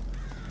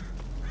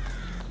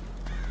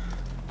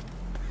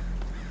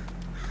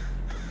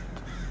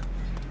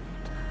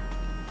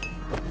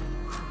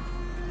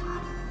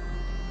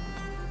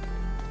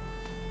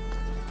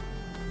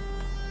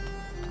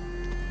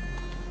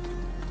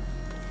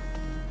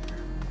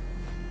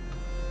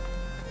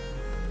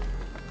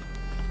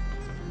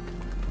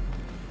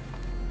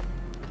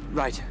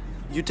 Right.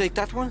 You take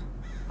that one.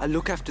 I'll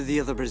look after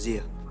the other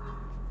brazier.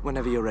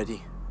 Whenever you're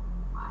ready.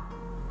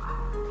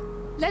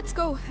 Let's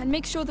go and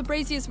make sure the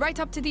brazier's right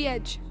up to the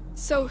edge.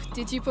 So,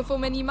 did you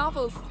perform any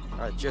marvels?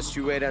 Just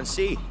you wait and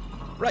see.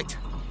 Right,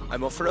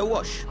 I'm off for a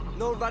wash.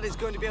 No rat is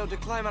going to be able to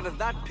climb out of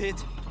that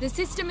pit. The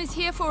system is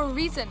here for a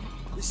reason.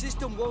 The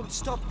system won't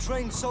stop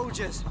trained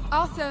soldiers.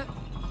 Arthur,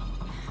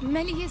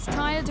 Melly is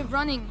tired of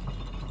running.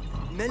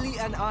 Melly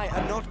and I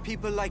are not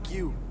people like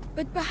you.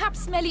 But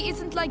perhaps Melly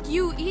isn't like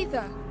you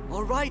either.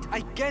 All right,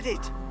 I get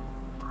it.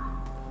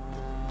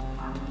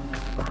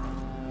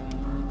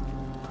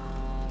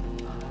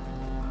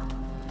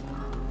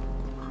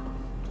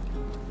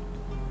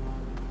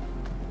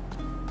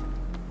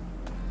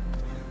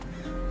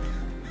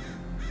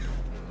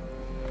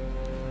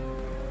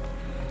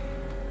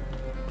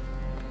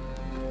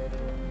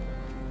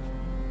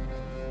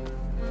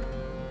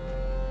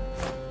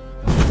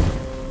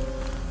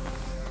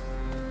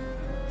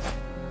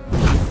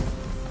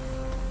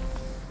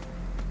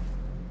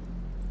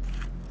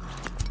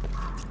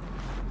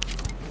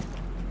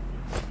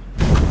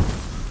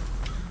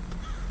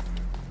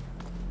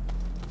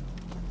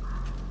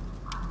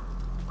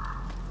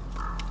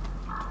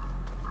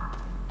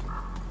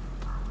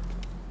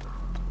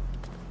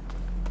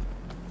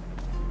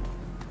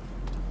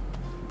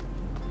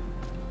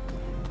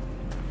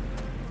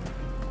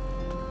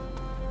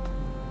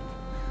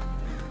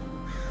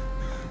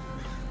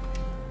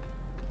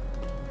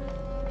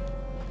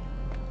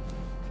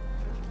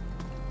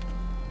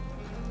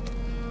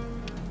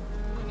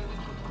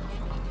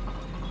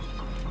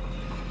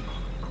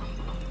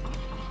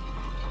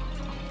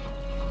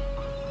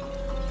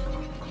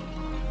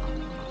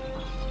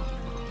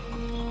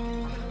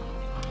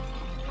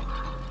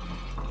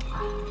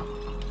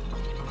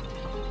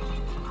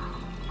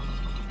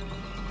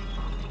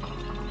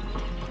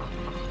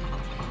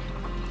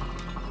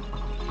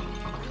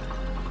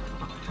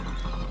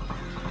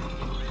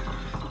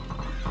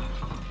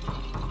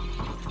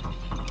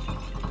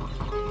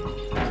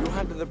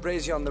 Handle the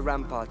brazier on the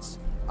ramparts.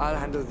 I'll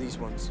handle these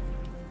ones.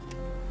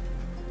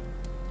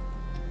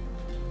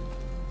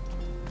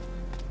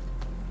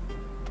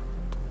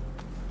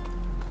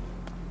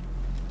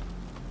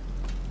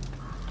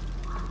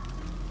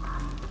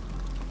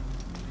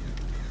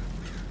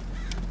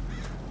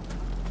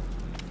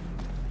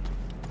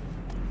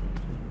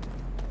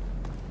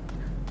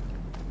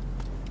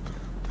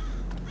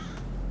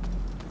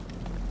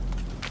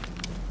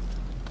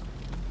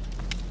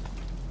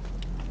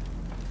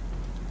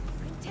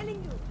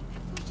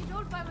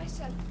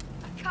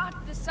 A cart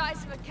the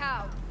size of a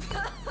cow.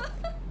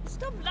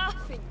 Stop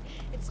laughing.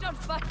 It's not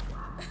funny.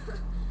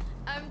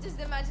 I'm just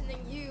imagining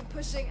you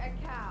pushing a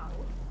cow.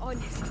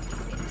 Honest.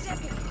 It was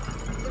epic.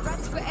 The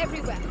rats were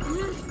everywhere.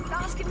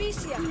 Ask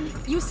Amicia.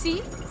 You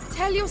see?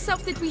 Tell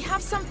yourself that we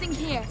have something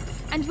here,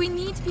 and we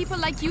need people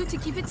like you to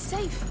keep it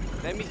safe.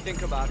 Let me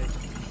think about it.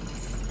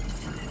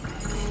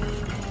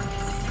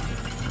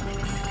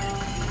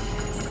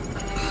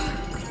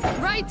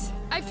 Right,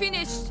 I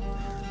finished.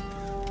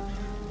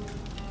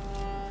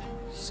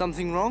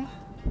 Something wrong?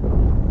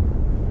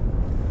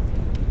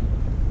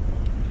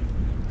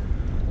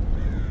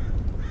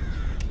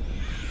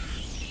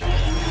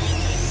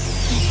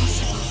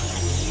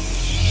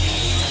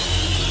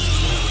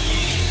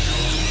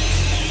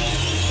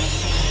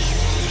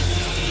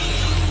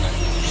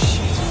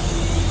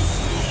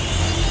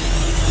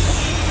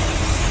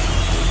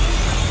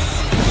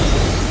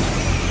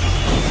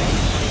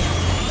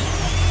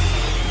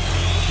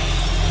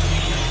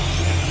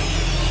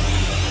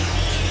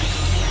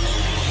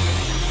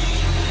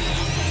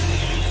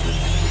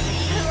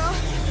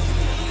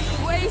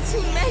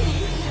 Too many.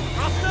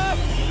 Arthur!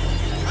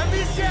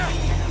 Amicia!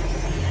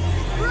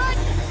 Run!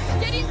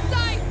 Get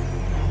inside!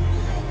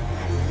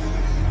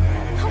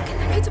 How can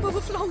the pit have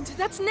overflowed?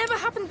 That's never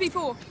happened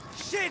before.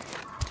 Shit!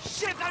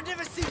 Shit, I've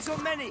never seen so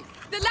many!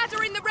 The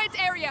ladder in the red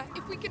area.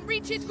 If we can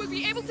reach it, we'll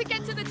be able to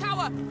get to the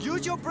tower.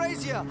 Use your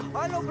brazier.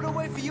 I'll open a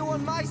way for you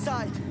on my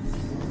side.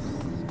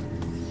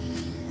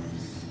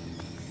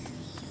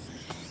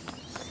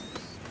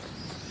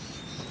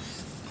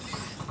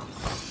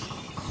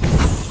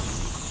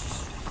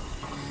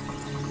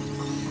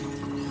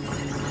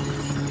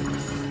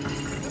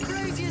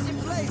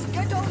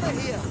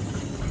 over here!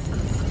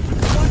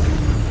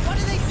 What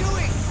are they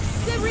doing?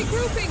 They're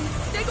regrouping!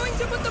 They're going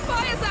to put the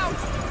fires out!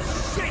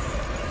 Shit!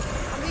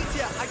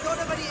 Amicia, I don't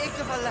have any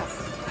Ignifer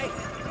left.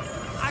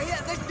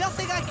 There's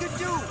nothing I can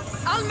do!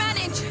 I'll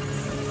manage!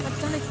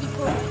 I've done it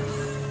before.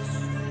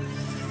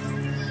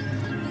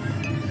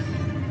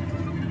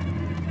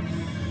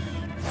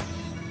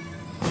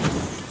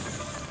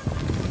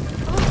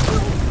 Oh,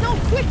 no,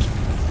 quick!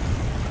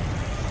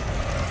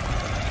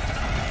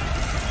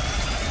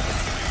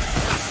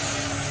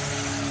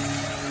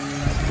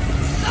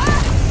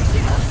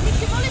 He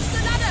demolished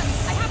the ladder!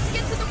 I have to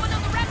get to the one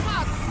on the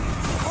rampart!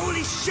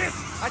 Holy shit!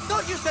 I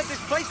thought you said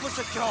this place was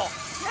secure!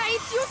 Yeah,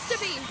 it used to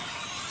be!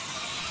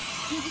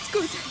 It's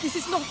good. This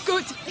is not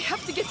good. I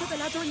have to get to the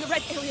ladder in the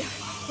red area,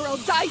 or I'll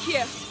die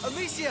here.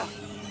 Amicia,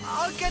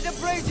 I'll get a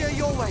brazier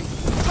your way.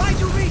 Try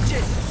to reach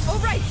it! All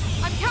right,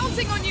 I'm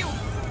counting on you.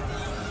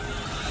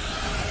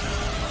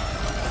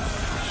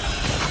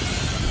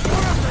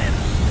 More of them!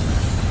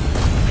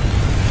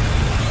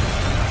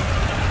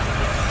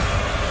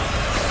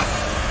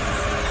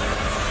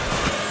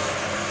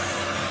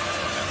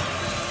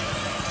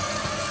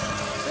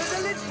 There's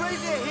a lit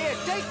brazier here.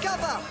 Take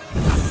cover!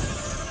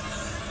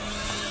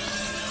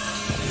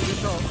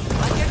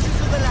 I'll get you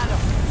to the ladder.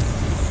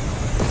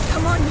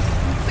 Come on, you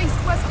faced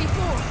worse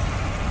before.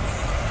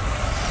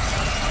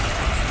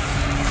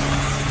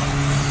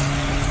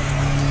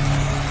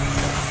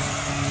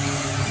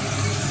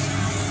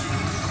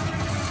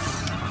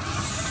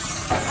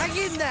 Hang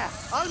in there.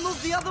 I'll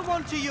move the other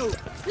one to you.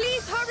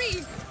 Please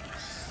hurry.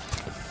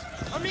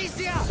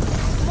 Amicia,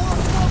 more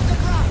smoke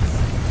and rats.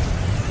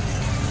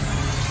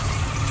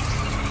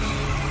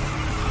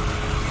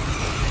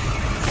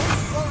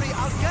 Don't worry,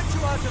 I'll get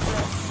you out of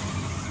there.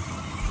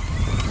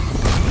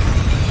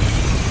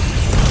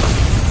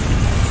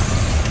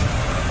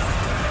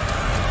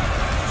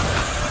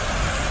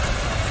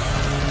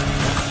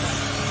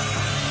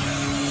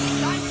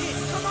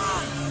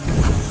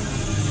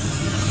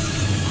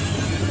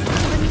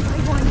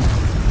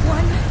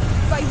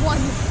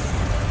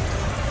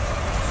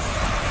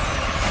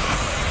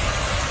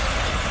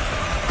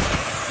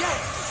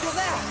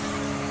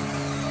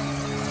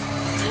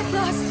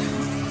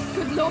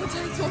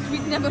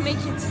 Never make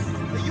it.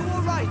 Are you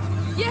all right?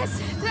 Yes,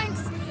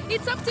 thanks.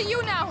 It's up to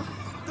you now.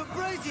 The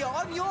brazier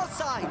on your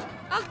side.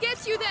 I'll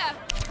get you there.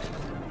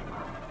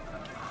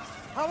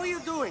 How are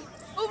you doing?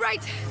 All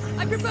right.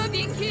 I prefer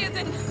being here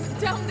than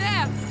down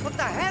there. What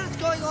the hell is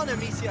going on,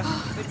 Amicia?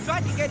 They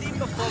tried to get in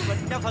before,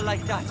 but never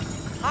like that.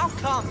 How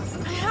come?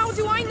 How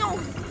do I know?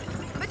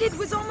 But it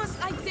was almost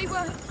like they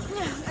were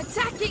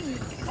attacking.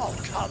 Oh,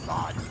 come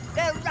on.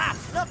 They're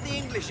rats, not the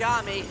English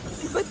army.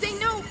 But they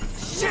know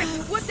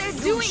what they're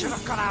You doing. should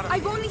have got out of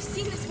I've only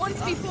seen this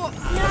once before.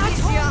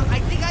 Amicia, I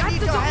think I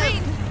need your your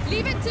domain. help.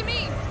 Leave it to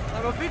me.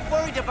 I'm a bit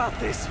worried about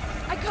this.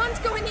 I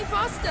can't go any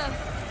faster.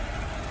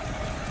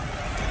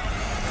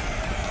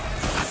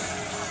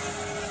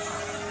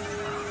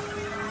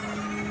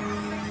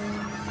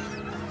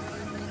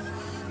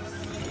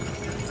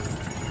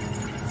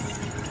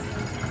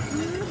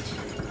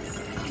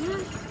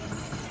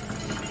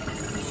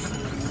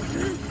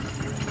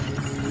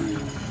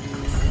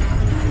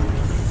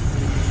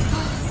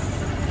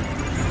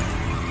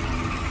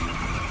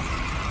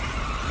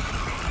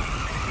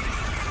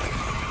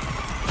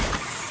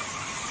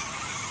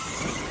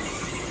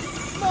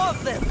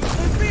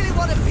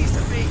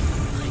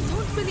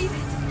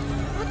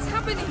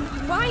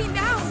 Why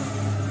now?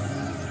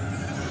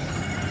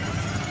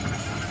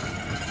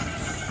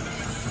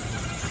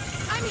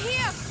 I'm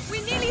here!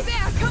 We're nearly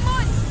there! Come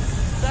on!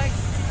 Thanks.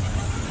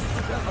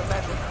 Never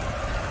better.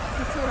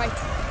 It's all right.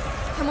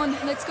 Come on,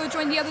 let's go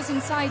join the others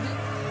inside.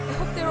 I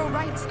hope they're all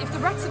right. If the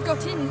rats have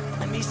got in...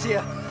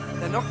 Amicia,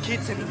 they're not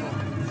kids anymore.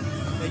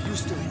 They're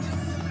used to it.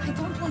 I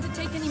don't want to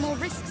take any more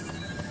risks.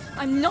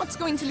 I'm not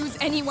going to lose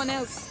anyone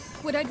else.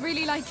 What I'd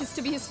really like is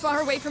to be as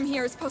far away from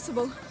here as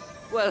possible.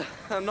 Well,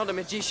 I'm not a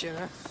magician,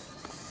 huh?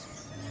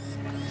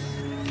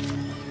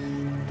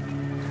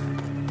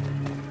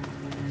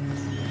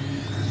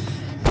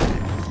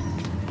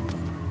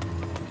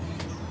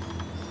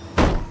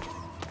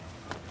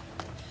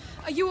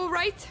 Are you all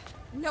right?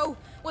 No.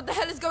 What the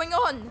hell is going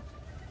on?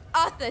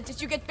 Arthur,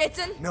 did you get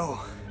bitten? No.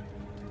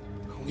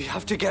 We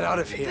have to get out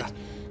of here.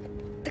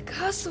 The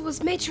castle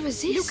was made to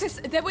resist.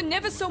 Lucas, there were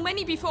never so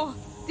many before.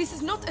 This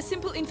is not a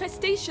simple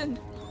infestation.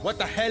 What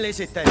the hell is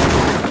it then?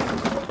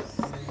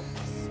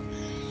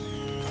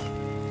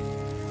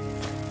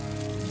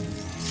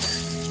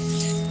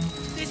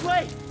 This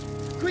way!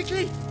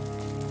 Quickly!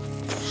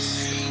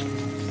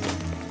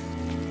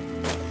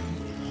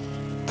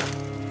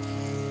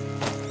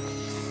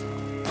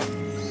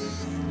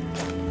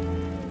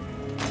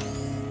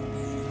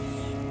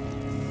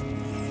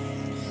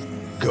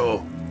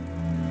 Go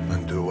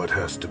and do what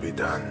has to be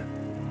done.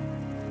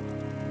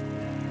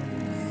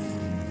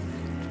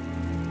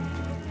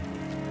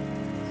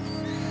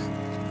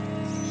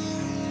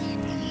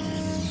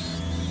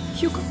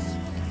 Hugo.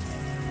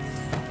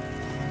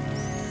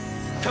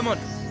 Come on.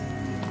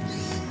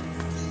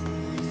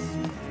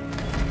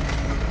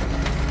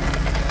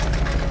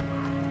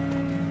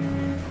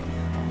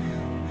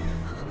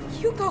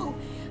 Hugo!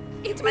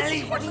 It was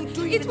Ellie, what are you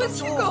doing? It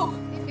was Hugo!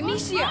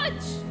 Amicia!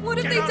 What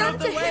have Get they out done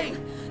of to the way.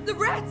 him? The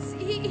rats!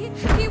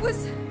 He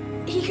was...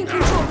 He can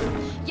control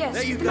them. Yes,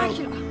 There you the go.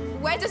 macula.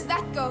 Where does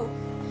that go?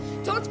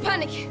 Don't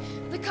panic.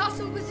 The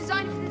castle was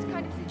designed for this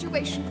kind of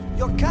situation.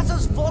 Your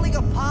castle's falling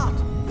apart.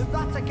 The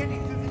rats are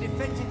getting through the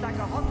defenses like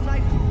a hot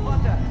knife through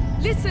butter.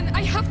 Listen,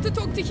 I have to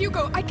talk to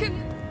Hugo. I can...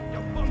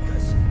 You're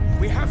bonkers.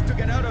 We have to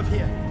get out of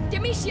here.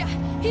 Amicia,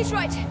 he's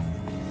right.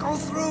 Go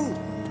through.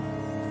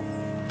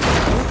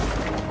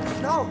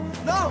 No,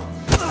 no.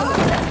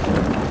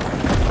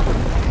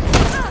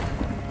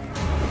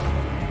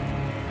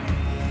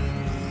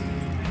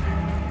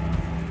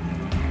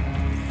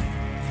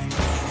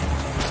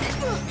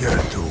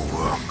 Get to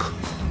work.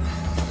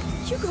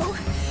 Hugo!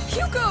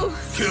 Hugo!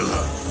 Kill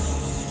her,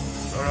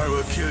 or I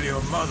will kill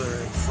your mother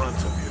in front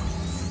of you.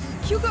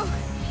 Hugo!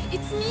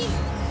 It's me!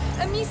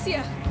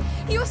 Amicia!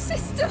 Your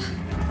sister!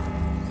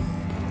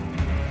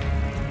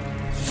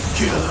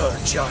 Kill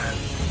her, child.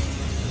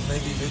 And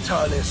maybe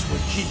Vitalis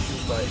will keep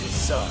you by his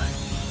side.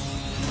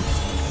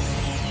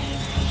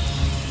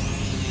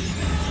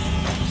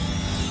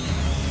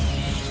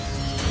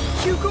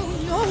 Hugo,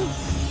 no!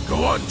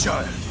 Go on,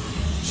 child.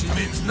 She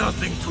means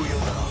nothing to you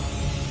now.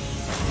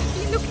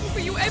 He's looking for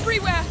you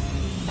everywhere!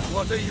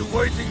 What are you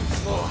waiting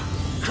for?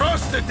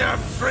 Cross the damn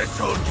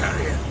threshold,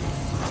 carrier!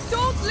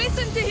 Don't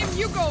listen to him,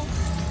 Hugo!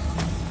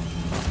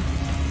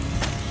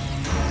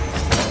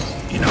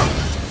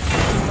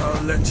 Enough!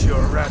 I'll let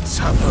your rats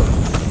have her.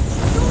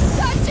 Don't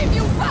touch him,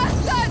 you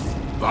bastard!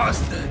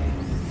 Bastard!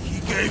 He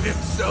gave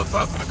himself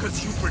up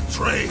because you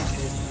betrayed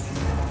him.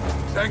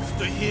 Thanks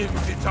to him,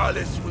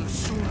 Vitalis will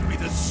soon be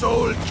the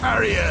sole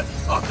carrier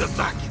of the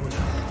macula.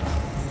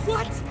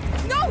 What?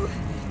 No!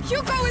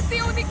 Hugo is the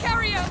only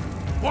carrier!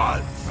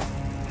 What?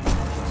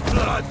 His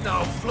blood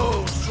now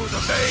flows through the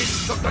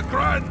veins of the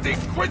Grand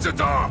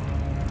Inquisitor!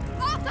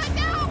 Arthur,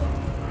 no!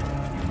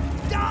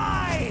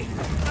 Die!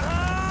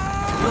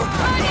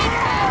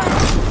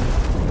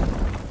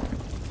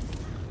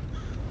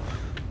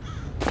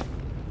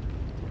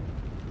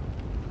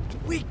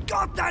 We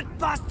got that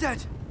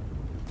bastard!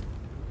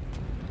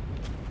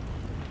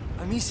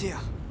 Amicia.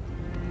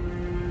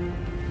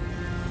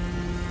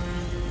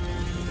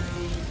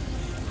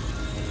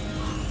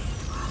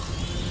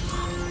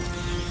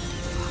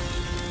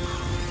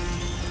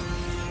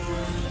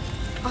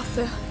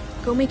 Arthur,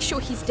 go make sure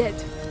he's dead.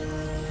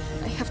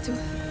 I have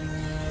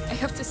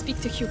to speak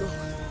to Hugo.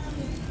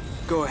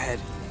 Go ahead.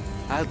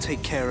 I'll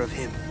take care of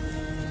him.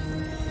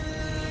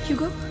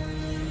 Hugo?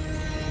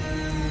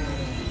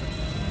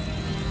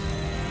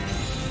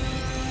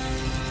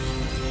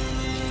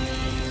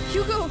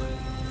 Hugo!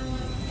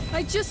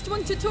 I just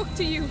want to talk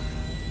to you.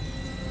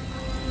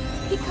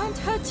 He can't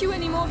hurt you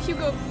anymore,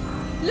 Hugo.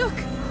 Look!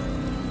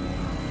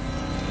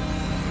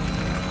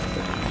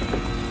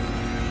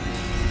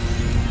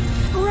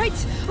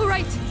 All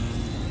right.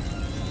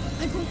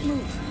 I won't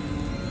move.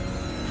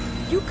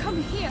 You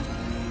come here.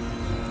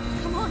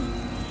 Come on.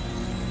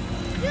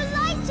 You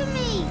lied to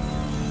me!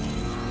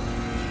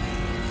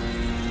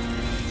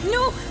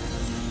 No!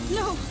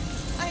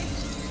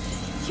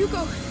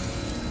 Hugo,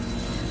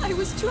 I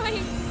was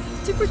trying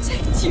to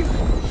protect you.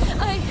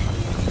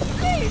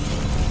 Please!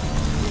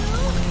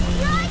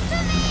 You lied to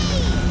me!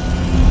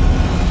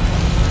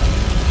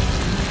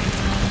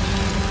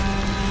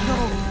 No!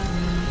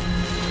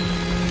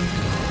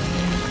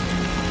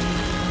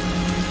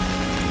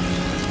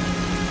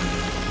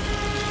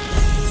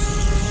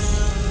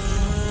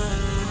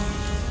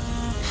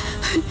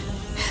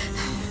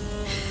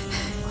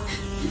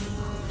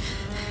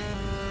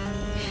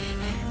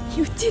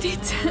 You did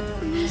it!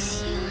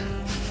 Amicia.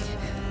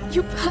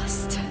 You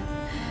passed.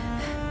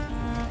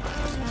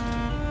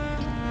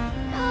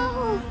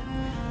 No!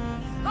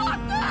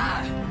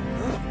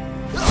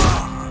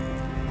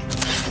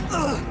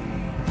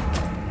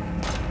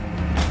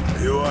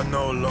 You are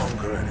no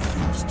longer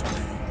any use to me.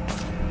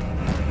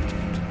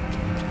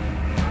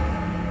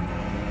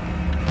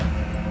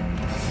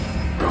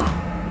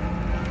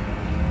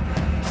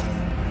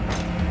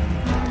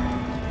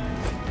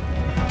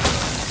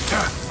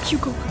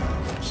 Hugo,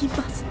 he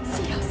mustn't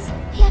see us.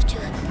 We have to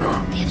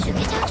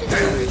get out of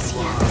here,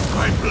 Amicia.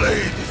 My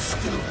blade is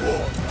still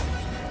warm,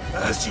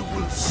 as you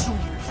will soon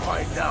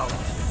find out.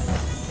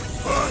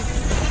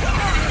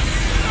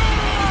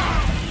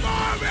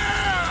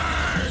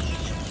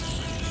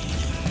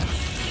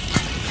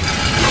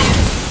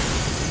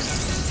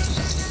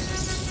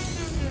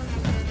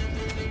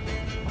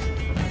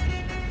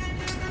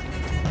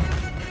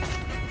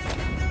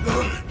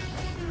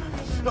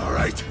 All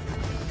right,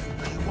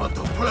 you want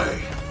to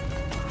play?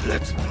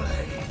 Let's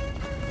play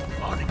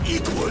on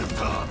equal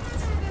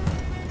terms.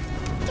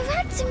 The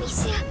rats,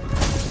 Amicia.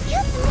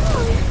 You're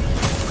wrong.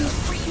 We'll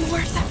free more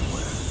of them.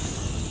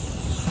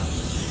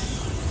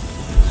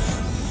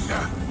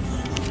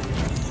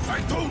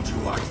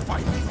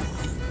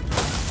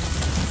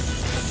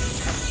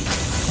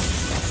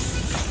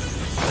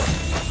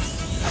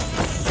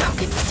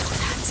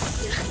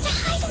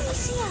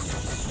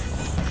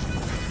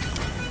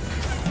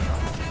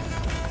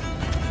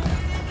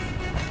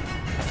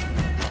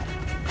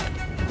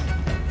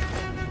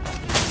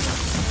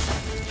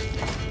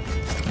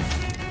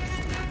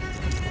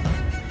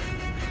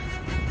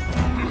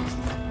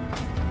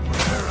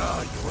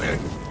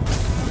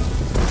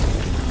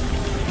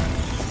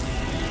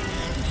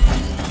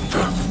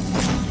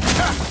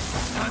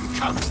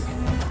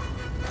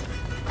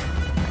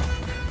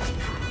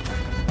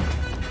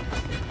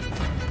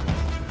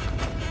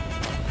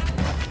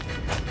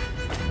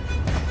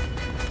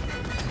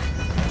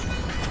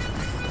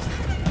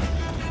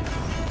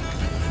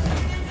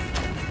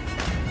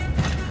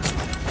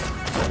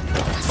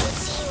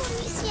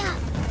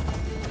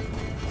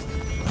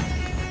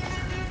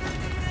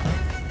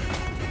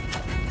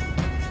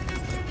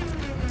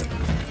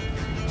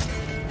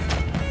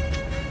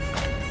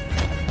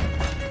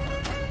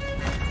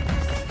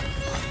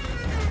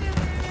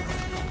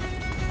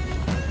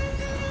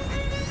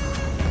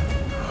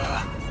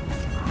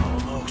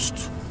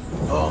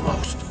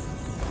 Almost.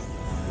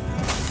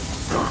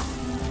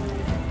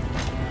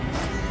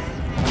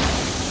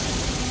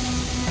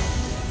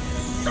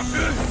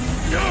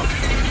 No!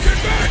 Get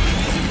back!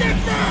 Get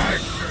back!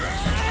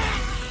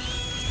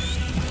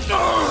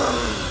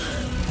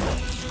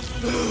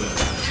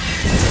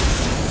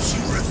 She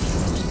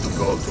refused to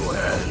go to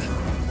hell.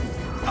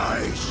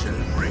 I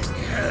shall bring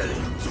hell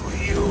to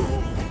you.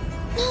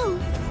 No,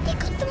 they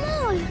got them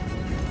all.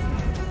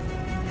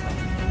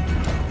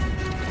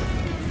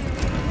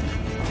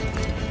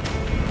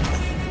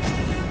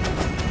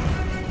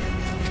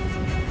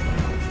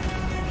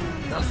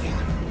 Nothing.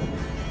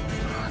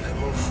 They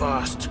move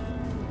fast,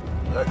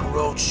 like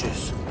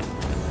roaches.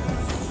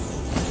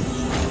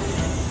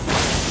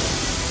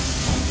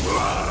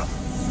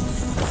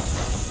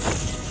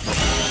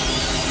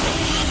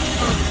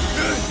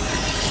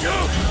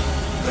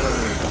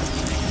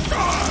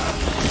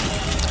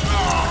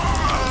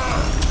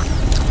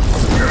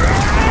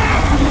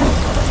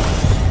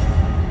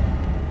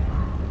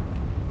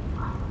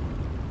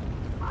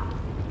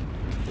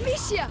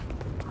 Amicia!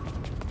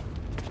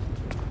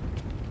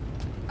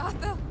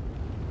 Arthur!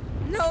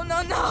 No,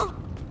 no, no!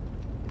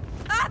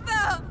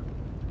 Arthur!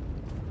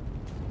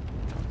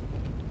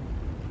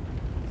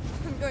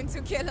 I'm going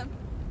to kill him.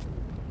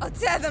 I'll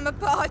tear them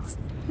apart.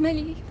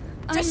 Melly,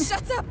 Just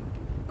shut up,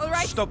 all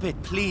right? Stop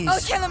it, please. I'll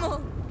kill them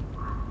all.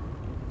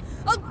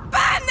 I'll burn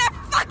their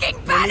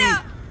fucking banner!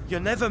 Melly,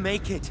 you'll never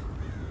make it.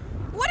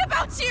 What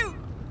about you?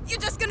 You're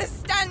just gonna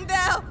stand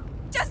there?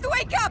 Just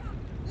wake up!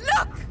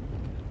 Look!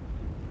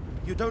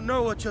 You don't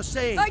know what you're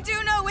saying. I do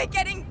know we're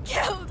getting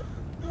killed.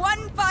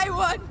 One by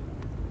one.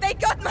 They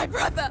got my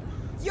brother.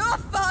 Your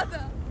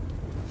father.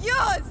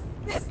 Yours.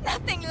 There's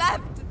nothing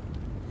left.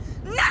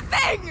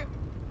 Nothing!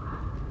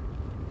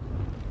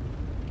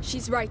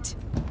 She's right.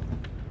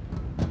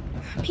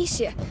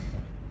 Amicia,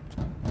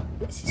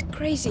 this is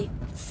crazy.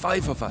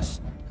 5 of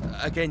us.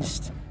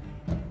 Against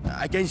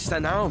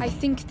an arm. I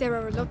think there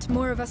are a lot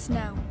more of us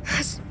now.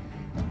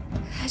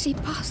 Has he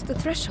passed the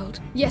threshold?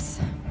 Yes,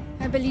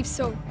 I believe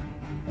so.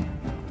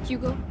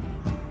 Hugo,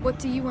 what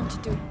do you want to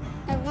do?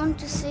 I want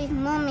to save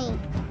Mommy.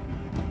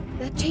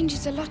 That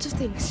changes a lot of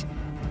things.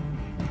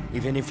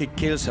 Even if it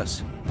kills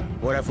us,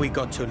 what have we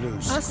got to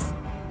lose? Us?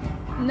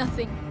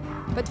 Nothing.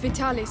 But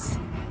Vitalis.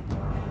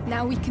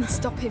 Now we can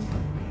stop him.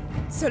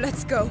 So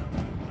let's go.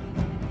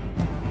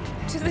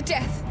 To the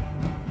death.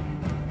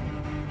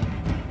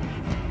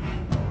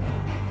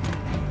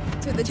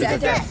 To the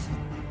death.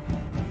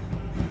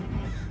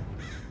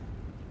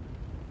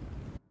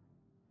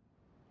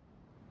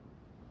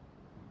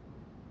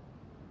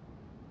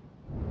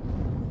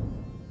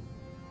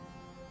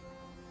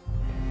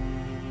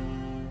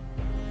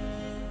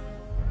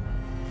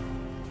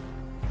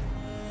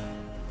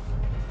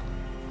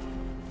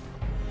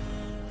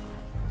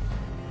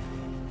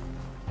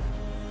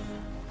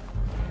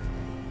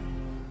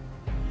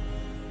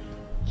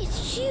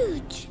 It's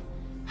huge.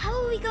 How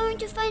are we going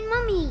to find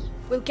Mommy?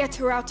 We'll get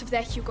her out of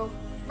there, Hugo.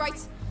 Right.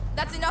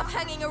 That's enough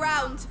hanging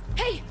around.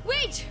 Hey,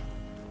 wait!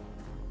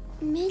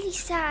 I'm really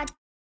sad.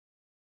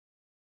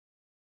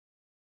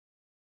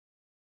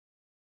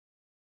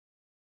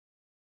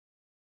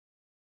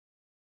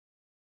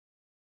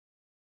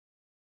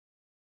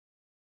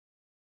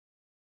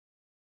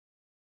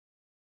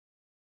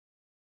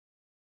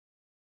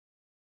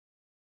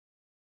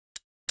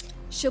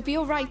 She'll be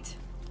all right.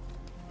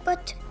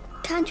 But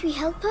can't we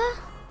help her?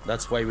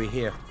 That's why we're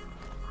here.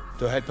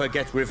 To help her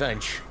get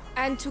revenge.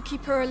 And to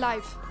keep her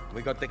alive.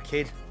 We got the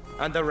kid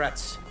and the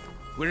rats.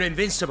 We're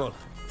invincible.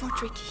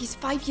 Roderick, he's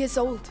 5 years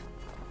old.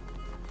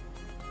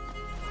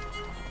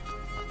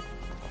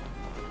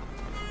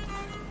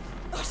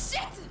 Oh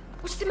shit!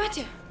 What's the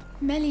matter?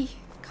 Melly,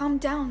 calm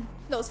down.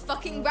 Those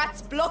fucking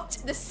rats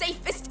blocked the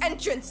safest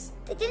entrance.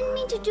 They didn't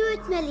mean to do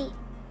it, Melly.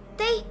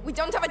 We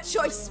don't have a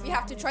choice. We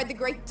have to try the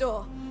great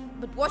door.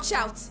 But watch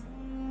out.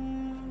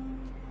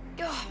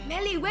 Oh,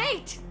 Melly,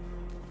 wait!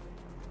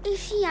 Is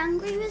she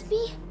angry with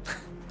me?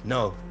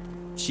 No,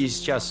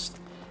 she's just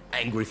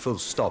angry full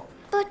stop.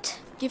 But...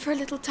 Give her a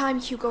little time,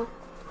 Hugo.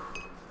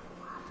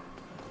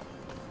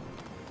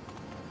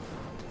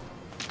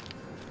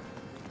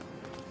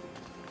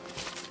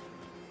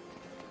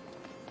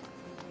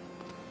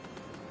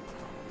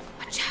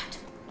 Watch out.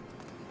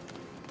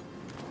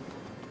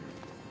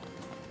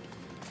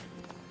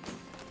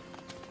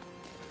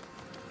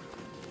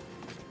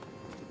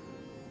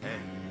 Hey,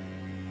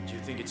 do you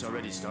think it's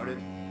already started?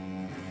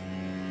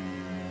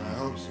 I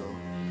hope so,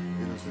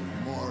 because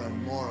there's more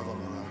and more of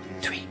them around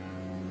here. 3.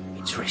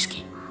 It's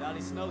risky.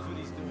 Dallas knows what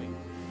he's doing.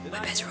 We're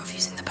better off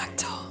using the back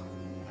door.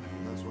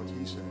 That's what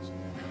he says.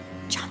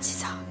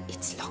 Chances are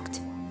it's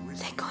locked.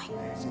 They're going.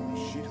 It's in the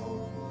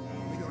shithole.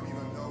 We don't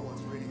even know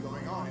what's really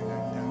going on in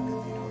that damn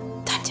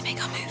cathedral. Time to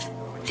make our move.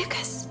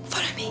 Lucas,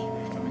 follow me.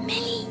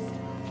 Melly!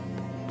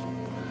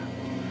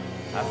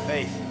 Have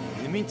faith.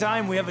 In the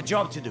meantime, we have a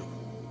job to do.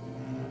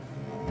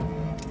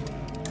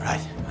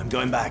 Right, I'm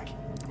going back.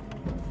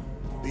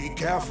 Be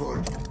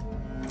careful.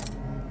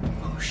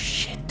 Oh,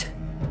 shit.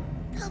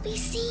 They'll be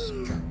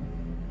seen.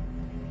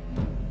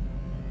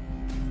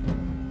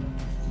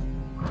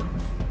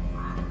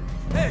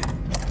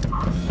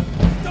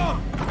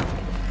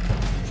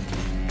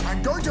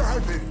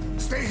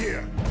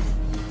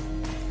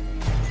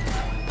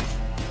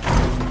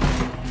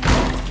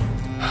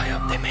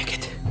 make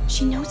it.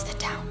 She knows the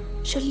town.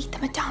 She'll lead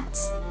them a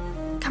dance.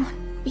 Come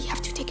on, we have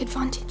to take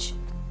advantage.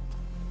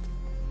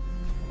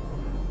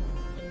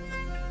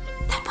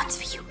 That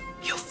one's for you.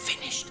 You're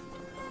finished.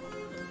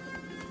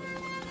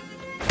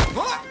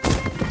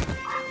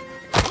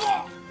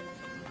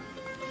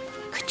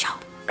 Good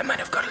job. I might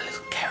have got a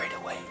little carried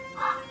away.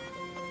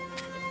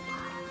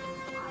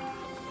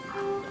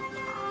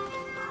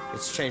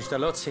 It's changed a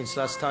lot since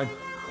last time.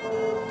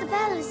 The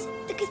bells,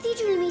 the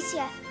cathedral,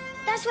 Amicia.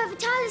 That's where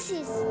Vitalis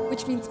is.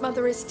 Which means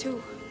Mother is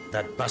too.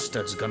 That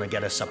bastard's gonna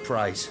get a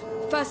surprise.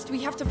 First, we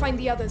have to find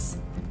the others.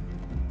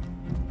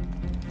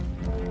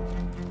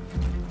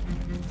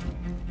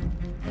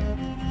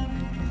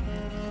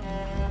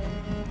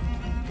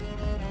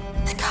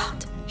 The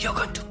card. You're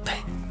going to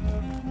pay.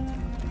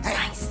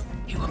 Nice.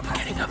 You won't be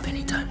getting up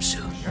anytime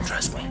soon.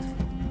 Trust me.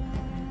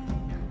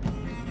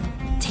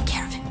 Take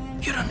care of him.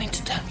 You don't need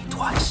to tell me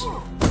twice.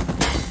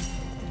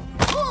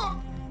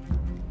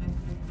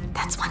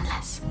 That's one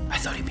less. I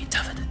thought he'd be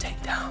tougher to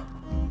take down.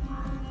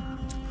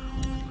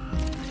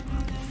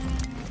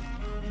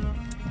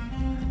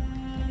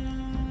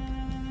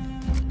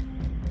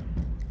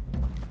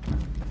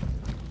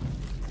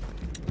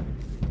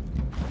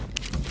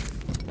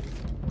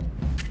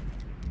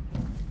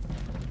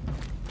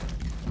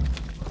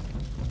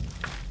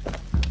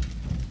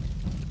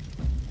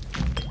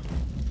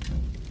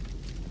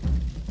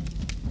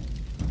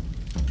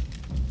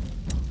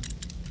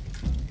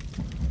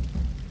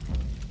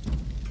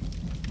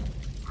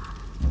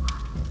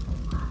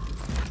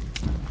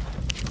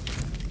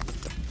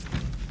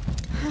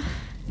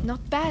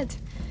 Not bad.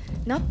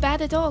 Not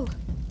bad at all.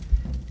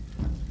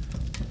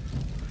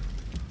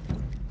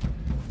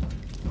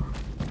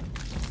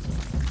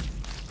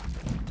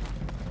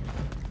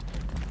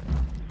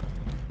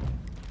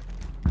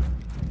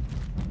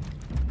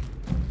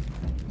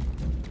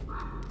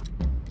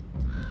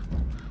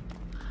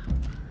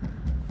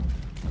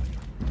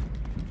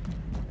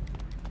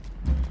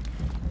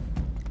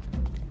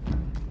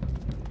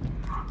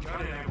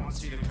 Got it, I won't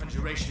see the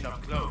conjuration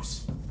up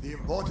close. The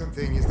important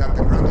thing is that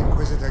the Grand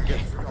Inquisitor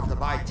gets rid of the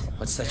bite.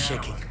 What's that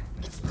shaking?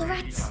 It's the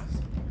rats.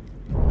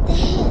 They're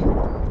here,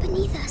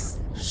 beneath us.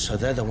 So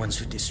they're the ones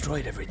who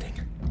destroyed everything.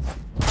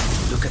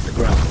 Look at the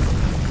ground.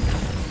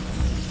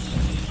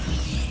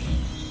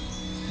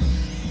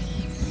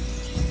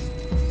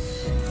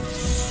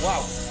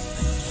 Wow.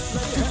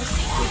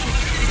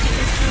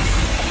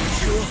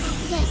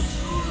 Yes,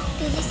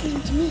 they're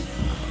listening to me.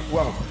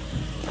 Wow.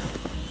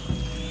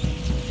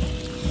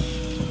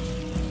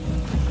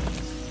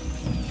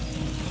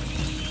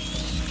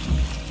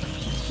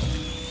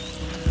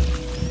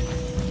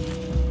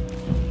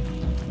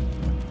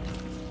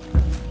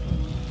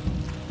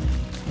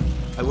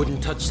 I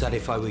wouldn't touch that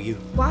if I were you.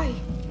 Why?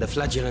 The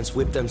flagellants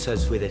whip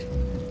themselves with it.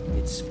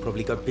 It's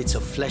probably got bits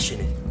of flesh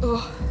in it.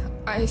 Oh,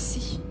 I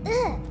see.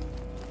 Ugh.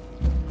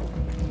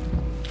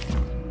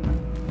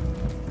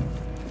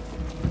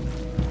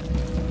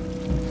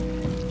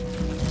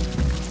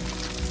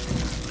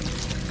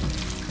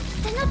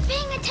 They're not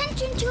paying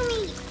attention to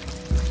me.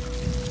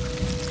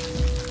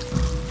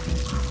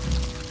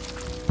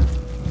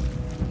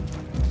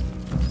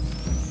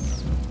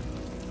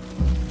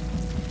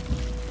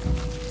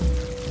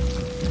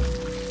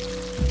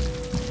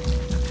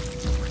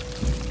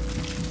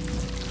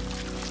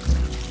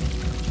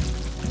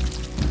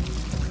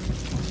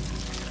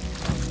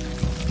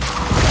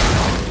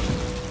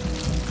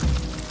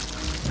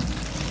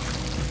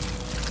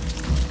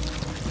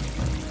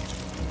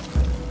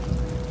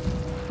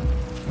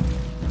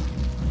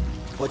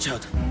 Watch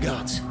out,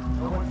 guards. Has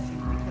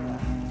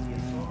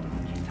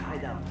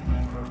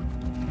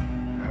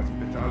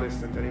Vitalis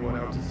sent anyone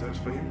out to search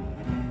for him?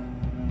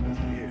 That's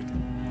weird.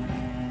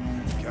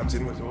 The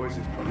captain was always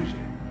his protege.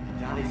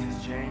 Vitalis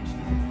has changed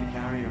since the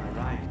carrier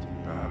arrived.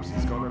 Perhaps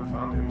he's gone and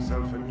found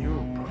himself a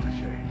new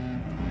protege.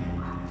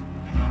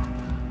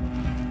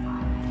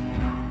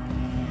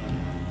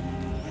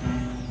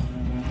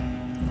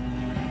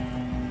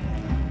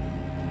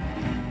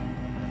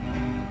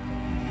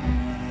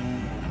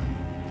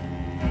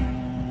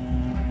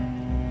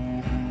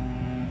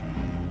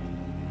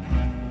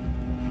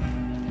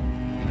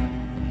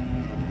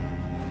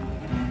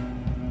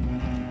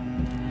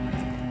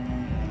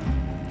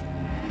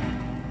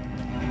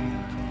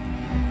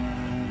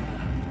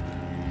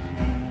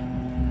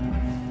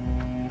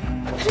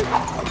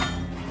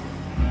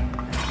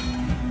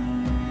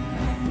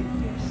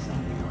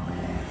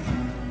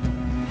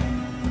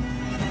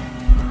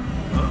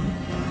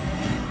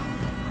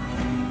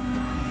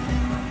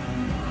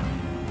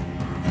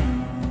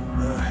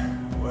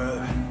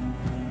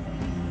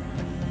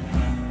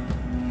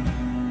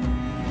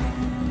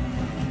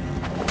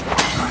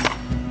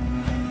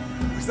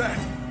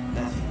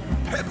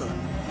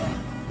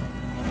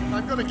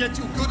 I'm gonna get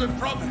you good and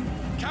proper.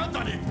 Count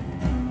on it.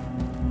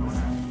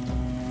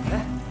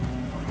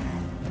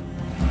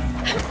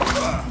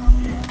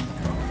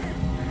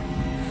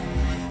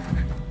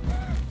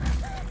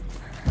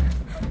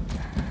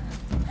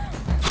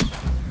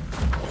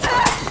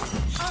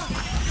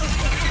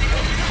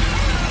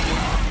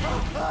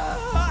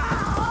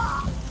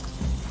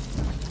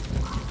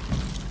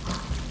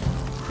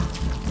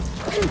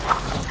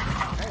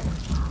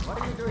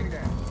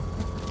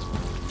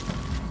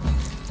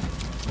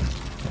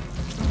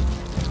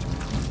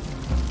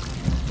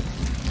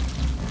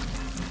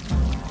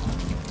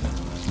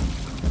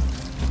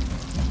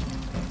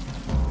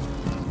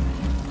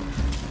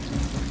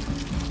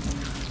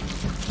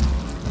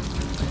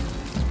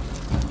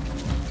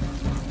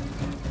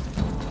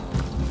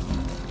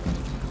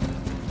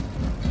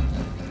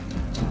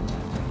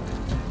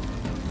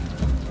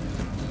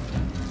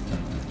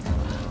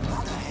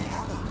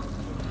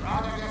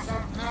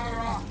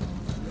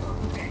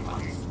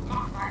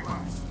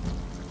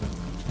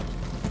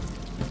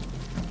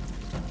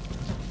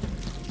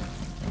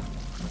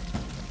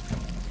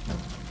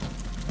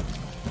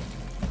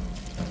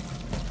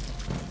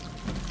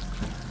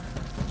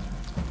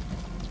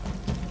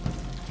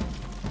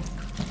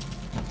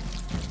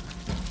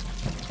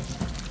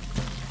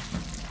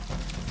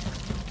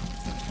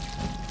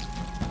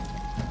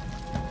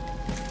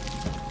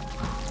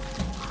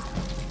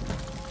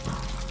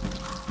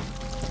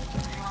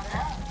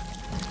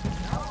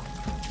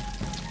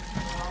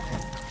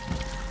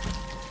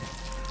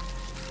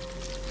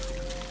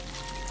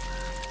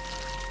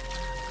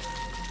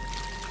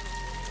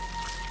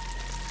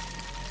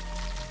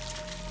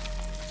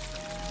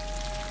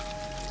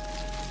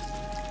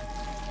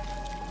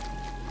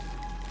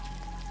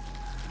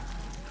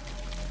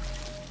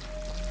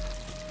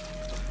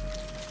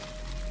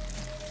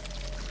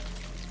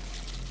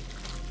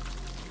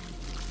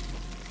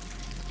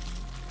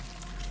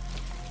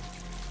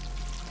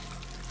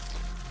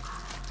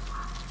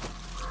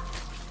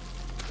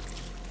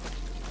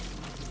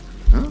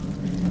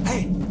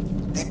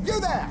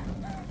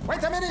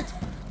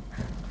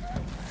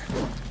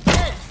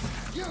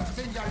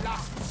 in your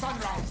last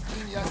sunrise,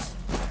 genius.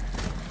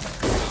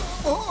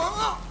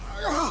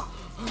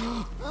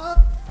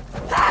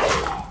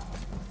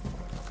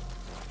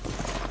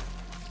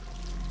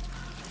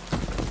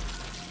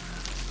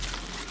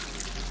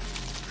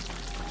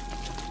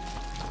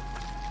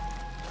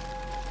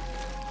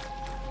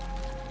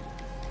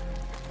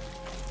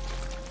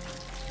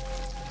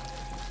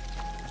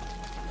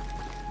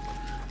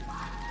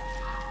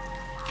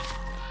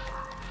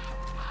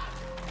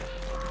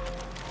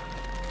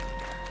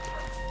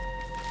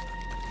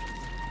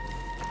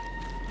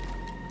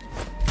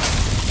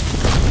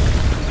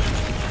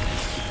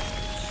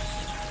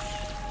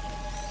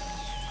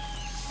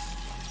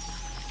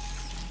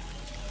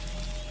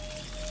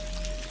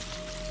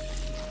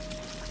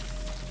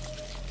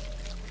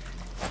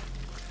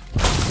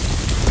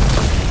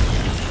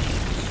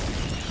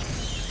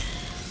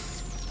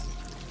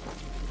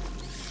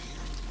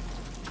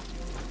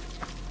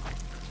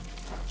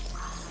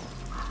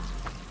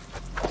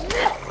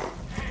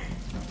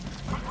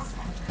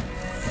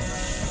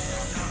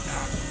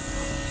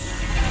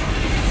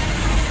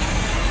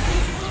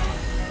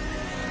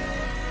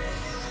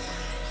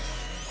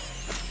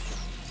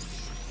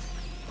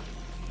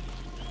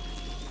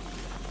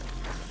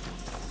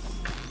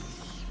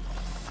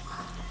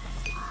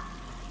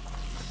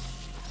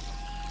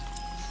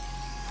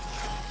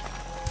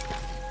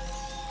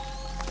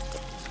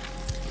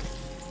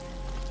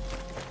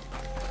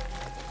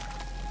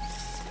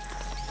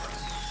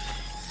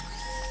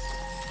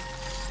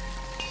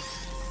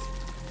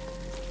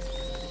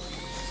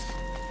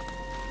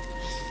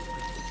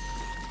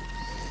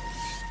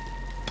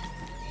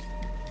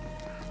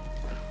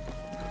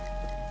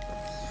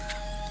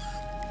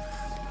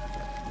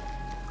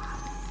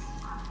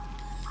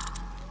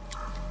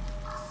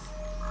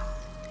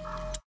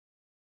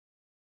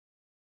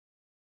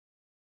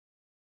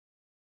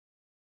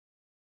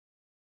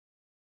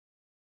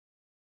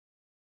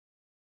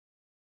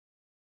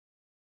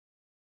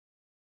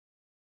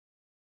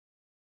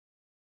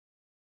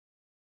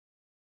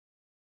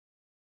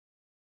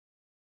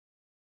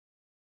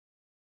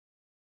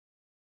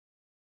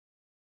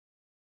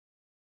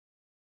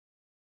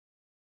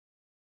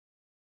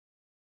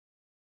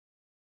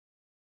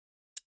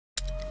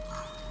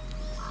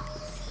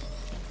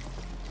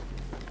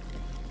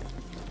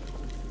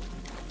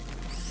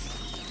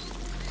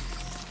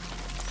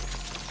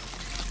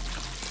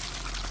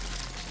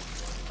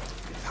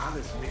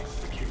 Alice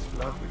mixed the kid's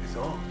blood with his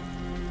own.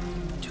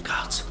 2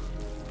 guards.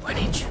 1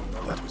 each.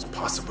 That was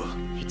possible.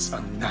 It's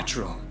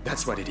unnatural.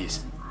 That's what it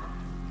is.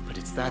 But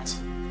it's that,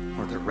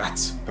 or the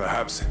rats.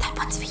 Perhaps. That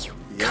one's for you.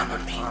 Come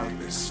on me.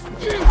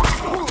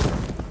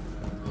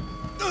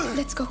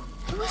 Let's go.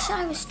 I wish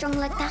I was strong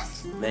like that.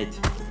 Mate,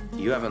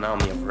 you have an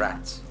army of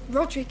rats.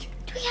 Roderick.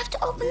 Do we have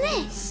to open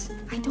this?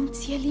 I don't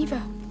see a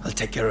lever. I'll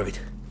take care of it.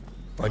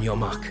 On your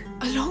mark.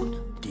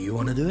 Alone? Do you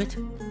want to do it?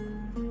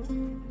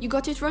 You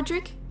got it,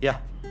 Roderick? Yeah.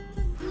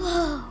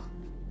 Whoa.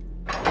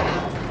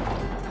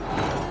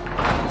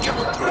 Come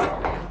on through.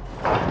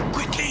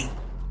 Quickly.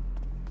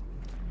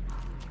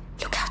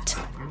 Look out.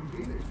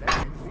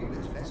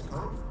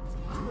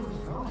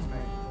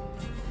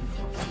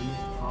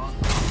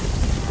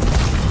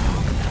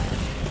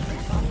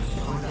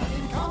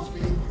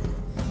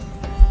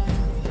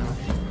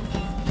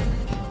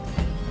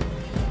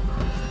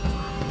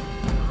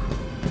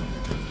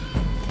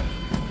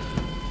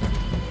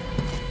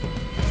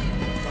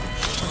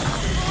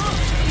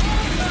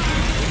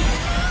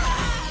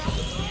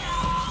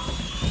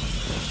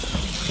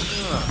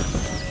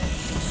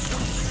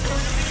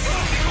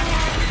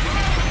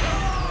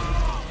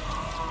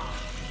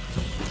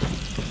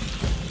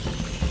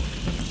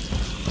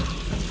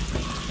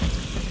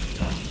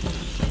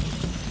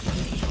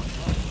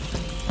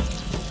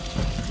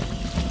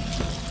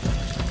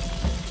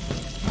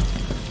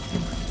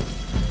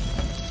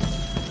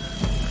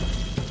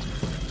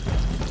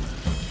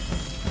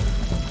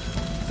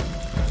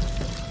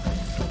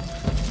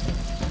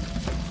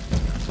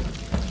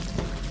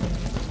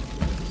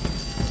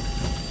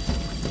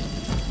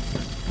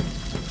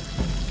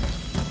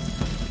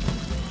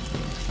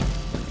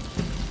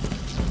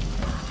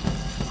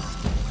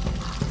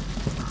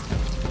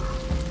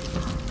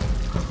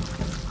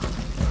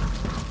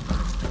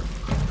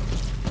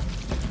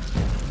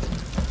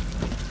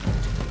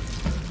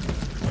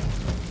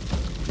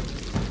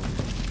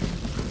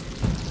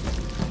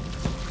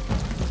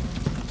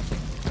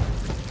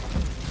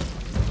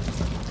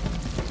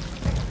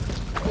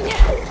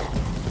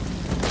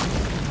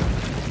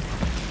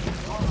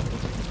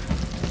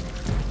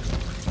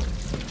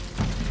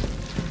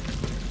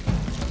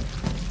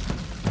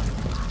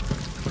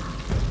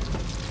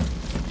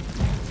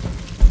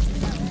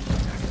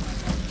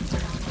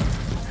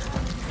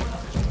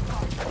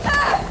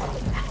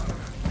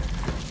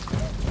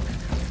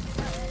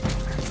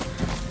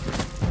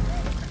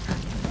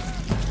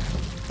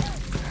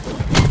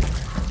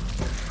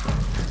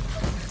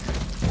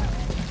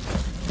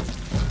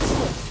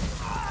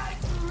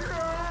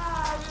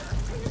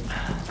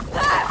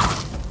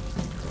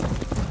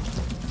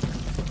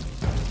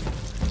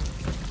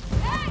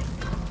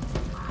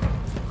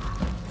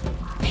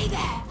 Stay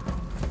there!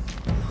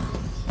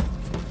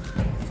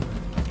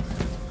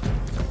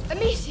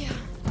 Amicia!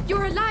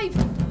 You're alive!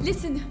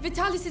 Listen,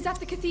 Vitalis is at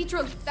the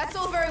cathedral. That's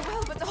all very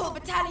well, but the whole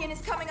battalion is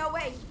coming our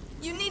way.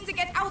 You need to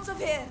get out of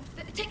here.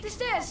 Take the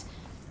stairs.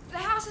 The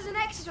house has an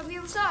exit on the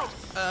other side.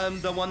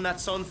 The one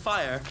that's on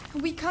fire?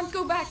 We can't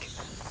go back.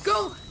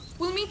 Go!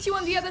 We'll meet you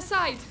on the other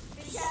side.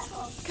 Be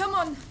careful. Come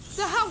on,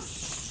 the house!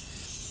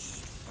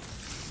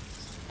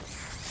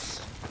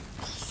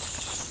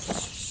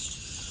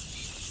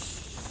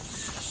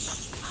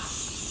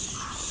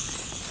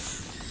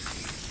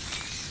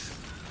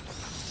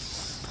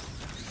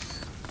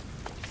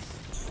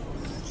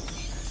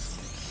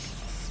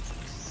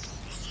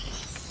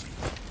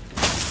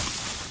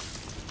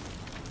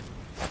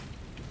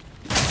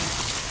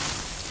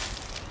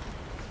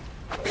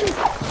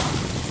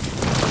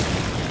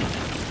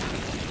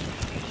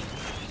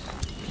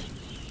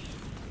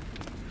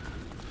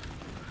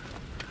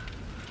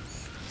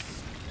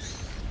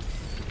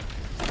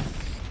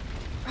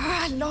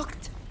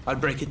 Locked. I'll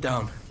break it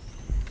down.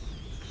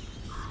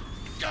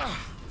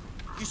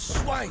 You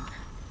swine!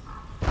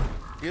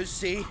 You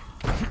see?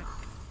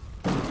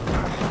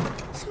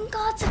 Some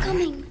guards are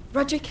coming.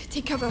 Roderick,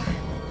 take cover.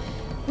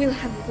 We'll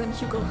handle them,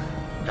 Hugo.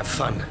 Have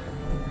fun.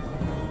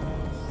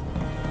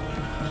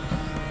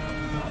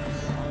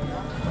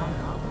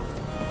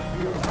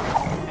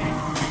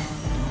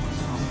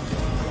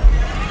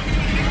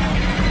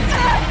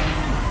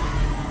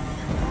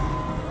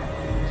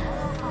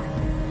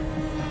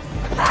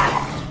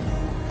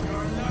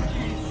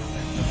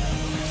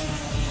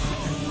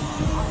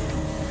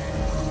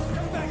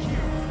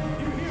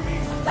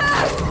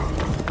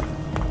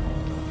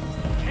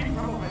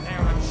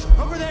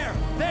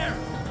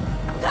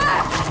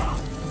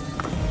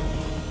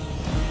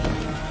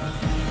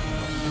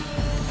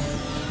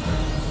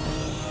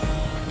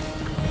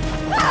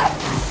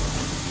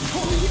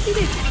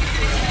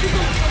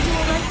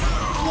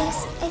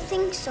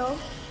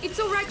 It's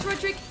all right,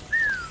 Roderick.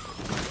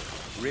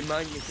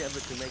 Remind me never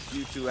to make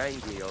you too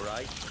angry, all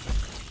right?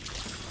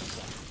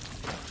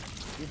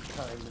 Give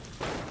time.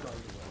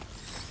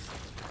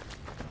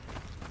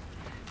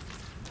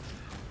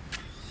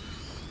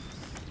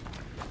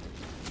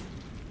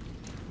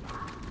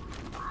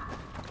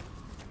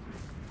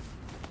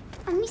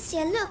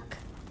 Amicia, look.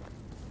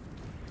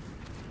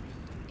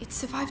 It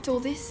survived all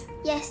this?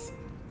 Yes.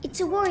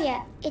 It's a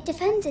warrior. It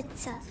defends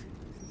itself.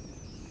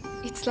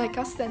 It's like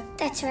us then.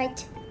 That's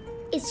right.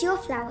 It's your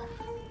flower.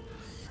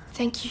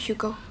 Thank you,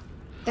 Hugo.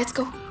 Let's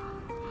go.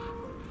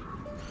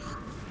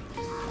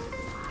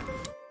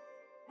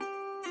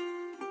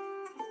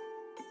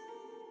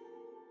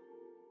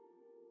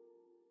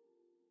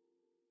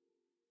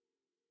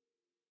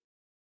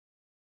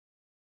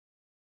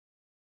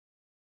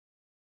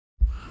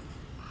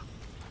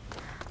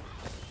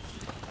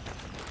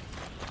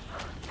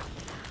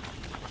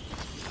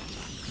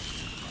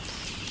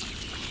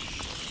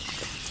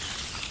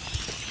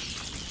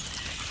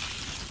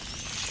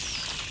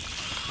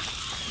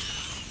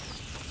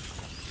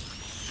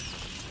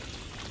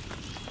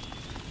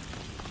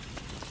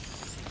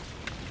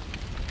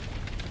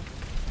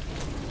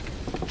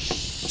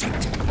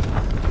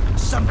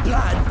 Some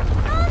plan!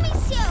 No,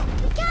 Amicia!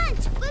 We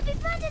can't! We'll be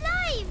burned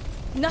alive!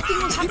 Nothing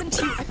will happen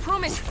to you, I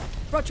promise.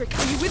 Roderick,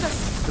 are you with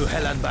us? To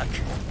hell and back.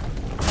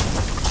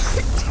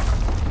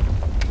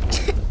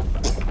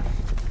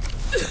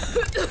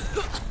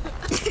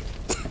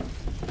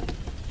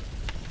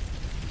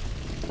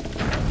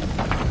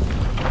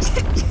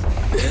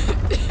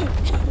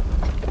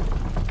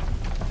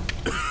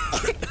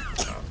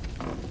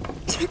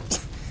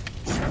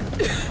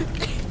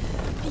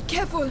 Be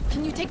careful.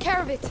 Can you take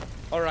care of it?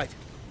 All right.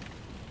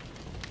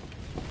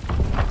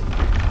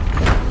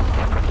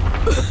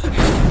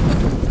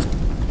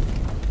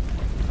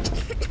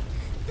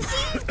 The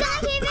season's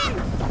gonna give in!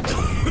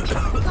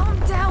 Calm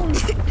down.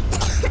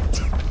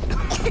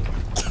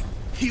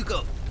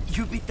 Hugo,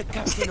 you beat the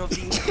captain of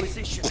the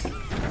Inquisition.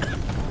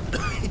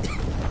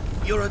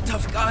 You're a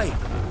tough guy.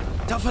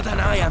 Tougher than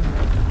I am.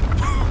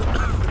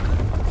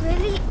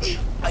 Really?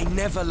 I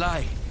never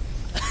lie.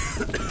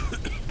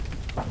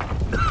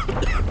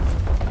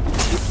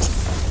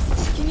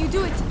 Can you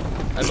do it?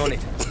 I'm on it.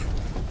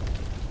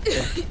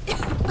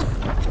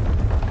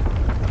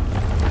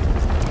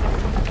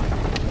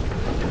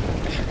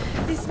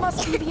 This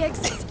must be the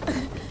exit.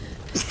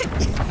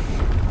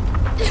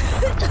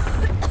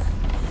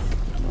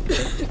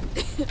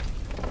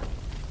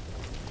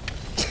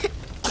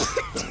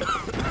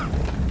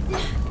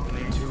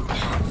 Only 2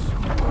 hours.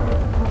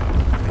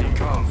 Pretty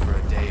calm for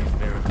a day of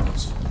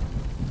miracles.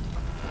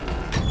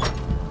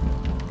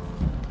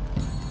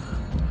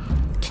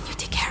 Can you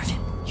take care of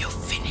him? You're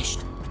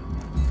finished.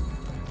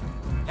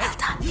 Well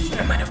done.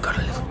 I might have got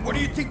a little. What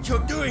do you think you're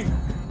doing?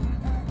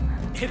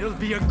 It'll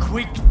be a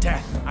quick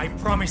death, I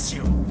promise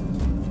you.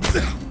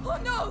 Oh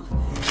no!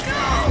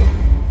 No!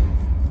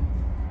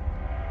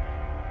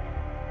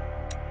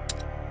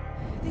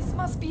 This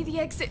must be the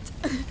exit.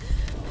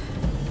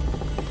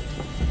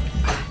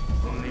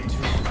 Only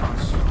 2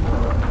 hours.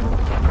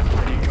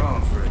 Pretty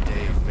calm for a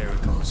day of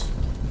miracles.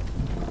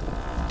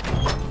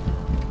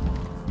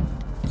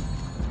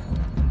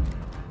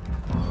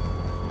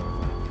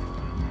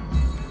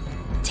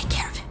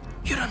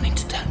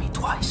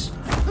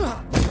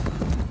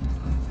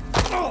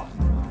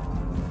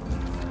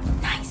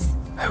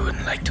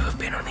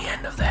 jump in on the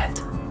end of that.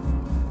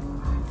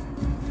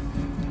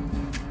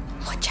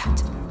 Watch out.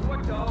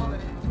 What all the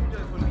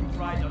intruders will be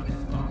tried on this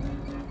spot.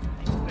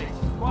 This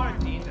place is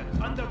quarantined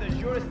and under the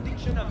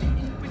jurisdiction of the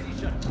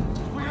Inquisition.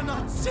 We're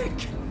not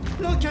sick!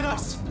 Look at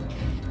us!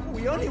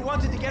 We only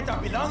wanted to get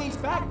our belongings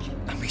back.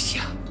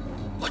 Amicia,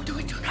 what do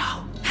we do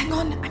now? Hang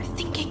on, I'm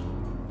thinking.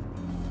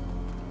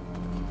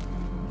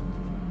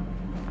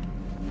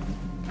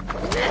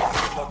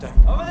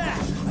 Over there!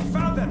 I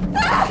found them!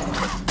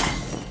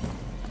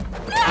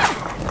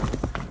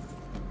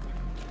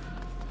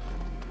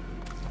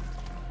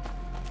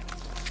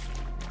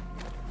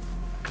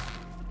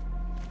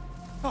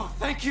 Oh,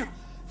 thank you!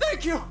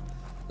 Thank you!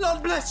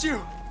 Lord bless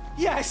you!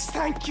 Yes,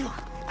 thank you!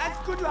 And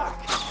good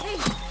luck! Hey,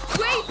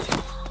 wait!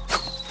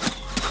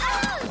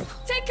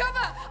 Take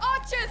cover!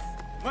 Archers!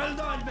 Well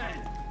done,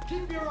 men!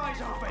 Keep your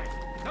eyes open!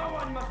 No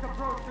one must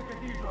approach the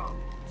cathedral!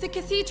 The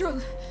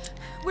cathedral.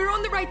 We're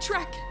on the right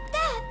track.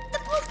 There! The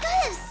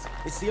portcullis!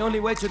 It's the only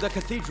way to the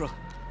cathedral.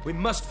 We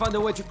must find a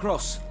way to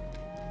cross.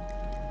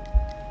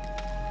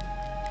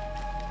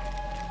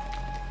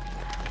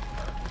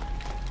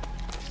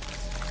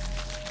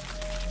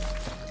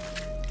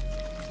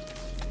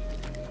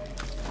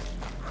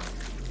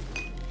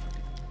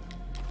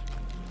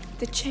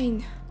 The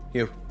chain.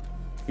 You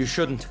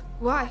shouldn't.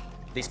 Why?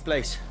 This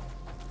place.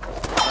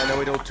 I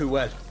know it all too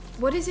well.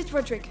 What is it,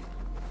 Roderick?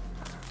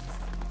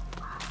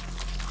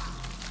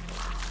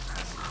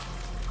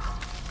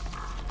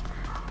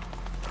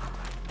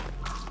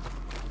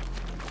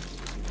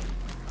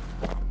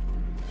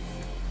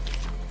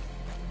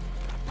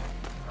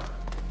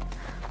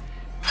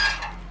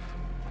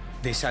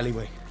 This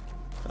alleyway.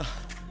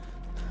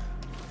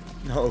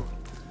 No.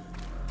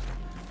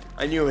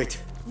 I knew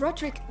it.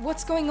 Roderick,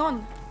 what's going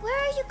on? Where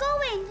are you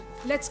going?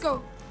 Let's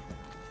go.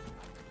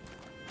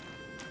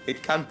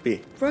 It can't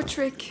be.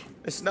 Roderick.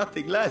 There's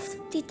nothing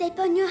left. Did they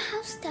burn your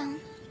house down?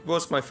 It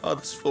was my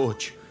father's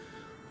forge,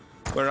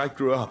 where I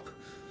grew up.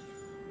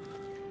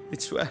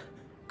 It's where...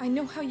 I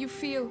know how you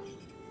feel,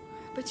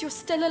 but you're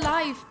still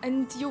alive,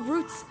 and your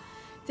roots,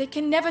 they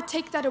can never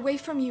take that away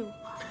from you.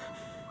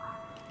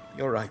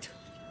 You're right.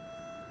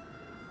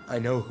 I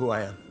know who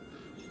I am.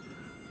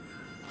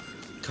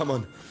 Come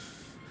on.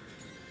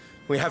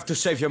 We have to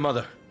save your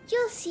mother.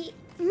 You'll see.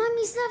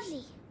 Mummy's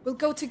lovely. We'll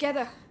go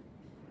together,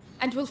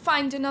 and we'll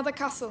find another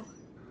castle.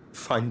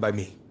 Fine by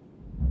me.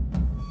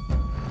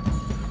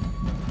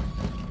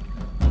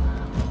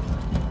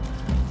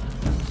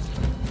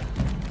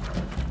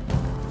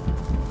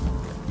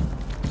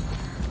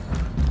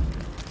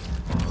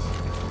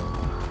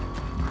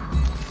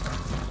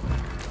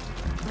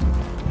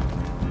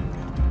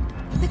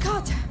 The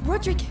cart!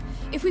 Roderick,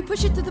 if we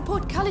push it to the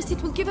portcullis,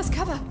 it will give us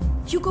cover.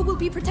 Hugo will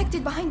be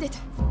protected behind it.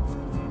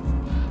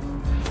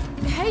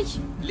 Hey!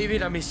 Leave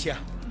it, Amicia.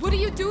 What are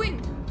you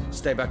doing?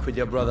 Stay back with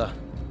your brother.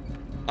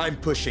 I'm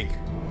pushing.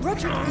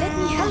 Roderick, let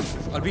me help.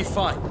 I'll be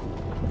fine.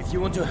 If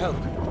you want to help,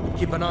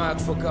 keep an eye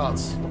out for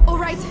guards. All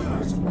right.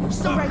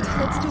 All right,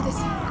 let's do this.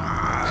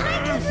 Hi,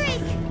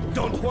 Roderick!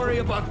 Don't worry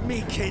about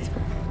me, kid.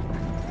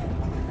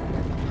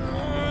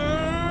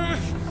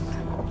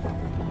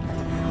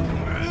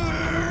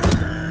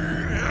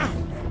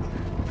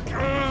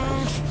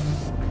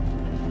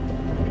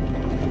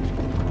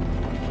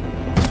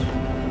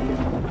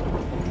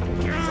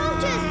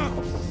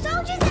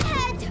 Soldiers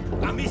ahead!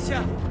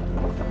 Amicia,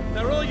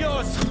 they're all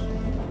yours.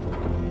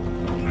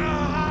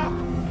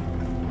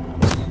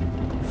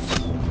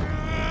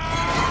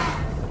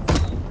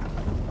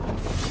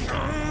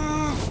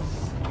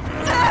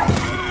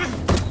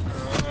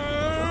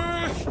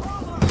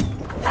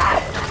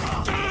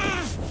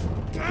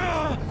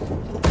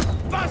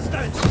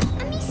 Bastards!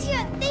 Amicia,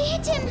 they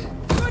hit him!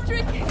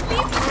 Roderick, leave the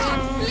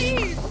cart,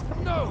 please!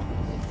 No!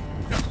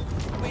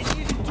 We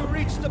needed to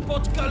reach the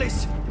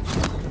portcullis.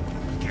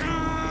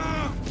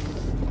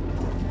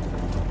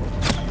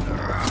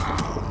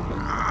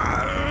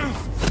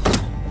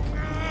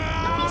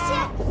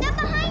 Amicia, they're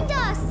behind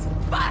us!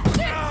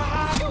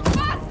 Bastards! You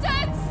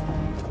bastards!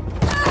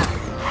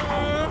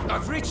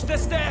 I've reached the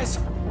stairs.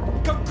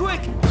 Come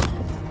quick!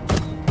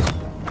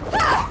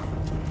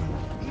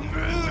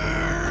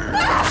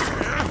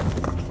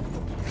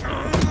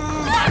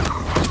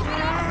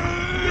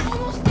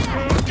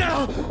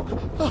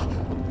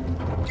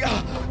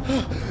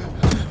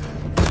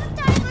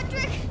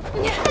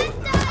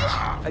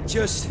 I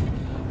just...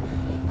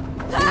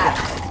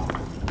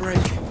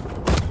 break.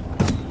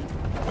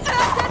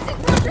 That's it,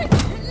 Roderick!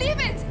 Leave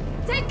it!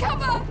 Take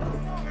cover!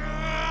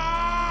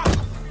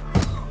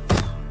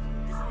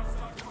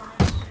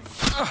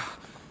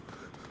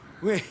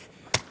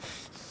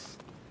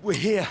 We're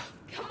here.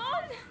 Come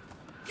on!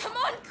 Come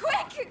on,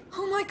 quick!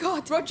 Oh my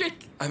God,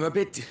 Roderick! I'm a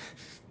bit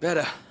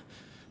better.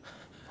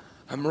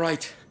 I'm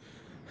right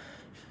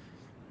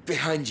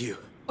behind you.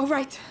 All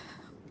right.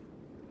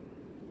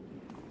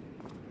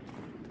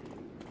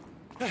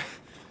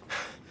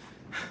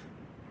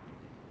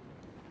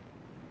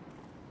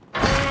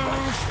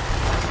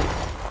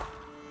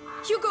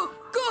 Hugo,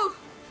 go!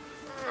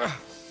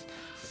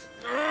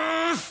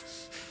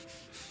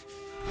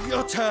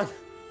 You're Turn.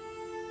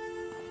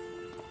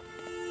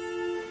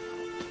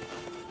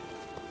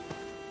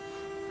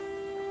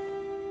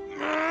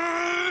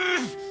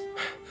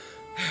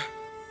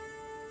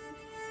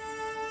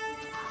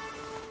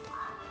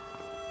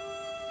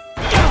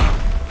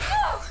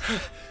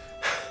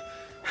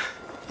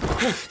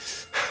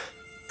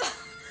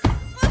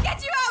 We'll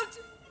get you out!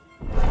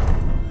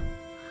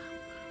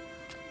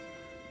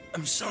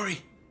 I'm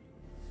sorry.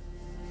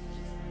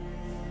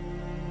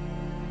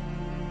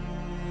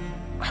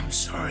 I'm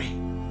sorry.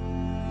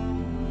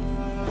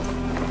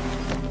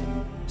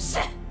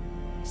 Shit!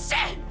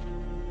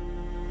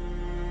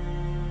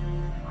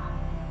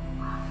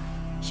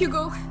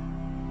 Hugo,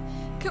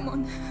 come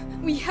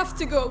on. We have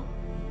to go.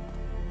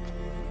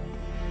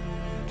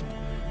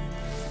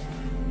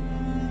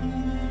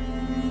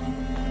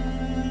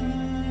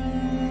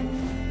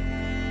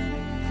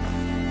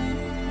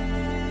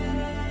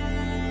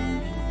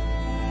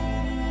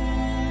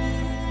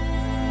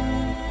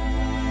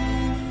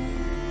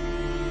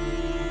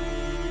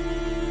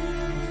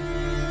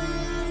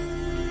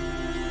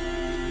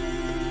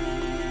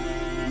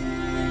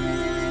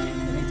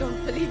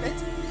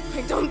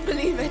 I don't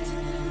believe it.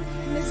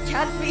 This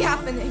can't be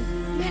happening.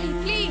 Mary,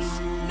 please!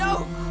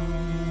 No!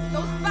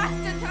 Those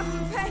bastards have to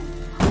pay!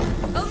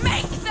 I'll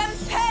make them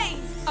pay!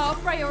 Our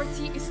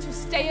priority is to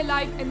stay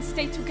alive and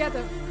stay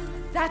together.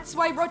 That's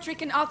why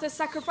Roderick and Arthur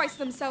sacrificed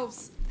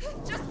themselves.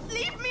 Just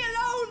leave me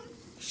alone!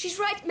 She's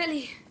right,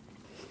 Millie.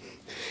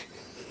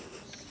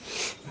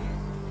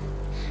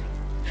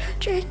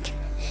 Roderick.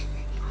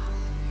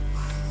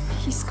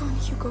 He's gone,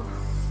 Hugo.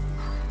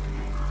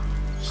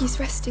 He's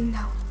resting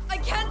now. I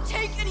can't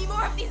take any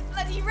more of these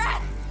bloody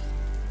rats!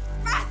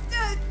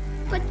 Bastards!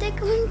 But they're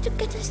going to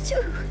get us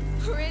too.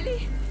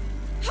 Really?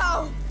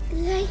 How?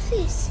 Like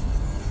this.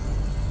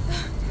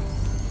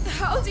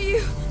 How do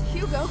you...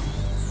 Hugo?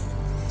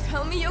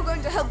 Tell me you're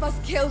going to help us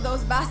kill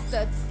those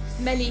bastards.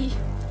 Melly.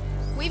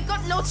 We've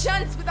got no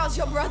chance without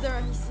your brother,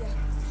 Amicia.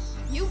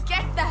 You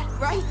get that,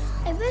 right?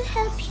 I will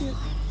help you.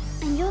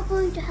 And you're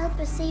going to help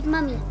us save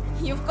Mummy.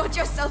 You've got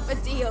yourself a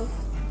deal.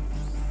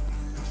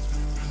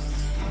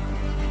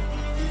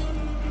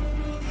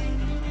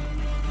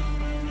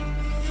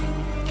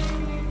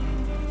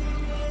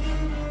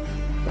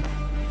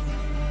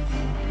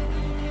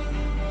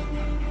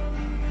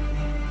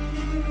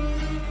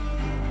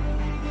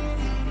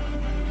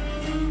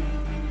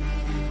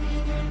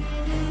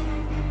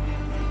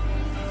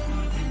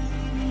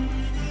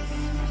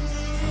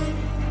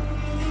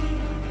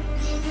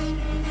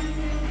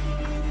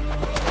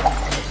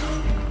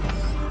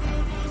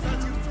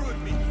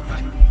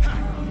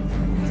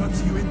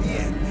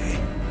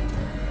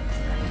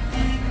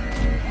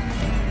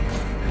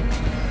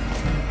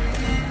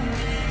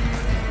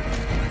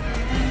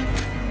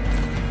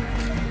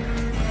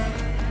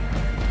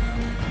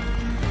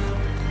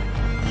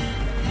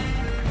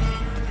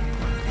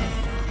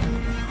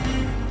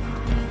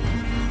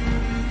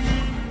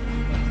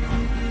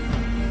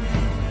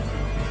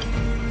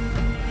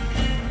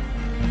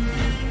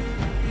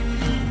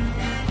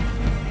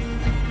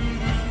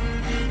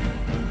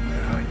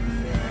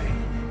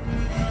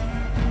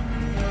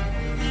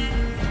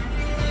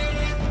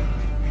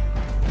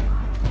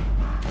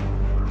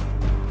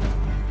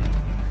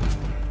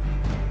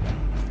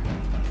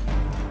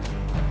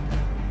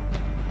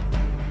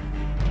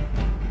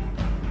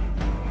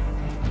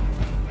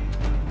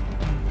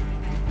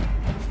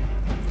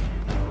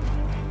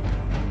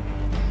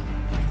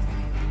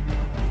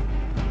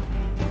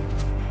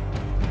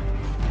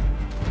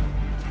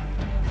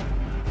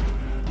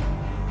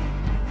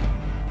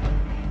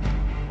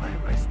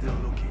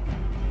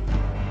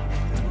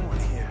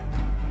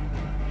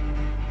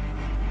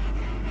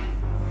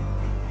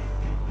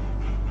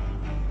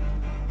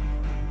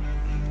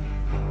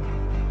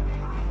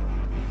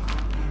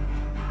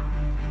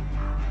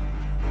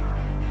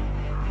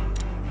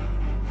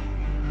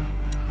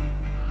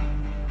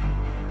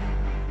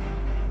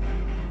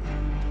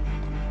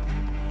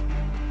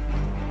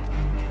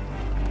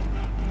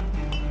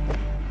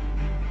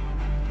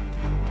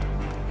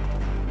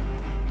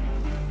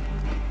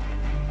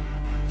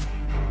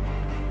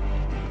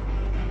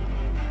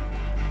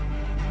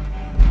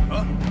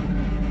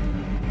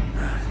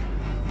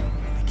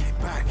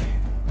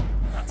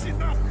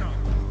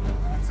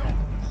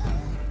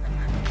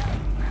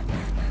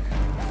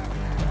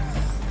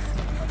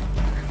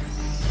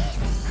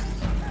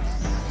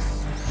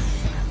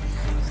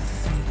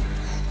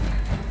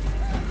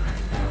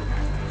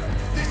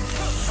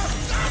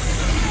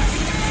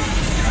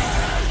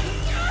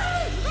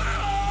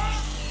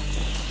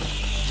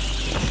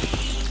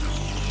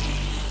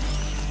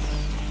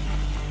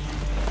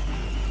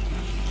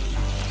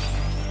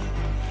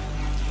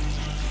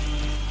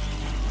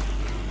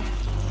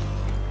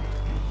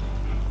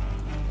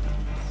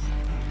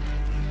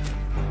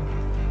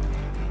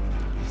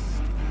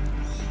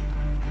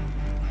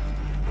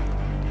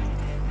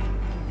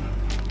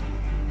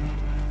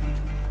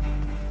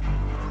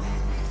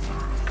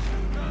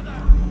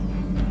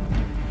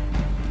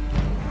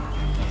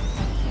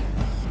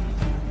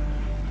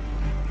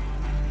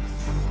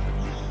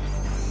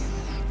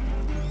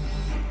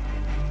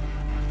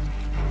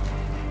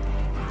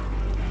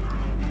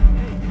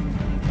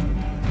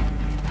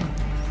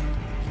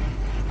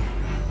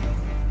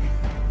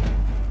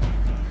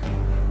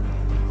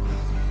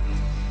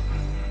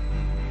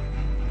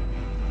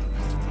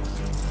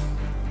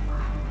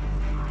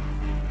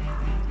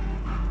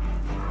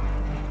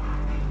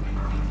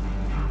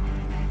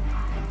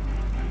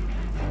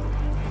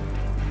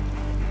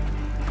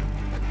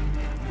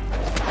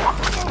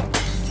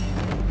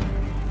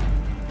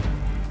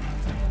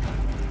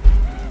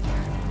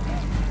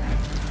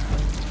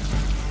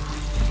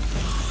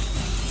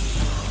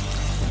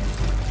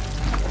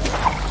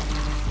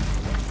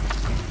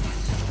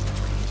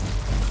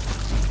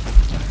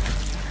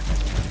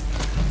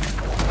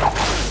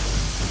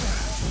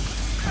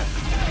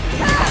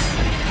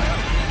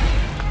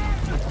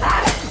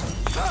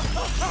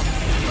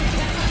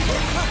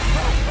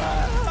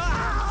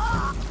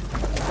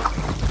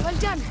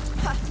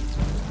 Ha!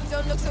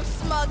 Don't look so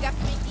smug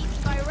after being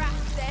eaten by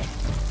rats, eh?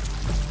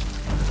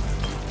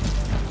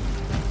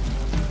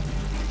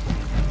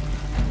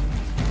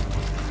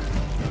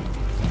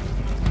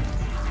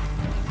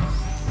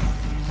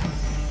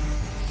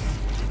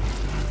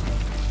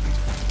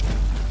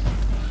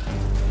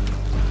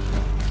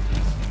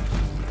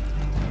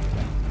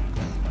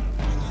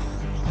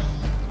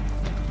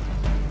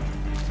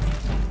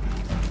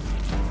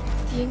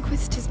 The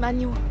Inquisitor's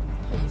manual.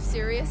 Are you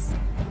serious?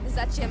 There's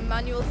actually a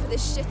manual for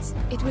this shit?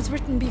 It was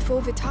written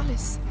before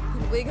Vitalis.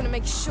 And we're gonna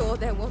make sure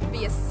there won't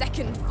be a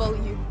second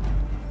volume.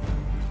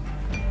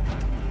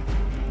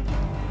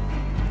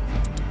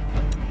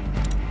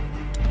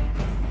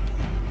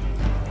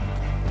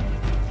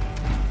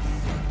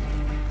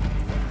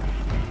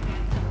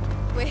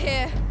 We're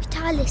here.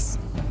 Vitalis.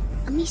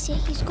 Amicia,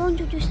 he's going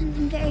to do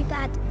something very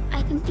bad.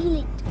 I can feel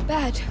it.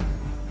 Bad?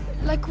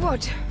 Like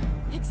what?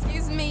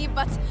 Excuse me,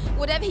 but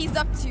whatever he's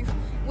up to,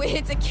 we're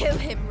here to kill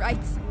him, right?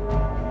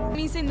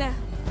 He's in there.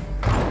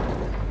 They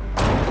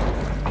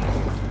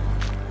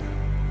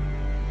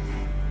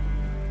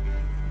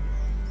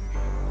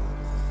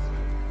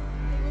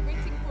were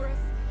waiting for us.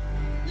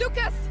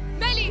 Lucas!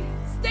 Melly!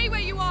 Stay where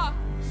you are!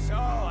 So,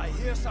 I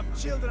hear some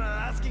children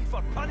are asking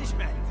for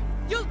punishment.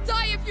 You'll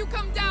die if you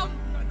come down!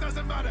 It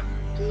doesn't matter.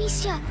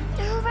 Amicia,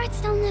 there are rats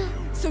down there.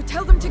 So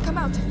tell them to come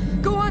out.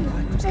 Go on.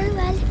 Very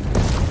well.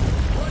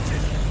 Watch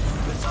it!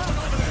 There's someone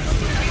over there!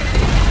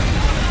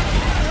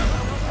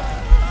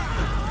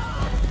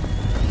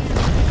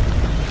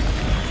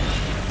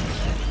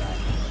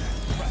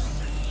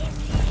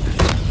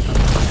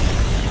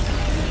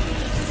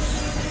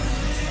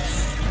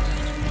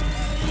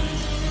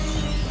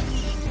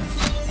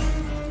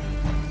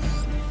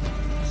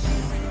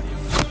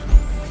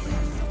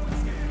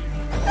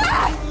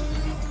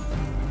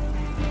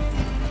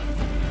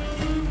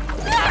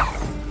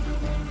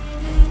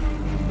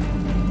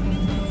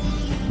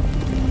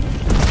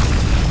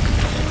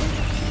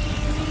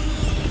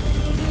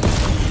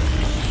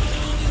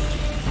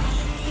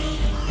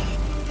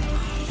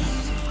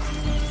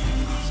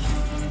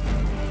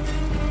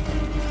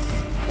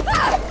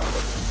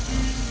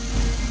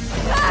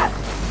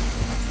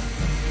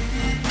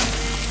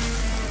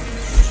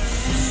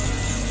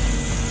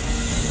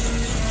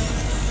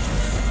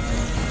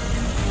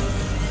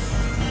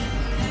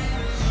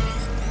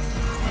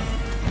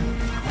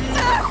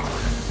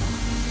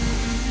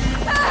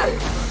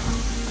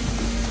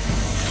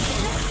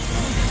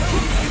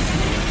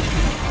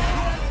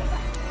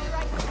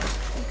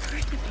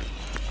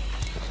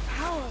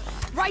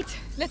 Right,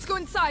 let's go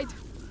inside.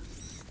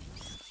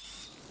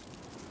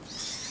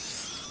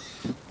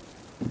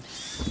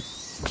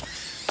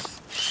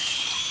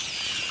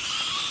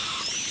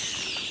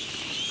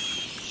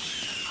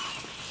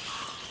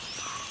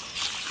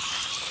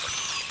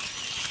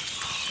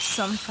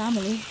 Some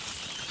family.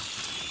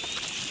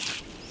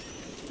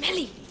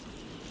 Melly!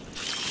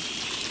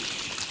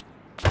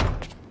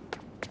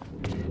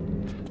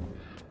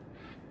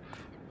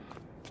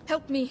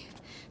 Help me.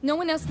 No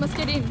one else must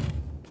get in.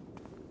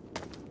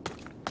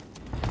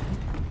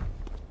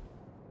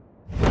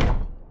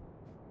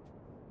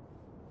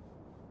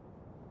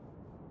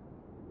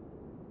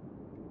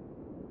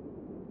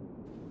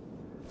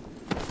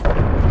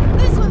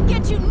 This will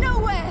get you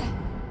nowhere!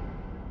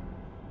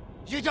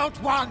 You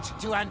don't want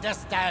to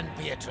understand,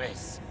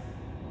 Beatrice.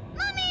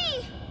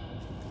 Mommy!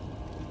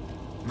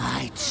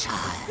 My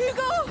child.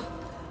 Hugo!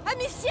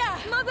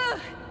 Amicia! Mother!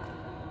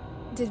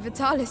 Did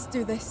Vitalis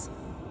do this?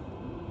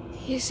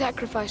 He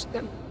sacrificed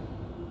them.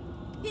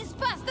 He's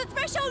past the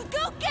threshold!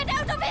 Go get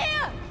out of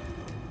here!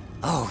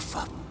 Oh,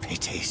 for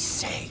pity's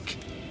sake.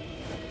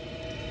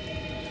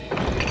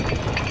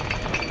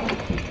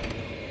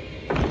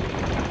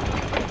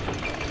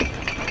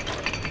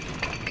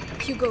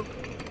 Hugo,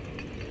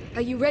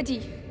 are you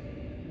ready?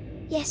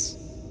 Yes,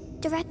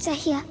 the rats are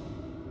here.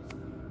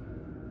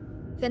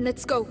 Then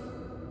let's go.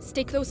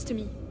 Stay close to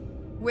me.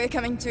 We're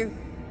coming too.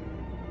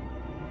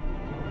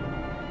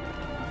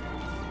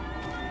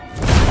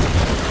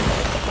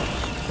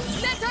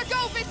 Let her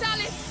go,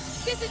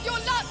 Vitalis! This is your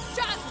last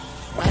chance!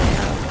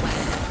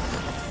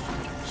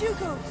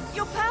 Hugo,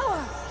 your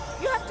power!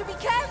 You have to be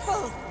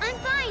careful! I'm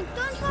fine,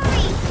 don't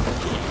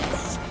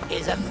worry!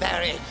 He's a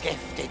very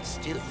gifted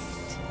student.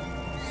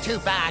 Too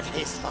bad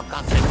he's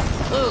forgotten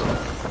who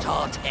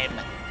taught him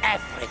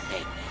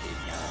everything he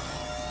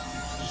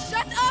knows.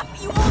 Shut up,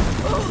 you old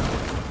fool!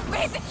 We're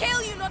here to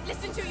kill you, not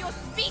listen to your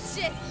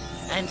speeches!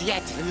 And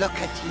yet look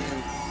at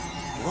you,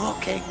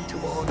 walking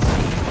towards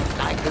me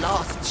like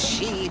lost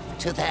sheep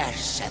to their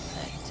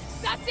shepherd.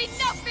 That's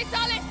enough,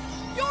 Vitalis!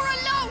 You're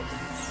alone!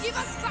 Give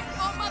us back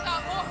our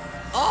mother, or...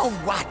 Oh,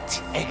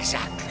 what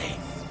exactly?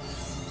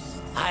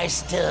 I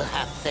still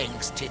have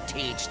things to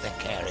teach the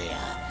carrier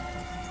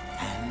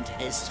and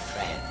his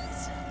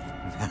friends.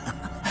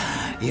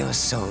 You're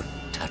so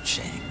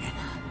touching.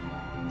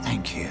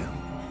 Thank you.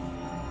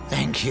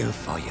 Thank you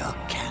for your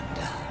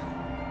candor.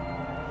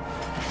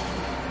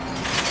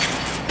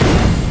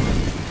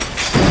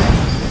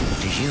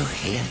 Do you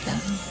hear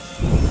them?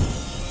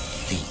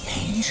 The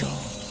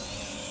angels.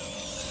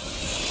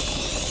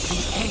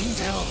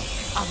 angel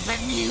of the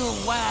new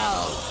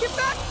world. Get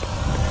back!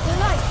 The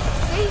light!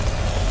 See?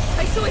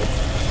 I saw it!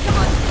 Come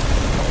on!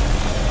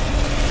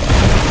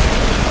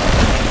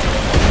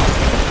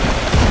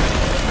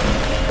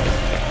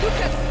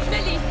 Lucas!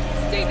 Melly!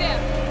 Stay there!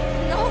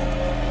 No!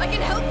 I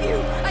can help you!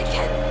 I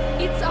can!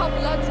 It's our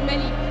blood,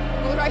 Melly.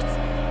 Alright.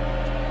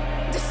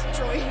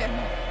 Destroy him.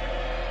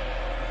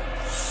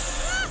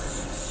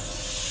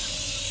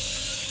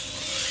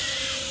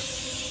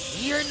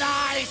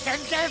 Unite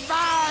and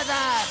devour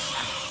them!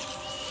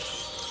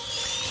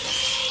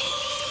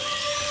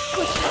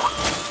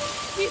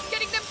 He's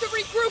getting them to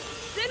regroup!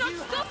 They're not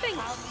stopping!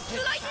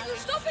 The light isn't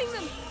stopping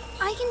them!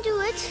 I can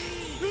do it.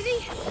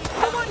 Really?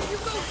 Come on,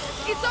 Hugo!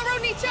 It's our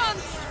only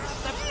chance!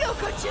 Look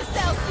at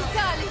yourself,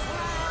 Vitalis!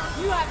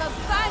 You have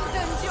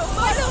abandoned your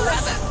Follow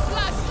mother! her!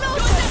 Blood!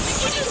 Slaughter Don't the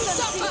innocent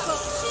stop her! people!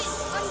 She's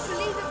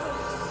unbelievable!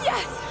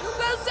 Yes!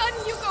 Well done,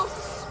 Hugo!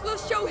 We'll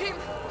show him!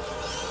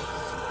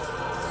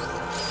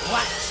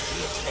 Watch,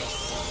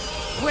 Beatrice.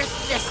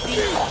 Witness the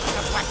loss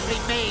of what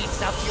remains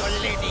of your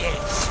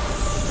lineage.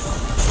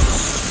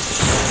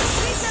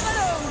 Leave them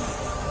alone!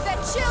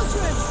 They're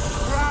children!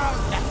 Wrong!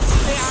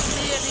 They are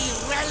merely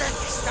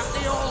relics of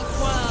the old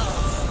world!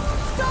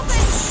 Stop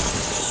it!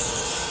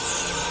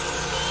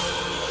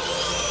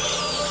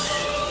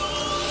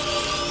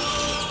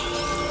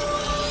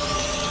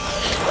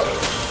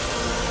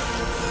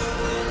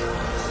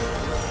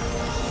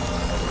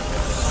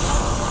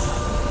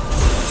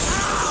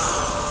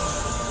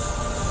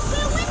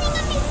 We're winning,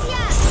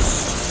 Amicia!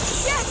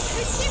 Yes!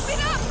 Keep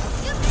it up!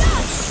 You've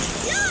lost!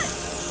 Lost!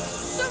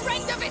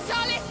 Surrender,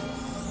 Vitalis!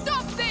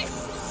 Stop this!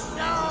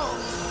 No!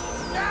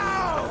 No!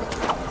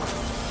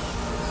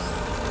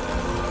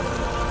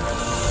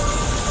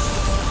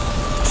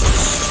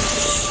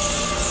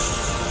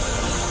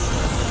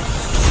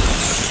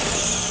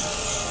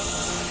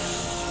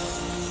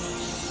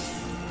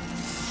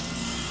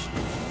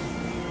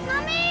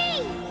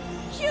 Mommy!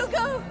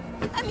 Hugo!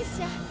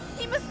 Amicia,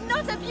 he must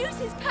not abuse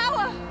his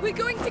power! We're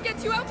going to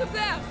get you out of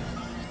there!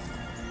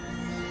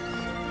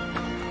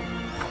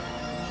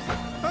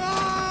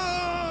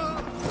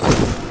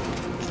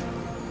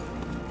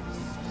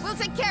 We'll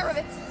take care of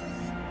it!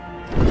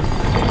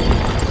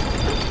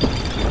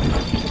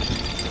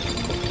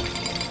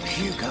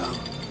 Hugo,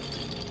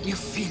 you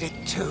feel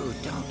it too,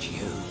 don't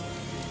you?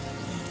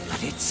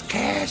 But it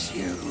scares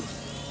you.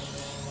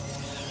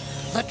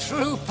 The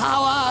true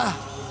power,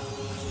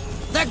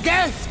 the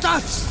gift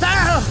of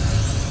self!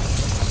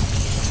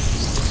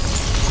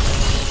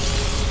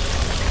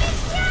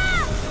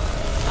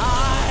 I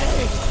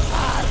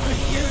am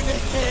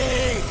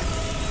unity!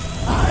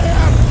 I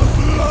am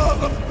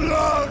the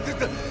blood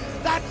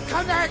that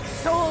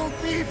connects all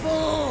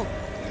people!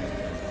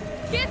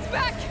 Get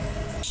back!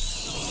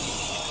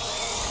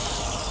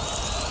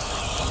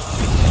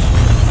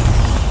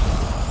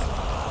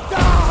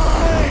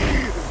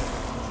 Die!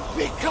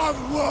 Become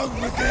one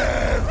with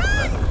them!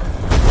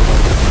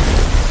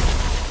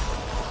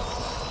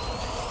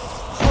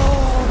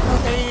 All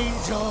the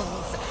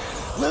angels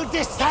will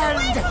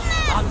descend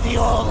on the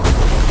old.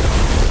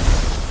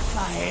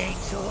 My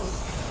angels,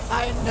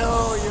 I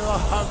know you're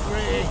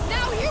hungry.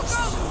 Now,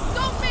 Hugo!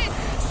 Don't miss!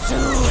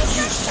 Soon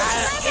you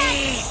shall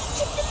eat!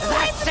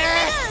 That's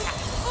it!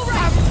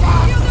 Alright!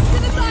 Yield them to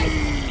the light!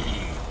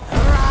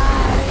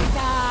 Ride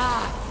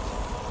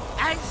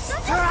and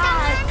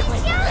strike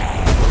with them!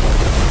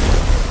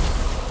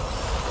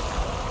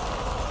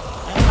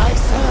 And my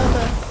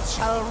servants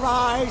shall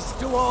rise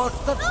towards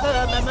the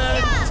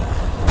firmament!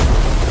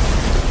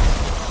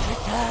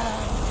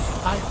 Return,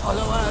 my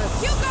followers!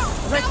 Hugo!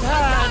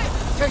 Return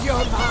to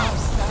your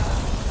master!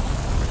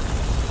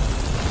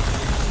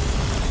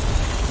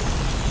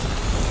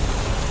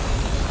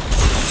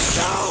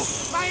 No!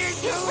 My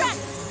angels!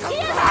 Come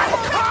back!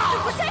 To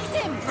protect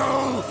him! No!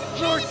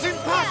 No, it's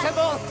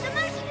impossible!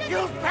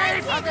 You'll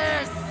pay for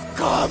this!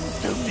 Come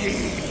to me!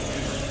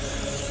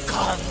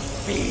 Come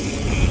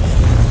feed!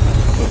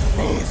 With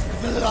this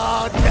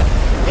blood,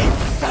 in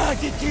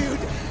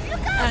certitude,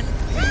 and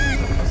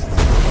peace!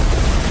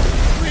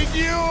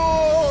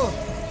 Renewal!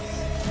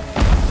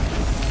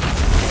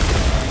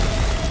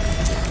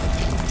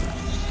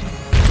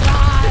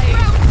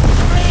 Rise!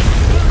 Bring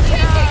to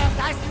the earth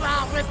as you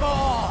are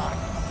reborn!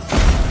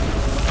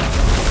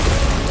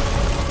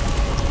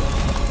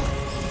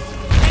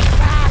 Take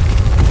back!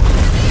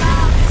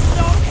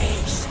 No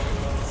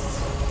patience!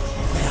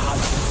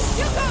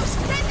 Hugo!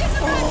 Stand in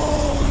the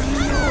room!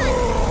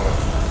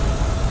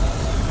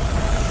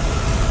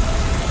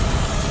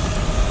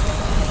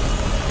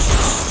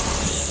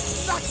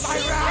 Not my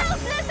wrath!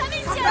 Helpless,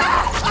 Amicia! Come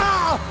back!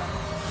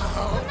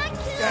 How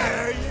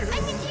dare you! I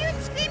can hear it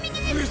screaming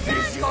in This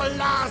is your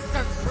last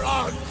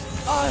affront!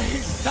 I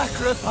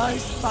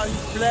sacrificed my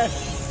flesh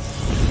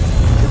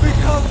to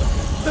become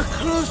the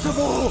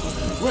crucible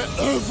where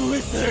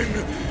everything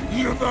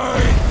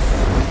unites!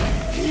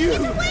 You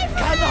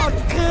cannot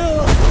kill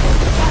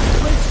that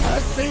which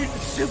has been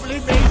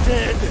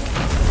sublimated!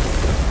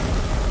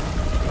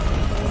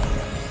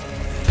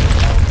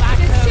 No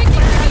matter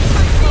where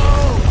I go,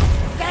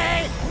 they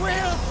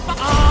will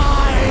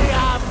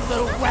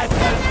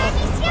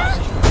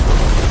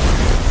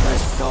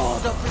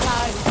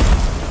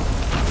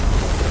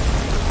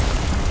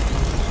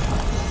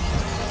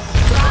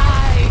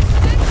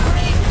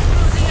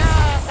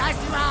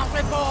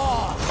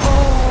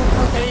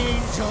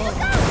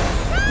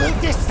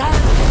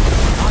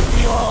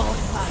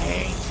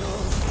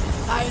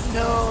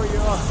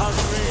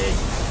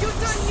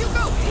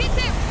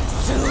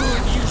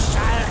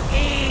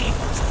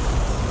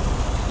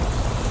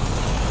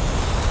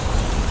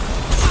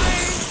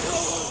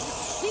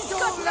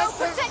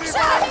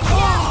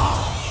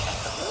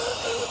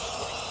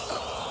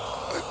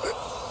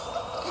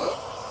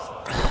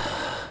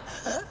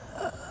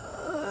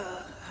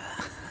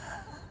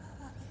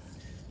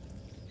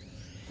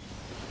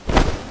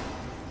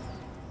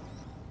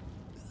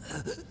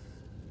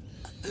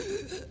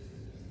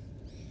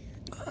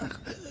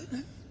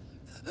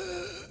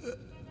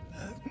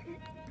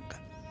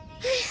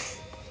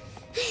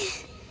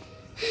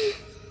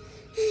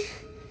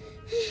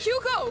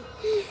Hugo!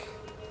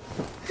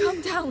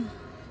 Calm down.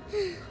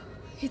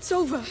 It's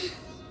over.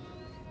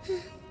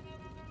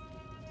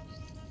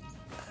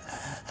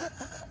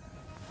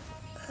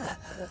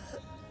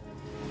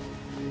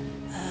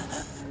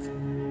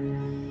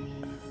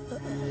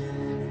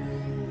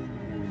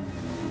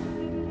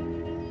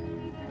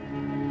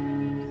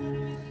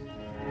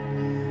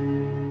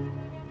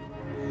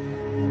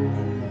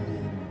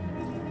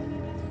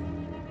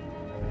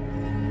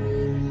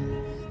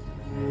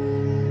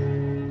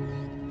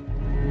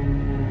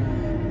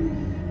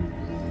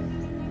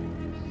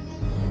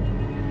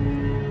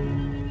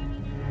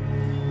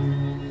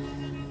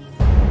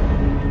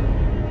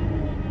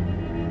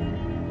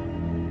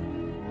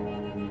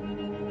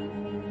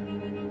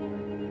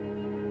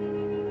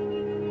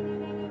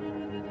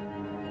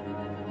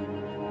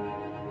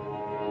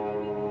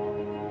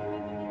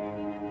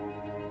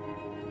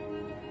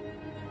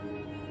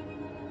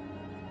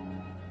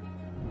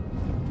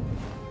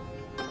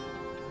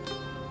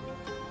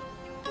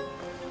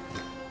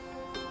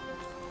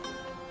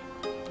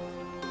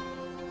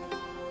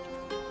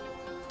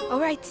 All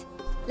right,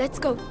 let's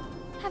go.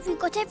 Have we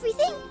got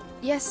everything?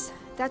 Yes,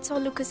 that's all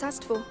Lucas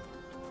asked for.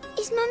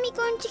 Is Mummy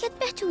going to get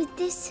better with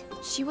this?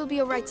 She will be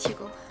all right,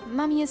 Hugo.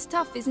 Mummy is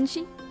tough, isn't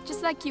she?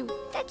 Just like you.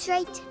 That's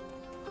right.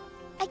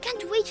 I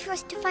can't wait for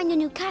us to find a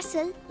new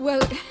castle.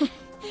 Well,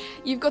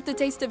 you've got the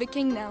taste of a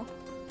king now.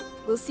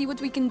 We'll see what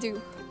we can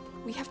do.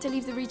 We have to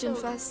leave the region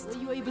first.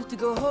 Were you able to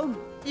go home?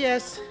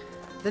 Yes.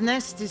 The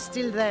nest is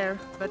still there,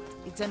 but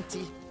it's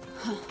empty.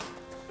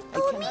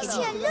 Oh,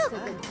 Amicia, look!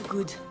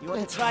 Good. You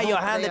want to try your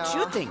hand at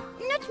shooting?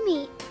 Not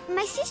me.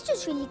 My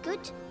sister's really good.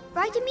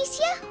 Right,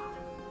 Amicia?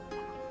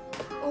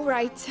 All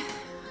right.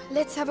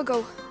 Let's have a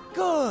go.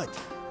 Good,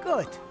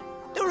 good.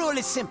 The rule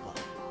is simple.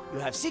 You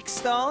have 6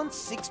 stones,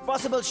 6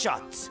 possible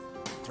shots.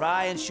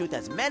 Try and shoot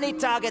as many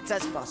targets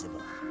as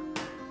possible.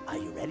 Are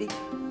you ready?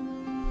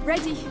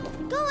 Ready.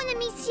 Go on,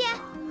 Amicia.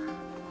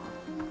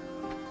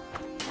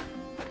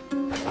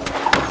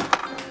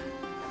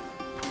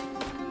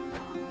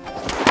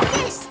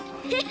 Yes!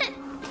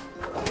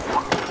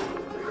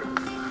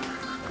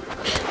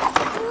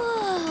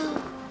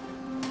 Whoa!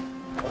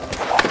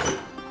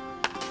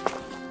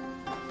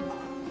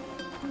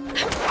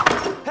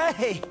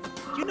 Hey,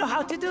 you know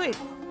how to do it.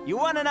 You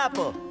won an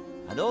apple.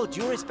 And all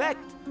due respect.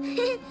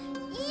 Yes!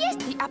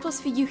 The apple's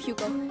for you,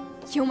 Hugo.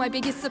 You're my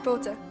biggest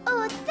supporter.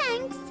 Oh,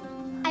 thanks.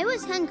 I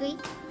was hungry.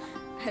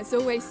 As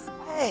always.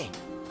 Hey,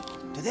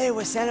 today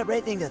we're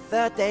celebrating the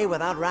 3rd day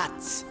without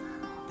rats.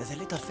 There's a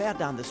little fair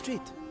down the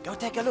street. Go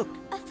take a look.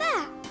 A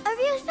fair? A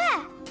real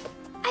fair?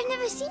 I've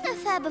never seen a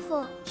fair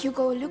before.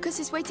 Hugo, Lucas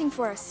is waiting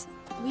for us.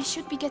 We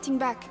should be getting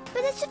back.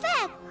 But it's a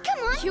fair. Come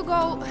on.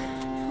 Hugo.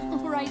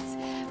 All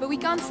right, but we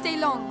can't stay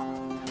long.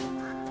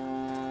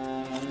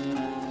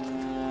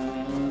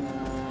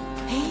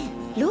 Hey,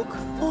 look.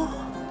 Oh,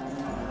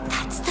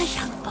 that's the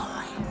young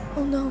boy.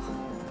 Oh no.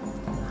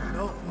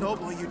 No,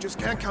 boy, you just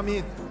can't come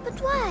in. But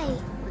why?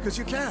 Because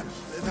you can.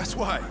 That's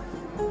why.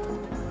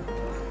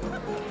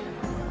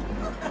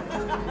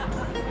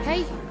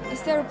 Hey,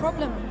 is there a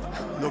problem?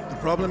 Look, the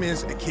problem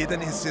is a kid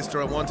and his sister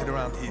are wanted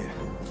around here.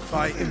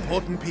 By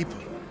important people.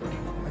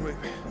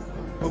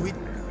 And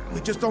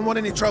we just don't want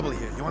any trouble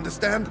here, you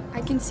understand?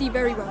 I can see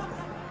very well.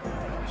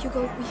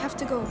 Hugo, we have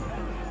to go.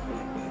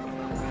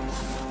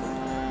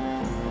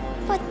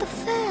 But the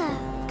fair.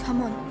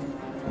 Come on.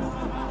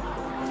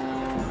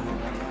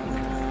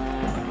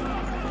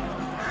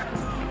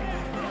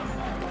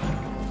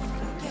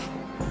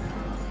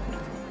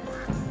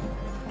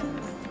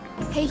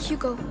 Hey,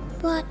 Hugo.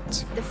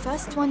 What? The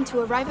first one to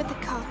arrive at the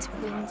cart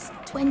wins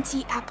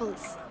 20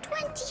 apples.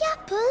 20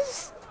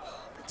 apples?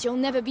 But you'll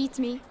never beat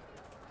me.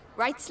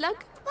 Right,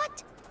 Slug?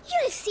 What?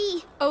 You'll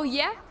see. Oh,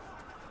 yeah?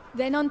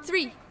 Then on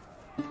 3.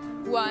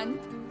 1,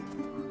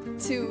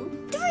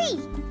 2, 3!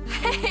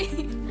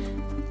 Hey!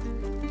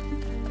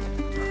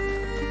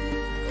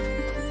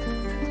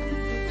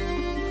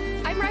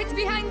 I'm right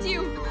behind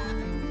you!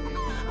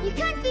 You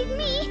can't beat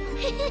me!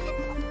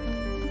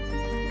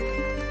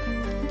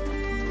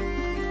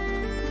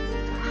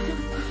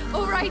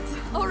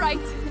 All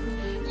right.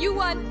 You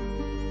won.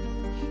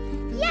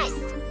 Yes!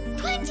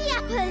 20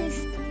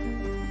 apples!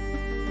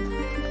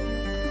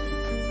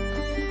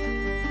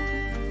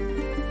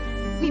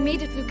 We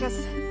made it,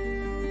 Lucas.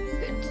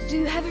 Do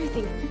you have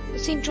everything? The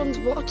St. John's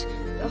wort,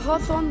 the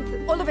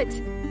hawthorn, All of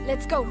it.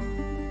 Let's go.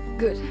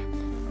 Good.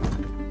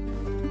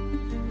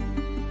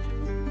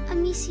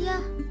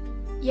 Amicia?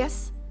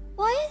 Yes?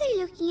 Why are they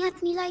looking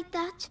at me like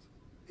that?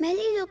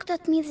 Melly looked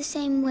at me the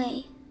same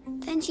way.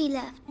 Then she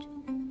left.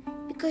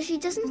 Because she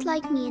doesn't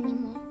like me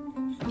anymore.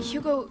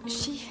 Hugo,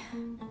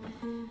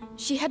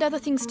 she had other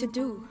things to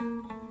do.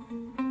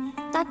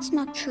 That's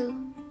not true,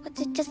 but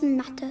it doesn't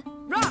matter.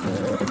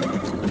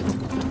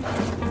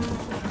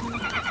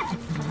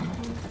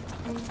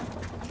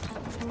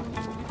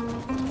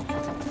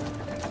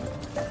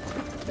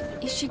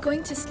 she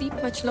going to sleep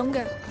much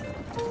longer?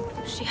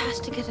 She has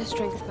to get her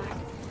strength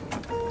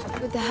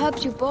back. With the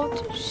herbs you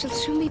bought, she'll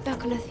soon be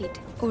back on her feet.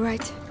 All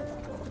right.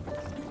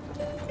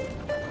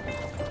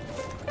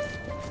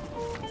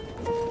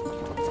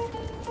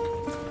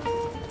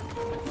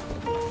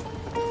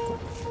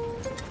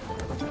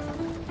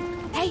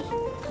 Hey,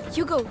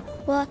 Hugo.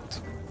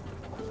 What?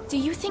 Do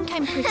you think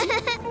I'm pretty?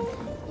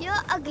 You're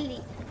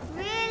ugly.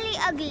 Really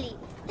ugly.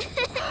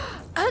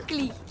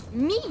 Ugly?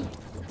 Me?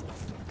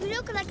 You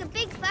look like a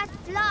big fat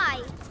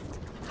fly.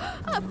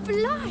 A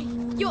fly?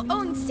 Your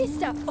own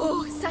sister?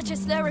 Oh, such a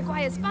slur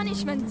requires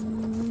punishment.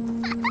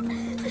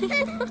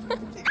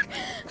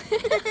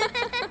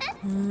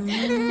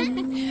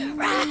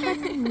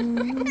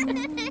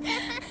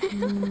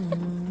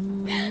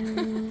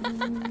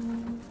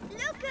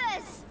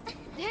 Lucas!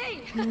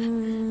 Hey! Help!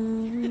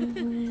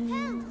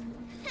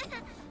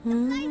 The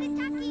fly's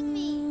attacking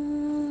me!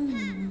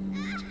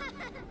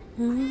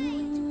 Hey.